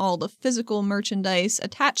on all the physical merchandise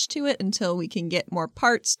attached to it until we can get more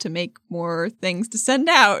parts to make more things to send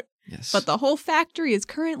out. Yes. But the whole factory is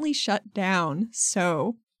currently shut down,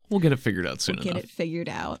 so we'll get it figured out soon we'll get enough. it figured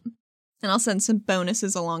out. And I'll send some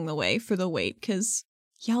bonuses along the way for the wait, because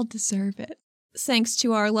y'all deserve it. Thanks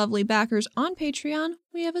to our lovely backers on Patreon,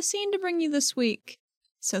 we have a scene to bring you this week.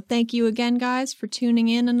 So thank you again, guys, for tuning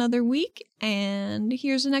in another week. And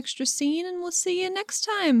here's an extra scene, and we'll see you next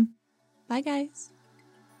time. Bye, guys.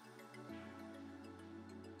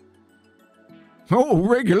 Oh,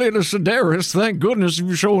 Regulator Sedaris, thank goodness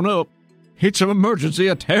you've shown up. It's an emergency,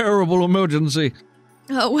 a terrible emergency.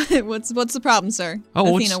 Oh, what's the problem, sir?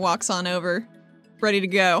 Oh, Athena walks on over, ready to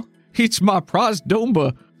go. It's my prized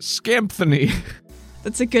Domba, Scampthony.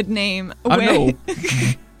 That's a good name. I know.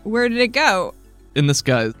 Where did it go? And this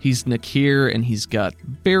guy, he's Nakir, and he's got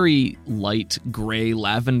very light gray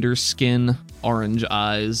lavender skin, orange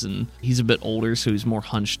eyes, and he's a bit older, so he's more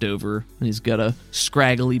hunched over. And he's got a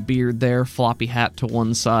scraggly beard there, floppy hat to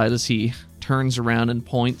one side as he turns around and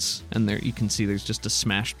points. And there you can see there's just a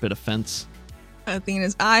smashed bit of fence.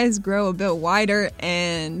 Athena's eyes grow a bit wider,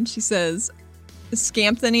 and she says,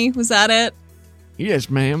 Scampthony, was that it? Yes,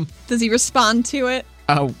 ma'am. Does he respond to it?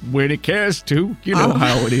 When he cares to. You know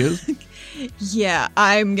how it is. Yeah,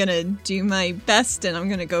 I'm gonna do my best, and I'm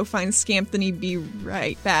gonna go find Scampthony. Be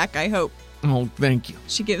right back, I hope. Oh, thank you.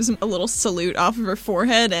 She gives him a little salute off of her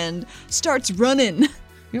forehead and starts running.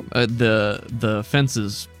 Yep. The fence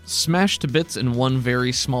is smashed to bits in one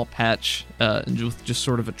very small patch, with just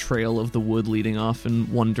sort of a trail of the wood leading off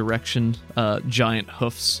in one direction. Giant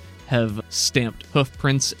hoofs have stamped hoof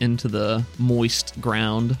prints into the moist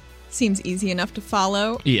ground. Seems easy enough to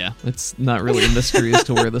follow. Yeah, it's not really a mystery as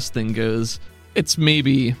to where this thing goes. It's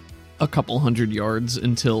maybe a couple 100 yards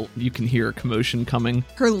until you can hear a commotion coming.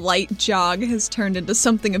 Her light jog has turned into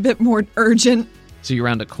something a bit more urgent. So you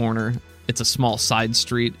round a corner. It's a small side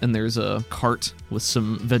street, and there's a cart with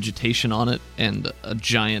some vegetation on it, and a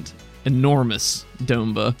giant, enormous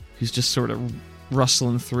Domba who's just sort of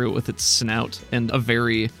rustling through it with its snout, and a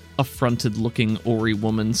very affronted-looking Ori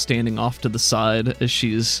woman standing off to the side as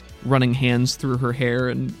she's running hands through her hair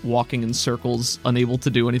and walking in circles, unable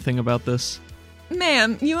to do anything about this.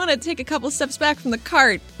 Ma'am, you want to take a couple steps back from the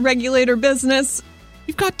cart? Regulator business.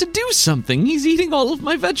 You've got to do something. He's eating all of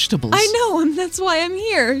my vegetables. I know, and that's why I'm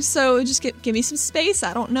here. So just give me some space.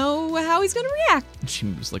 I don't know how he's going to react. She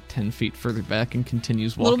moves like 10 feet further back and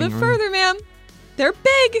continues A walking little bit around. further, ma'am. They're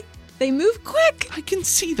big. They move quick. I can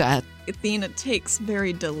see that. Athena takes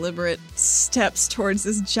very deliberate steps towards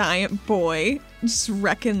this giant boy, just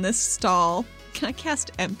wrecking this stall. Can I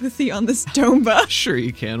cast empathy on this Domba? Sure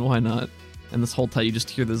you can, why not? And this whole time you just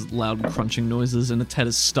hear those loud crunching noises and its head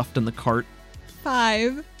is stuffed in the cart.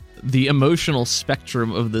 5. The emotional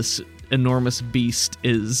spectrum of this enormous beast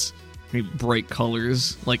is bright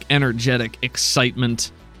colors, like energetic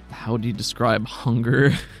excitement. How do you describe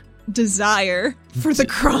hunger? Desire for the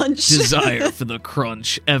crunch. Desire for the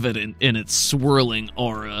crunch, evident in its swirling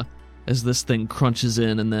aura, as this thing crunches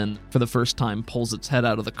in and then, for the first time, pulls its head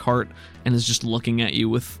out of the cart and is just looking at you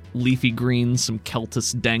with leafy greens, some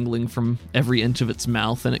Keltis dangling from every inch of its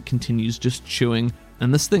mouth, and it continues just chewing.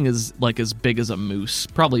 And this thing is like as big as a moose,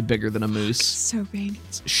 probably bigger than a moose. So big.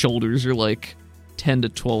 Its shoulders are like 10 to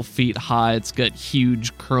 12 feet high. It's got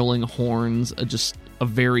huge curling horns, just a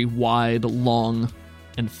very wide, long,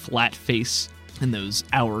 and flat face, and those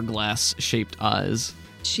hourglass-shaped eyes.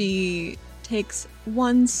 She takes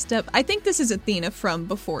one step. I think this is Athena from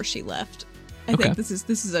before she left. I think this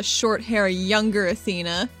is a short hair, younger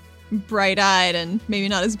Athena, bright-eyed and maybe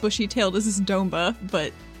not as bushy-tailed as this Domba,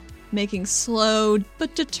 but making slow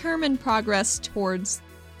but determined progress towards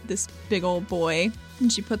this big old boy.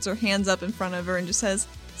 And she puts her hands up in front of her and just says,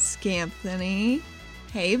 Scampthony,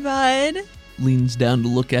 hey bud. Leans down to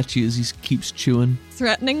look at you as he keeps chewing.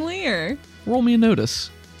 Threateningly, or? Roll me a notice.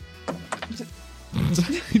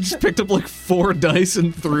 He just picked up like 4 dice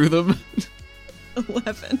and threw them.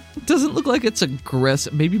 11. Doesn't look like it's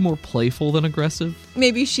aggressive. Maybe more playful than aggressive.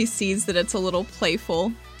 Maybe she sees that it's a little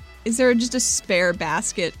playful. Is there just a spare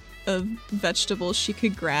basket of vegetables she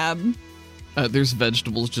could grab? There's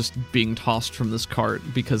vegetables just being tossed from this cart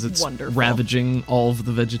because it's wonderful. Ravaging all of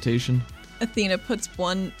the vegetation. Athena puts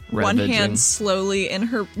one hand slowly in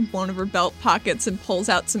one of her belt pockets and pulls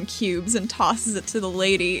out some cubes and tosses it to the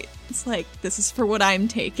lady. It's like, this is for what I'm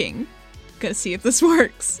taking. Gonna see if this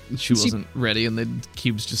works. She wasn't ready, and the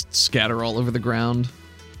cubes just scatter all over the ground.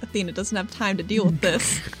 Athena doesn't have time to deal with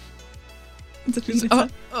this.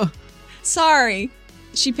 Sorry.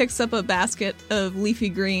 She picks up a basket of leafy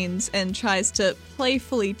greens and tries to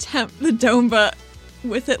playfully tempt the Domba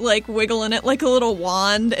with it, like, wiggling it like a little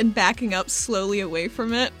wand and backing up slowly away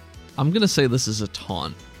from it. I'm gonna say this is a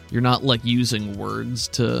taunt. You're not, like, using words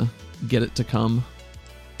to get it to come.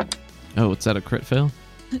 Oh, is that a crit fail?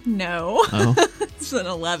 No. Oh. It's an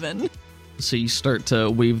 11. So you start to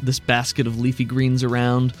wave this basket of leafy greens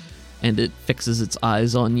around, and it fixes its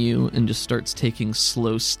eyes on you and just starts taking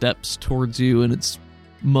slow steps towards you, and its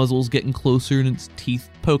muzzle's getting closer and its teeth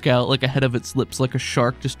poke out like ahead of its lips like a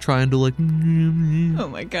shark, just trying to like oh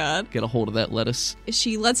my god, get a hold of that lettuce.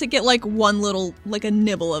 She lets it get like one little, like a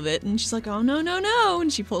nibble of it, and she's like, oh no,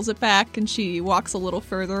 and she pulls it back and she walks a little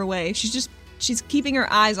further away. She's keeping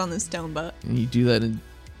her eyes on this Domba. And you do that, and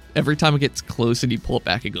every time it gets close and you pull it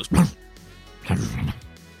back, it goes.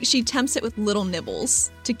 She tempts it with little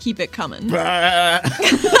nibbles to keep it coming.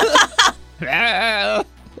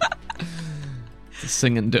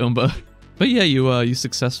 Singing Domba. But yeah, you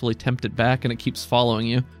successfully tempt it back, and it keeps following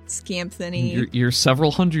you. Scampthony. You're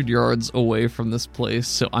several hundred yards away from this place,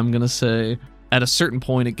 so I'm gonna say at a certain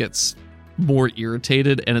point it gets more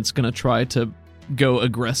irritated, and it's gonna try to go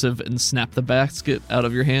aggressive and snap the basket out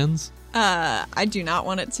of your hands. I do not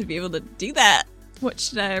want it to be able to do that. What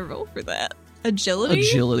should I roll for that? Agility?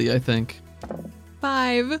 Agility, I think.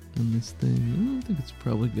 5. And this thing, I don't think it's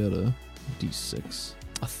probably got a D6.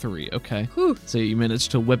 A 3, okay. Whew. So you manage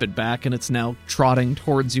to whip it back, and it's now trotting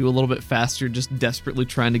towards you a little bit faster, just desperately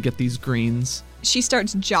trying to get these greens. She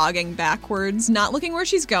starts jogging backwards, not looking where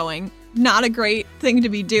she's going. Not a great thing to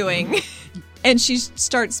be doing. And she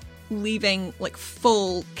starts leaving, like,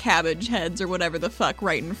 full cabbage heads or whatever the fuck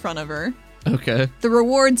right in front of her. Okay. The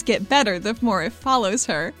rewards get better the more it follows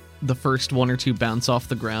her. The first 1 or 2 bounce off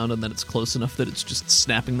the ground, and then it's close enough that it's just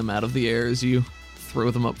snapping them out of the air as you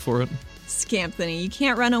throw them up for it. Scampthony, you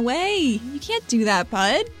can't run away. You can't do that,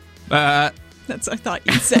 bud. That's what I thought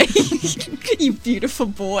you'd say. You beautiful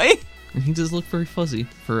boy. He does look very fuzzy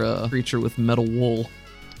for a creature with metal wool.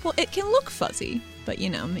 Well, it can look fuzzy, but,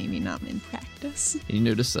 maybe not in practice. And you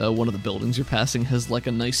notice one of the buildings you're passing has like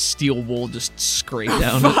a nice steel wool just scraped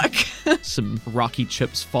down it. Some rocky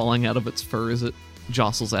chips falling out of its fur as it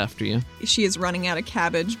jostles after you. She is running out of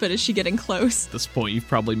cabbage, but is she getting close? At this point, you've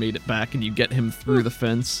probably made it back, and you get him through the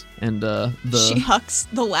fence, and She hucks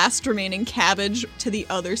the last remaining cabbage to the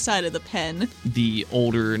other side of the pen. The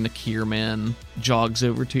older Nakir man jogs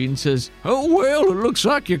over to you and says, "Oh, well, it looks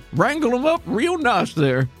like you wrangled him up real nice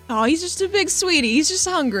there." Oh, he's just a big sweetie. He's just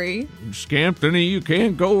hungry. Scampthony, you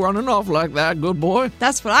can't go running off like that, good boy.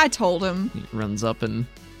 That's what I told him. He runs up and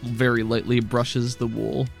very lightly brushes the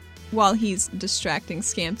wool. While he's distracting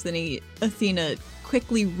Scampthony, Athena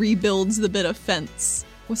quickly rebuilds the bit of fence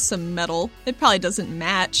with some metal. It probably doesn't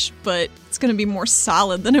match, but it's going to be more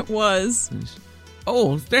solid than it was.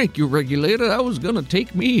 Oh, thank you, Regulator. That was going to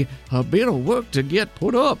take me a bit of work to get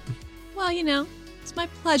put up. Well, it's my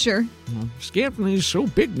pleasure. Scampthony's so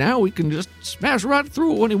big now he can just smash right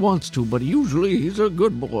through it when he wants to, but usually he's a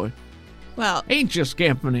good boy. Well, ain't you,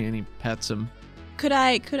 Scampthony? And he pets him. Could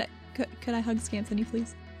I hug Scampthony,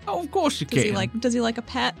 please? Oh, of course you can. Does he like a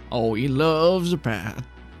pat? Oh, he loves a pat.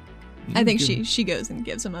 I think she goes and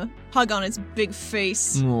gives him a hug on his big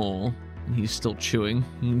face. Oh, he's still chewing.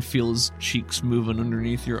 You can feel his cheeks moving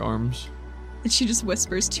underneath your arms. And she just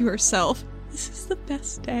whispers to herself, "This is the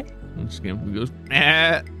best day." And Scamper goes,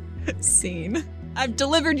 "Ah." Scene. "I've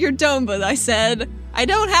delivered your Domba," I said. "I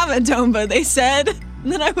don't have a Domba," they said.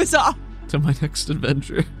 And then I was off. To my next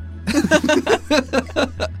adventure.